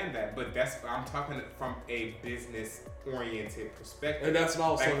understand that, but I'm talking from a business-oriented perspective. And that's what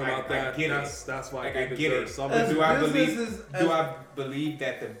I was talking about. I get That's why Like, I I get get it. it. Some As Do I businesses- believe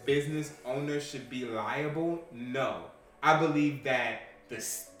that the business owner should be liable? No. I believe that the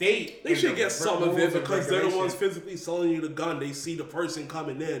state They should get some of it rules and because they're the ones regulations- physically selling you the gun. They see the person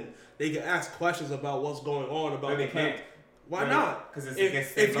coming in. They can ask questions about what's going on about No, they the can't. gun. Why No, not? 'cause it's if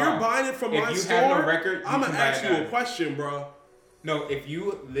against state if law. you're buying it from If my you store, have no record, you I'm gonna can buy ask a you a gun. question, bro. No, if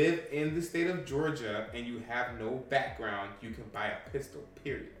you live in the state of Georgia and you have no background, you can buy a pistol,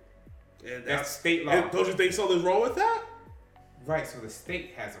 period. And That's state law. and don't you think something's wrong with that? Right, so the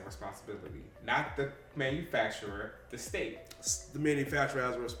state has a responsibility, not the manufacturer, the state. The manufacturer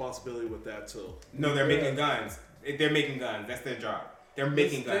has a responsibility with that too. No, they're making guns. They're making guns. That's their job. They're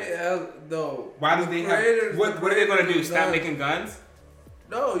making guns. No. Why do they have? What are they gonna do? Stop guns. making guns?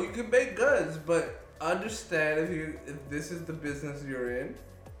 No, you can make guns, but understand if this is the business you're in,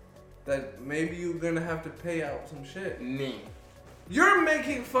 that maybe you're gonna have to pay out some shit. No. You're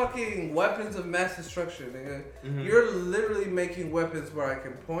making fucking weapons of mass destruction, nigga. Mhm. You're literally making weapons where I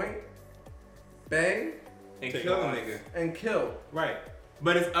can point, bang, And Take kill a a life. nigga. and kill. Right.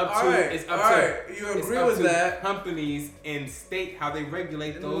 But it's up to Alright, it's up alright, to you it's agree up with to that. companies and state how they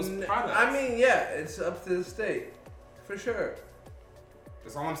regulate those products. I mean, yeah, it's up to the state, for sure.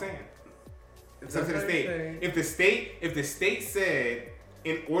 that's all I'm saying. It's That's up to the what you're state. saying. If the state said,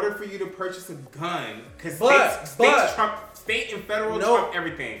 in order for you to purchase a gun, because But- state and federal No. trump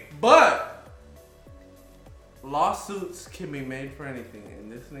everything. But lawsuits can be made for anything,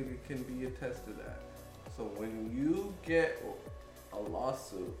 and this nigga can be attested that. So when you get a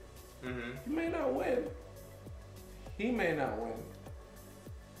lawsuit, Mm-hmm. you may not win. He may not win.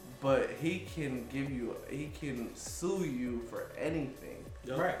 But he can sue you for anything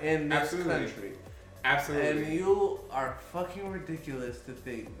Yep. Right. in this Absolutely. country. Absolutely. And you are fucking ridiculous to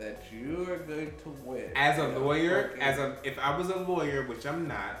think that you are going to win. As a lawyer, if I was a lawyer, which I'm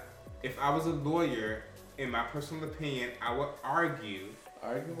not, if I was a lawyer, in my personal opinion, I would argue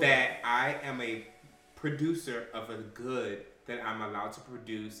that I am a producer of a good that I'm allowed to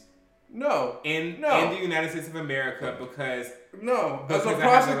produce in the United States of America because as a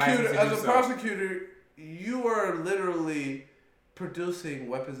prosecutor, you are literally producing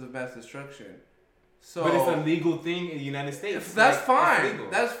weapons of mass destruction. So, but it's a legal thing in the United States. That's fine.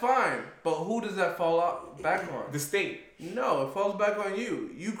 That's fine. But who does that fall back on? The state. No, it falls back on you.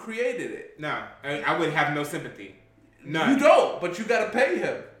 You created it. No, I would have no sympathy. None. You don't, but you gotta pay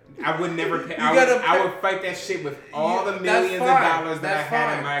him. I would never pay. I would fight that shit with all the millions of dollars that I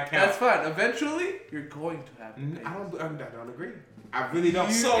had in my account. That's fine. Eventually, you're going to have to pay. I don't agree. I really don't.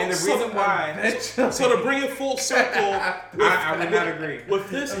 And the reason why. So to bring it full circle, I would not agree. With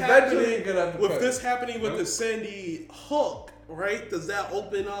this happening with the Sandy Hook, right? Does that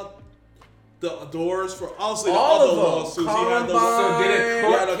open up the doors for also the other lawsuits? So did a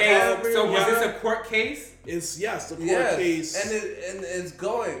court case? So was this a court case? It's the court case, and it's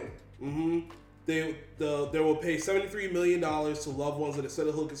going. Mm-hmm. They will pay $73 million to loved ones of the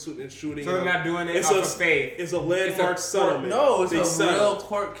Sandy Hook shooting. So they're not doing it off of faith. It's a landmark settlement. No, it's a real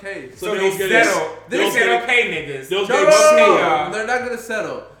court case. So they settle. They said, okay, niggas. No, they're not gonna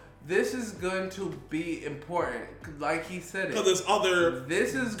settle. This is going to be important, like he said it. Because there's other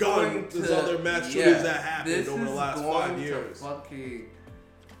mass shootings that happened over the last 5 years. Fucking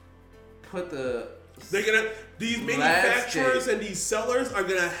put these manufacturers and these sellers are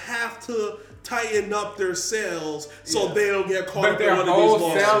gonna have to tighten up their sales so they don't get caught up in one of these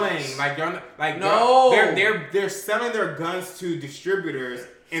lawsuits. They're selling their guns to distributors.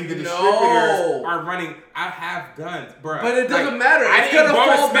 And the distributors are running. I have guns, bro. But it doesn't matter. I didn't go to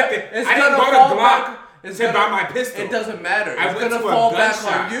Glock to buy my pistol. It doesn't matter. It's gonna fall back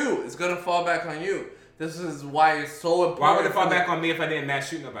on you. It's gonna fall back on you. This is why it's so important. Why would it fall back on me if I didn't mass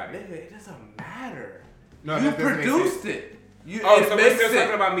shoot nobody? Nigga, it doesn't matter. No, you produced it. So we're still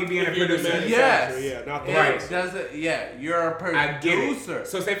talking about me being a producer. Yes. Yeah, not the right. Doesn't. Yeah, you're a producer. I get it.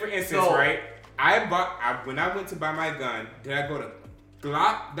 So say for instance, right? When I went to buy my gun, did I go to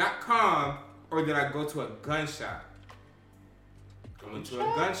Glock.com or did I go to a gun shop? I went to a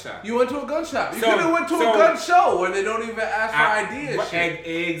gun shop. You went to a gun shop. You could have went to a gun show where they don't even ask for ID and shit.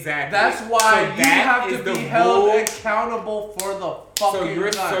 Exactly. That's why you have to be held accountable for the fucking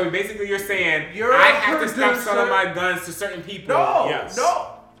gun. So basically you're saying I have to stop selling my guns to certain people.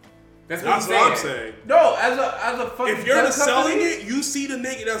 No. That's what I'm saying. No, as a fucking if you're selling it, you see the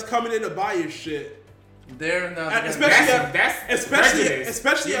nigga that's coming in to buy your shit. They're not. Especially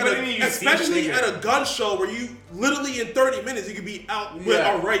at a gun show where you literally in 30 minutes you could be out with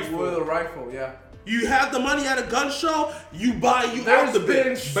a rifle. With a rifle, yeah. You have the money at a gun show, you buy out the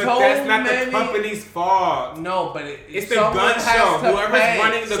bitch. But that's not the company's fault. No, but it's the gun show. Whoever's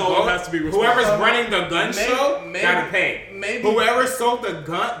running the gun show gotta pay. Maybe whoever sold the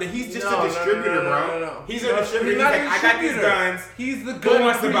gun, he's just a distributor, bro. No. He's a distributor. He's like, I got these guns. He's the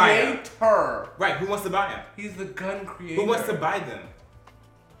gun creator. Right? Who wants to buy them? He's the gun creator. Who wants to buy them?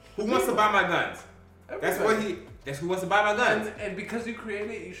 Who wants to buy my guns? Everybody. That's who wants to buy my guns. And because you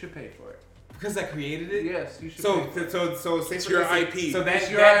created it, you should pay for it. Because I created it? Yes, you should. So it's your IP. So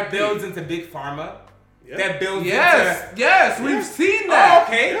that builds into big pharma. Yeah. That builds Yes, we've seen that.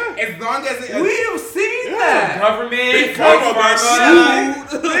 Oh, okay. Yeah. As long as we've seen that. Government, big pharma,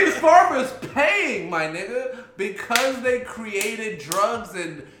 big pharma's paying, my nigga, because they created drugs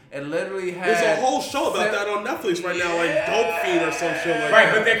and literally had. There's a whole show about that on Netflix right now, like Dope Fiend or some shit like that.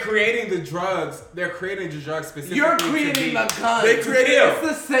 Right, but they're creating the drugs. They're creating the drugs specifically. You're creating the gun. They created it's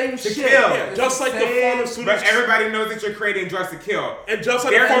the same shit. Kill. Yeah, just like the pharmaceuticals. But everybody knows that you're creating drugs to kill. And just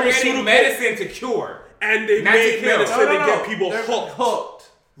like they're the creating medicine to cure. And they made medicine to get people hooked.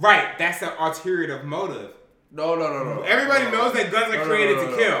 Right, that's an ulterior motive. No. Everybody knows that guns are created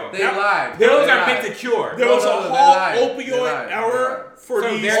to kill. They lied. Pills are meant to cure. There was a whole opioid era for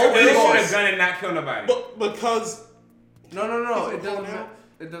these pills. So they're going to shoot a gun and not kill nobody. But because... No. It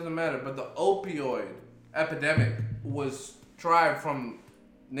doesn't matter. But the opioid epidemic was derived from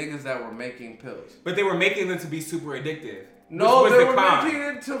niggas that were making pills. But they were making them to be super addictive. No, they were making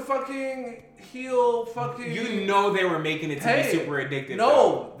it to fucking heal fucking... You know they were making it to be super addictive.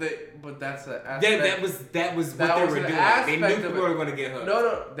 No, but that's an aspect... That was what they were doing. They knew people were going to get hooked.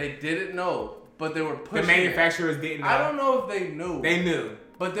 No, they didn't know, but they were pushing the manufacturers didn't know. I don't know if they knew. They knew.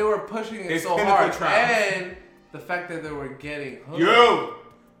 But they were pushing it so hard. And the fact that they were getting hooked...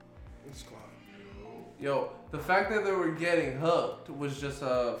 Yo, the fact that they were getting hooked was just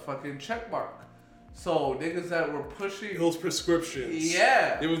a fucking check mark. So niggas that were pushing Those prescriptions.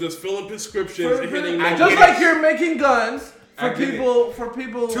 Yeah. They were just filling prescriptions and hitting just like you're making guns for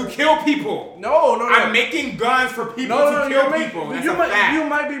people to kill people. No. I'm making guns for people to kill people. That's a fact. You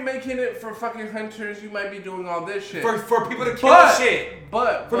might be making it for fucking hunters. You might be doing all this shit for people to kill shit.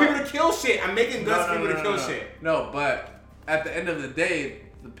 But people to kill shit. I'm making guns for people to kill shit. No, but at the end of the day,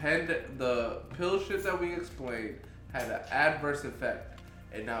 the pill shit that we explained had an adverse effect,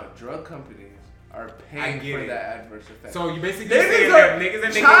 and now drug companies are paying for that adverse effect. So you basically saying that niggas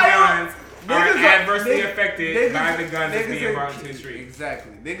that make guns are adversely affected by the guns that's being brought into the street.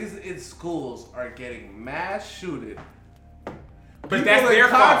 Exactly. Niggas in schools are getting mass shooted. But that's their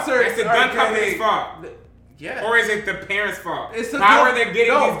fault. That's the gun company's fault. Yeah. Or is it the parents' fault? How are they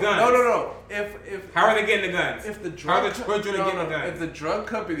getting these guns? No. How are they getting the guns? How are the children getting the guns? If the drug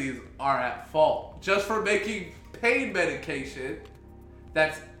companies are at fault just for making pain medication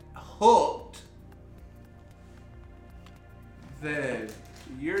that's hooked, then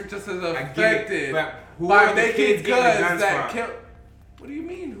you're just as affected by making guns that kill. What do you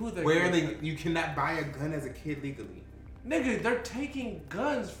mean? Where are they? You cannot buy a gun as a kid legally. Nigga, they're taking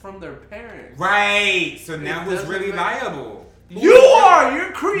guns from their parents. Right. So now who's really liable? You are.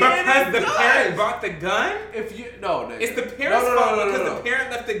 You're creating because the parent bought the gun. If you nigga. It's the parent's fault because the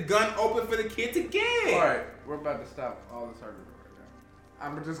parent left the gun open for the kid to get. All right, we're about to stop all this argument right now.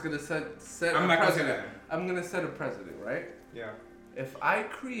 I'm just gonna set I'm a not precedent. gonna say that. I'm gonna set a precedent, right? Yeah. If I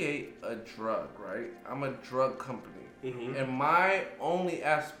create a drug, right? I'm a drug company, Mm-hmm. and my only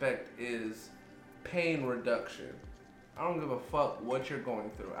aspect is pain reduction. I don't give a fuck what you're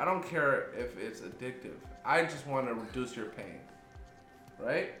going through. I don't care if it's addictive. I just want to reduce your pain,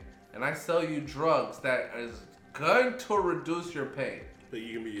 right? And I sell you drugs that is going to reduce your pain. But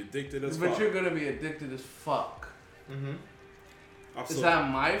you can be addicted as fuck. But you're gonna be addicted as fuck. Mm-hmm. Is that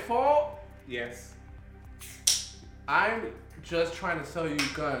my fault? Yes. I'm just trying to sell you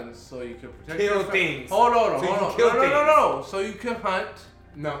guns so you can protect kill things. Hold on. No. So you can hunt.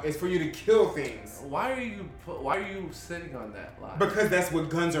 No, it's for you to kill things. Why are you sitting on that line? Because that's what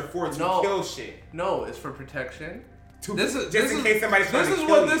guns are for, to kill shit. No, it's for protection. In case somebody's trying to kill you. This is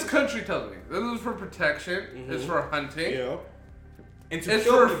what this country tells me. This is for protection. Mm-hmm. It's for hunting. Yeah. And to it's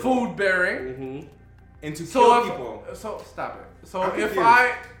kill for people. food bearing. Mm-hmm. And to kill people. So stop it. So I'm if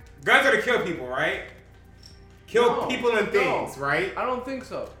confused. Guns are to kill people, right? Kill people and things, right? I don't think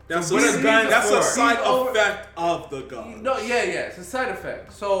so. That's what a gun. That's for. a side effect of the gun. No, yeah, it's a side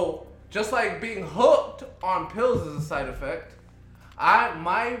effect. So just like being hooked on pills is a side effect,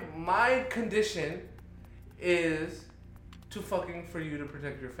 my condition is for you to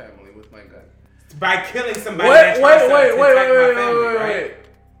protect your family with my gun. By killing somebody that tries to protect my family, right?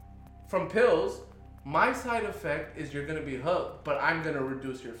 From pills, my side effect is you're gonna be hooked, but I'm gonna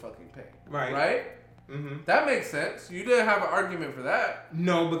reduce your fucking pain. Right? Mm-hmm. That makes sense. You didn't have an argument for that.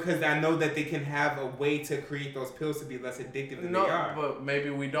 No, because I know that they can have a way to create those pills to be less addictive than they are. But maybe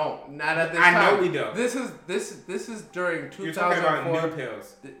we don't. Not at this time. I know we don't. This is during 2004. You're talking about new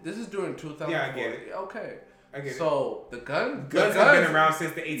pills. This is during 2004. Yeah, I get it. Okay. I get it. So the guns have been around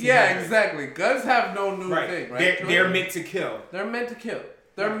since the 1800s. Yeah, exactly. Guns have no new thing, right? They're meant to kill. They're meant to kill.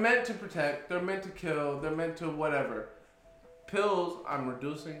 They're meant to protect. They're meant to kill. They're meant to whatever. Pills, I'm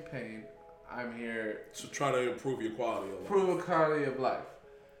reducing pain. I'm here to try to improve your quality of life. Improve the quality of life.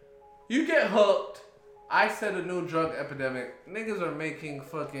 You get hooked. I said a new drug epidemic. Niggas are making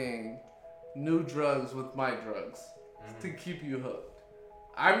fucking new drugs with my drugs to keep you hooked.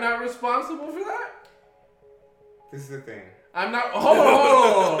 I'm not responsible for that. This is the thing. I'm not. Hold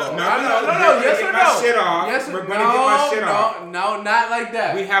on. No. Yes or no? Shit off. Yes or no? We're gonna get my shit off. No, not like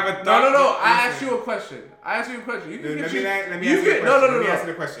that. We have a thought. No. I asked you a question. You can let me get ask you a question. No. Let me answer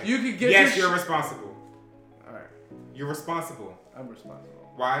the question. You can get yes, you're responsible. All right. You're responsible. I'm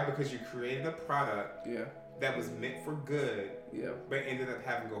responsible. Why? Because you created a product. Yeah. That was meant for good. Yeah. But ended up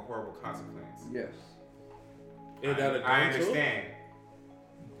having a horrible consequence. Yes. I understand.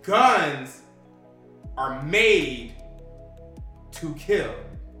 Guns are made to kill.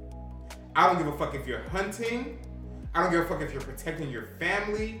 I don't give a fuck if you're hunting. I don't give a fuck if you're protecting your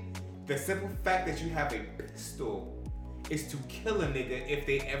family. The simple fact that you have a pistol is to kill a nigga if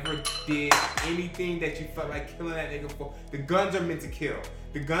they ever did anything that you felt like killing that nigga for. The guns are meant to kill.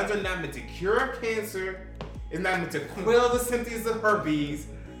 The guns are not meant to cure cancer. It's not meant to quell the symptoms of herpes.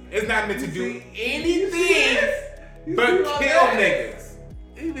 It's not meant to do anything but kill niggas.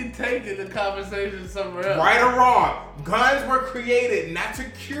 You be taking the conversation somewhere else. Right or wrong, guns were created not to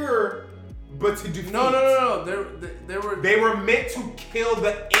cure, but to defeat. No. They were meant to kill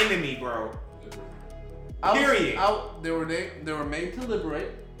the enemy, bro. Period. They were made to liberate.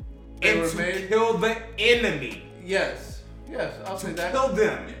 and were to made- kill the enemy. Yes, I'll say that. Kill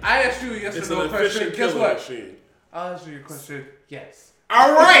them. I asked you a yes It's or an no question. efficient Guess killing what? machine. I'll answer your question. Yes.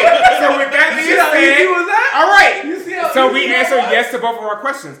 All right. So with that being see how easy said, was that? all right. You see how So easy we that answered was? yes to both of our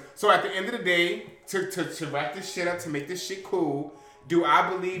questions. So at the end of the day, to wrap this shit up, to make this shit cool, do I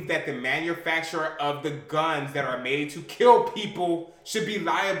believe that the manufacturer of the guns that are made to kill people should be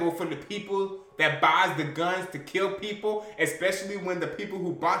liable for the people that buys the guns to kill people, especially when the people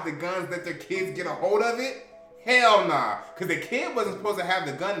who bought the guns let their kids get a hold of it? Hell nah. Because the kid wasn't supposed to have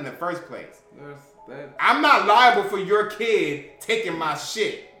the gun in the first place. I'm not liable for your kid taking my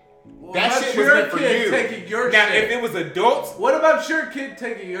shit. Well, That not shit was your meant for kid you. taking your Now, shit. if it was adults, What about your kid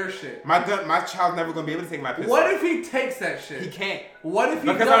taking your shit? my child's never gonna be able to take my pistol. What if he takes that shit? He can't? What if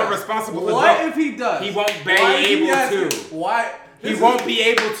he Because does? I'm a responsible What adult. if he does? He won't be Why is he able asking? to. Why? He won't be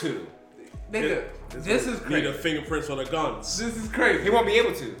able to. Nigga, this is Need the crazy. fingerprints on the guns. This is crazy. He won't be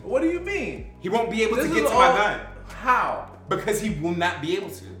able to. What do you mean? He won't be able This to is get to my all- gun How? because he will not be able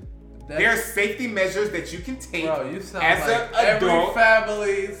to. That's- There are safety measures that you can take Bro, you sound as like an every adult.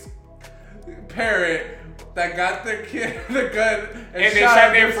 family's parent that got their kid the gun and, And they shot shot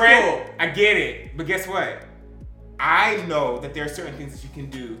him their in friend. school. I get it, but guess what? I know that there are certain things that you can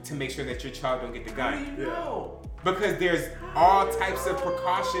do to make sure that your child don't get the How do gun. you know? Because there's all types of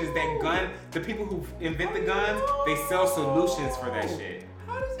precautions the people who invent the guns, they sell solutions for that shit.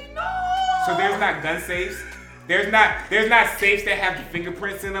 How does he know? So there's not gun safes. There's not safes that have the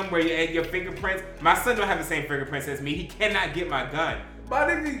fingerprints in them where you add your fingerprints. My son don't have the same fingerprints as me. He cannot get my gun. My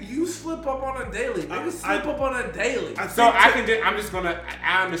nigga, you slip up on a daily. Niggas slip up on a daily. I'm just gonna,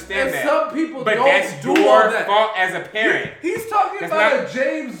 I understand And that. some people but don't that's do all your that. fault as a parent. He's talking That's about not- a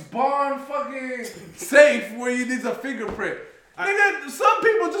James Bond fucking safe where you need a fingerprint. Nigga, some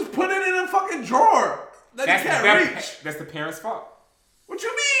people just put it in a fucking drawer that you can't reach. That's the parent's fault. What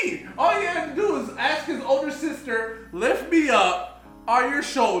you mean? All you have to do is ask his older sister, lift me up on your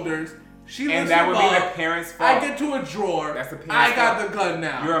shoulders. She And lifts that him would be the up. parent's fault. I get to a drawer. That's the parent's I got fault. the gun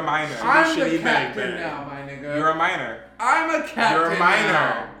now. You're a minor. I'm the Shitty bang captain bang. now, my nigga. You're a minor. I'm a captain You're a minor.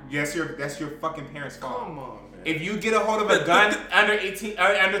 now. Yes, that's your fucking parents' fault. Come on, man. If you get a hold of a gun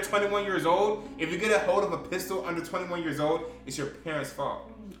under 21 years old, if you get a hold of a pistol under 21 years old, it's your parents' fault.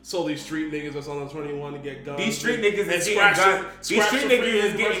 So these street niggas that's under 21 to get guns. These street niggas and is getting scratch guns. the- These scratch street the niggas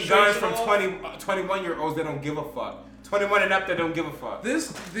is free getting guns from registration off. 21-year-olds that don't give a fuck. 21 and up that don't give a fuck.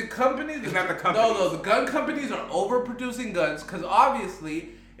 The companies. It's not the companies. No, the gun companies are overproducing guns because obviously,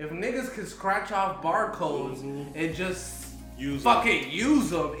 if niggas can scratch off barcodes and just Use 'em. fucking use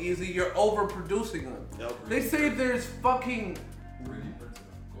them easy, you're overproducing them. Yep. They say there's fucking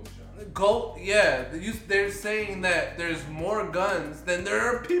gold. Yeah, they're saying that there's more guns than there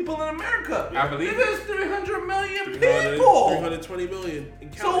are people in America. I believe it. There's 300 million 300, people. 320 million.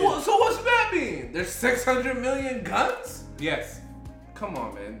 And counting. So what's that mean? There's 600 million guns? Yes. Come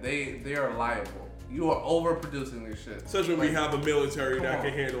on, man. They are liable. You are overproducing this shit. Especially when we have a military Come that on.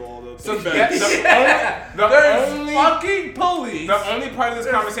 can handle all the So defense. There's only- fucking police. The only part of this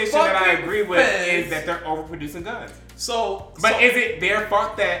There's conversation that I fucking agree with feds. is that they're overproducing guns. But Is it their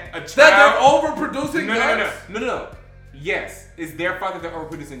fault that a child... that they're overproducing guns? No. Yes, it's their fault that they're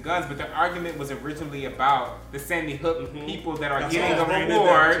overproducing guns, but the argument was originally about the Sandy Hook people that are That's getting all a they did that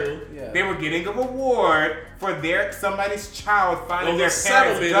reward. too. Yeah. They were getting a reward for somebody's child finding Well, their the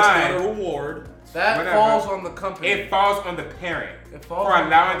settlement parents' is not a gun. reward. That Whatever. falls on the company. It falls on the parent It falls for on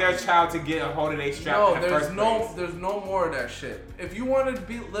the allowing their company. child to get a hold of their strap No, in the there's first no, place. there's no more of that shit. If you want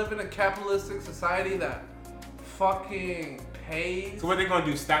to live in a capitalistic society that fucking pays, So what they gonna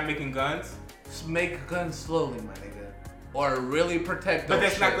do? Stop making guns? just make guns slowly, my nigga, or really protect. But those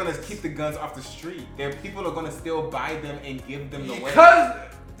that's not shits. gonna keep the guns off the street. There, people are gonna still buy them and give them away. Because,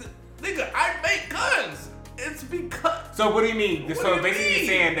 nigga, I make guns. It's because. So what do you mean? What So do you basically, mean? you're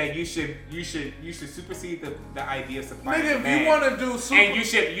saying that you should supersede the idea of supply and Nigga, if demand. you want to do super. And you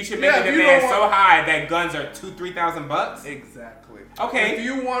should Yeah, make the if you demand don't so want- high that guns are $2,000-3,000 Exactly. Okay. If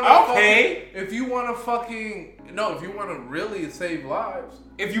you want to. Okay. If you want to fucking. No, if you want to really save lives.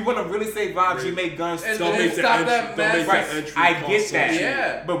 If you want to really save lives, you make guns. And Don't then make the stop entry. that Don't make Right. the entry. I cost get so that. cheap.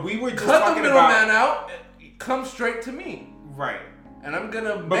 Yeah. But we were just Cut the talking middleman about out. Come straight to me. right. And I'm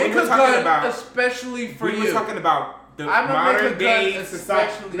gonna But make we were a talking gun about- especially for We you. were talking about the I'm gonna make a modern day gun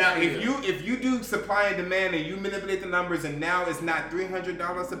society. especially Now, for if you do supply and demand and you manipulate the numbers, and now it's not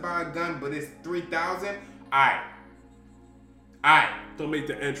 $300 to buy a gun, but it's $3,000. Alright. Don't make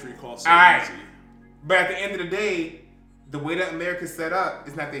the entry cost so Alright. easy. But at the end of the day, the way that America's set up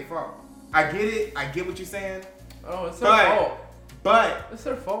is not their fault. I get it. I get what you're saying. Oh, it's But- their fault. But It's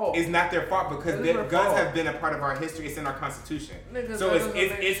their fault. it's not their fault because It is their guns fault. have been a part of our history. It's in our Constitution. Nigga, So that it's doesn't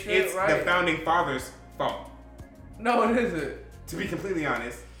make it's shit it's right. the founding fathers' fault. No, it isn't. To be completely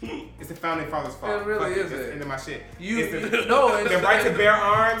honest, it's the founding fathers' fault. It really Fuck isn't. That's the end of my shit. No, it's The right to bear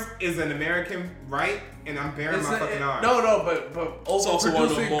arms is an American right, and I'm bearing my fucking arms. No, but It's also one of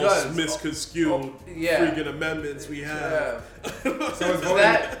the overproducing most guns. misconstrued yeah. freaking amendments we have. Yeah.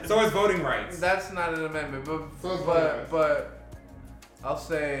 So is voting rights. That's not an amendment, So is voting rights. but I'll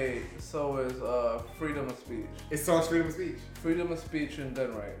say so is freedom of speech. It's so freedom of speech. Freedom of speech and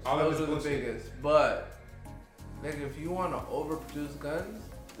gun rights. All of Those it's are the bullshit. biggest. But nigga, if you want to overproduce guns,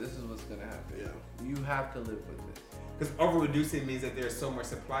 this is what's gonna happen. Yeah. You have to live with it. Because over-reducing means that there's so much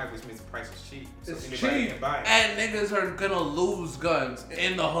supply, which means the price is cheap. So It's anybody cheap, can buy it. and niggas are gonna lose guns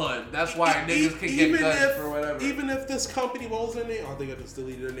in the hood. That's why niggas can get guns for whatever. Even if this company, what was their name? I think I just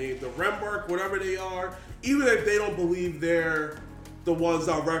deleted their name. The Remmark, whatever they are. Even if they don't believe they're the ones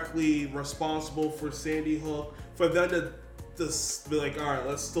directly responsible for Sandy Hook, for them to just be like, all right,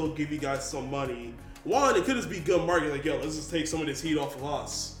 let's still give you guys some money. One, it could just be good marketing, like, yo, let's just take some of this heat off of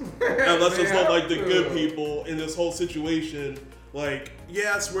us. And let's just look like the good people in this whole situation. Like,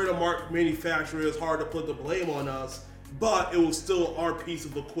 yes, we're the manufacturer, it's hard to put the blame on us, but it was still our piece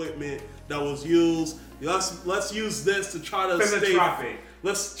of equipment that was used. Let's use this to try to Philanthropic.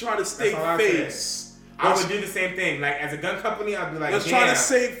 let's try to stay That's all I face. I would do the same thing. Like, as a gun company, I'd be like, Let's try to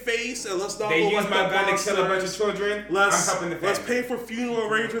save face and let's not they look use like my the gun to monsters. kill a bunch of children. I'm helping the family. Let's pay for funeral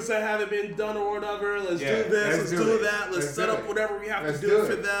arrangements that haven't been done or whatever. Let's Yeah, do this. let's Let's do do it. that. Let's Let's set do up it. whatever we have Let's to do do it.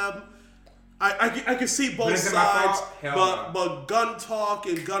 for them. I can see both is it my sides, fault? Hell but gun talk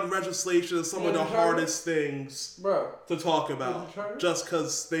and gun legislation is some of the Charger? hardest things Bro, to talk about. Charger? Just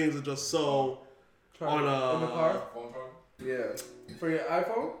because things are just so on a in the car. Yeah, for your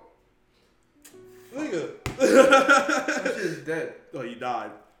iPhone. Nigga. That shit is dead. Oh, he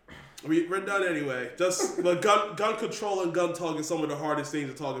died. We're done anyway. Just the gun control and gun talk is some of the hardest things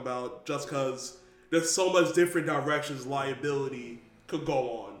to talk about. Just because there's so much different directions liability could go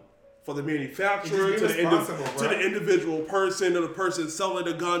on, for the manufacturer Just be responsible, to the individual person, to the person selling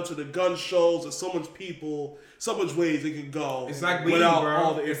the gun, to the gun shows. There's so much people, so much ways it could go. It's like weed, without bro.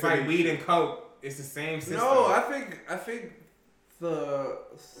 all the It's like information. weed and coke. It's the same system. No, I think the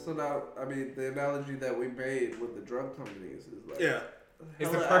analogy that we made with the drug companies is like Yeah, it's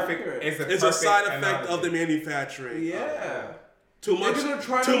a hella perfect. accurate. It's it's a perfect side effect analogy. of the manufacturing. Yeah. Too much, Niggas are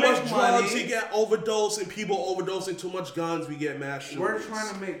trying too to much make drugs, money. you get overdose, and people overdosing too much guns, we get mass shootings. We're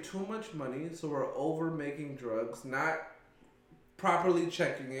trying to make too much money, so we're over making drugs, not properly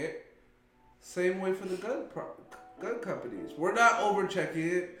checking it. Same way for the gun companies. We're not over checking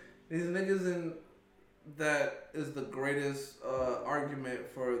it. These niggas that is the greatest argument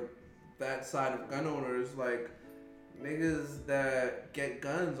for that side of gun owners. Like, niggas that get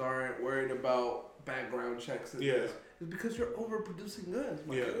guns aren't worried about background checks and Yeah. this. It's because you're overproducing guns,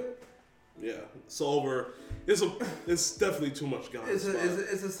 my Yeah. nigga. Yeah, it's definitely too much guns.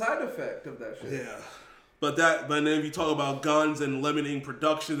 It's a side effect of that shit. Yeah, but then if you talk about guns and limiting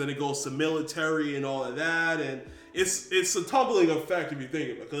production, then it goes to military and all of that, and it's a tumbling effect if you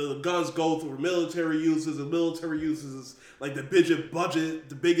think of it, because the guns go through military uses, and military uses is like the biggest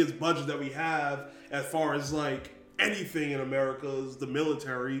budget that we have as far as like anything in America is the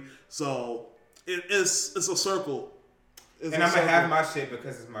military. So it's a circle. And I'm gonna have my shit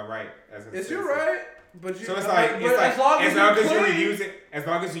because it's my right. It's your right, but you. So it's like, but as long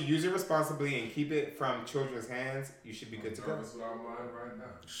as you use it responsibly and keep it from children's hands, you should be good to go. That's what I'm on right now.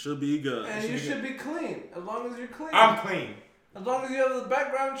 Should be good. and you should be clean. As long as you're clean. I'm clean. As long as you have the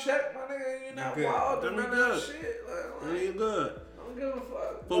background check, my nigga, you're not Good. wild Then and we none of that good. shit. Really good. I don't give a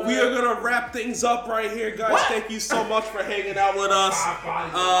fuck. But we are gonna wrap things up right here, guys. What? Thank you so much for hanging out with us.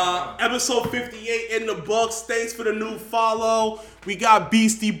 Episode 58 in the books. Thanks for the new follow. We got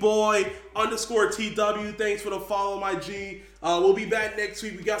Beastie Boy _TW. Thanks for the follow, my G. We'll be back next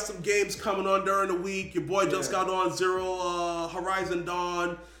week. We got some games coming on during the week. Your boy just got on Horizon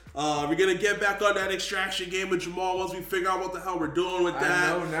Dawn. We're gonna get back on that extraction game with Jamal once we figure out what the hell we're doing with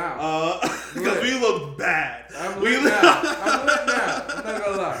that. I know now. Because we look bad. I'm lit now. I'm not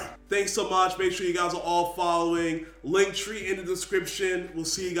gonna lie. Thanks so much. Make sure you guys are all following. Linktree in the description. We'll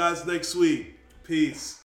see you guys next week. Peace.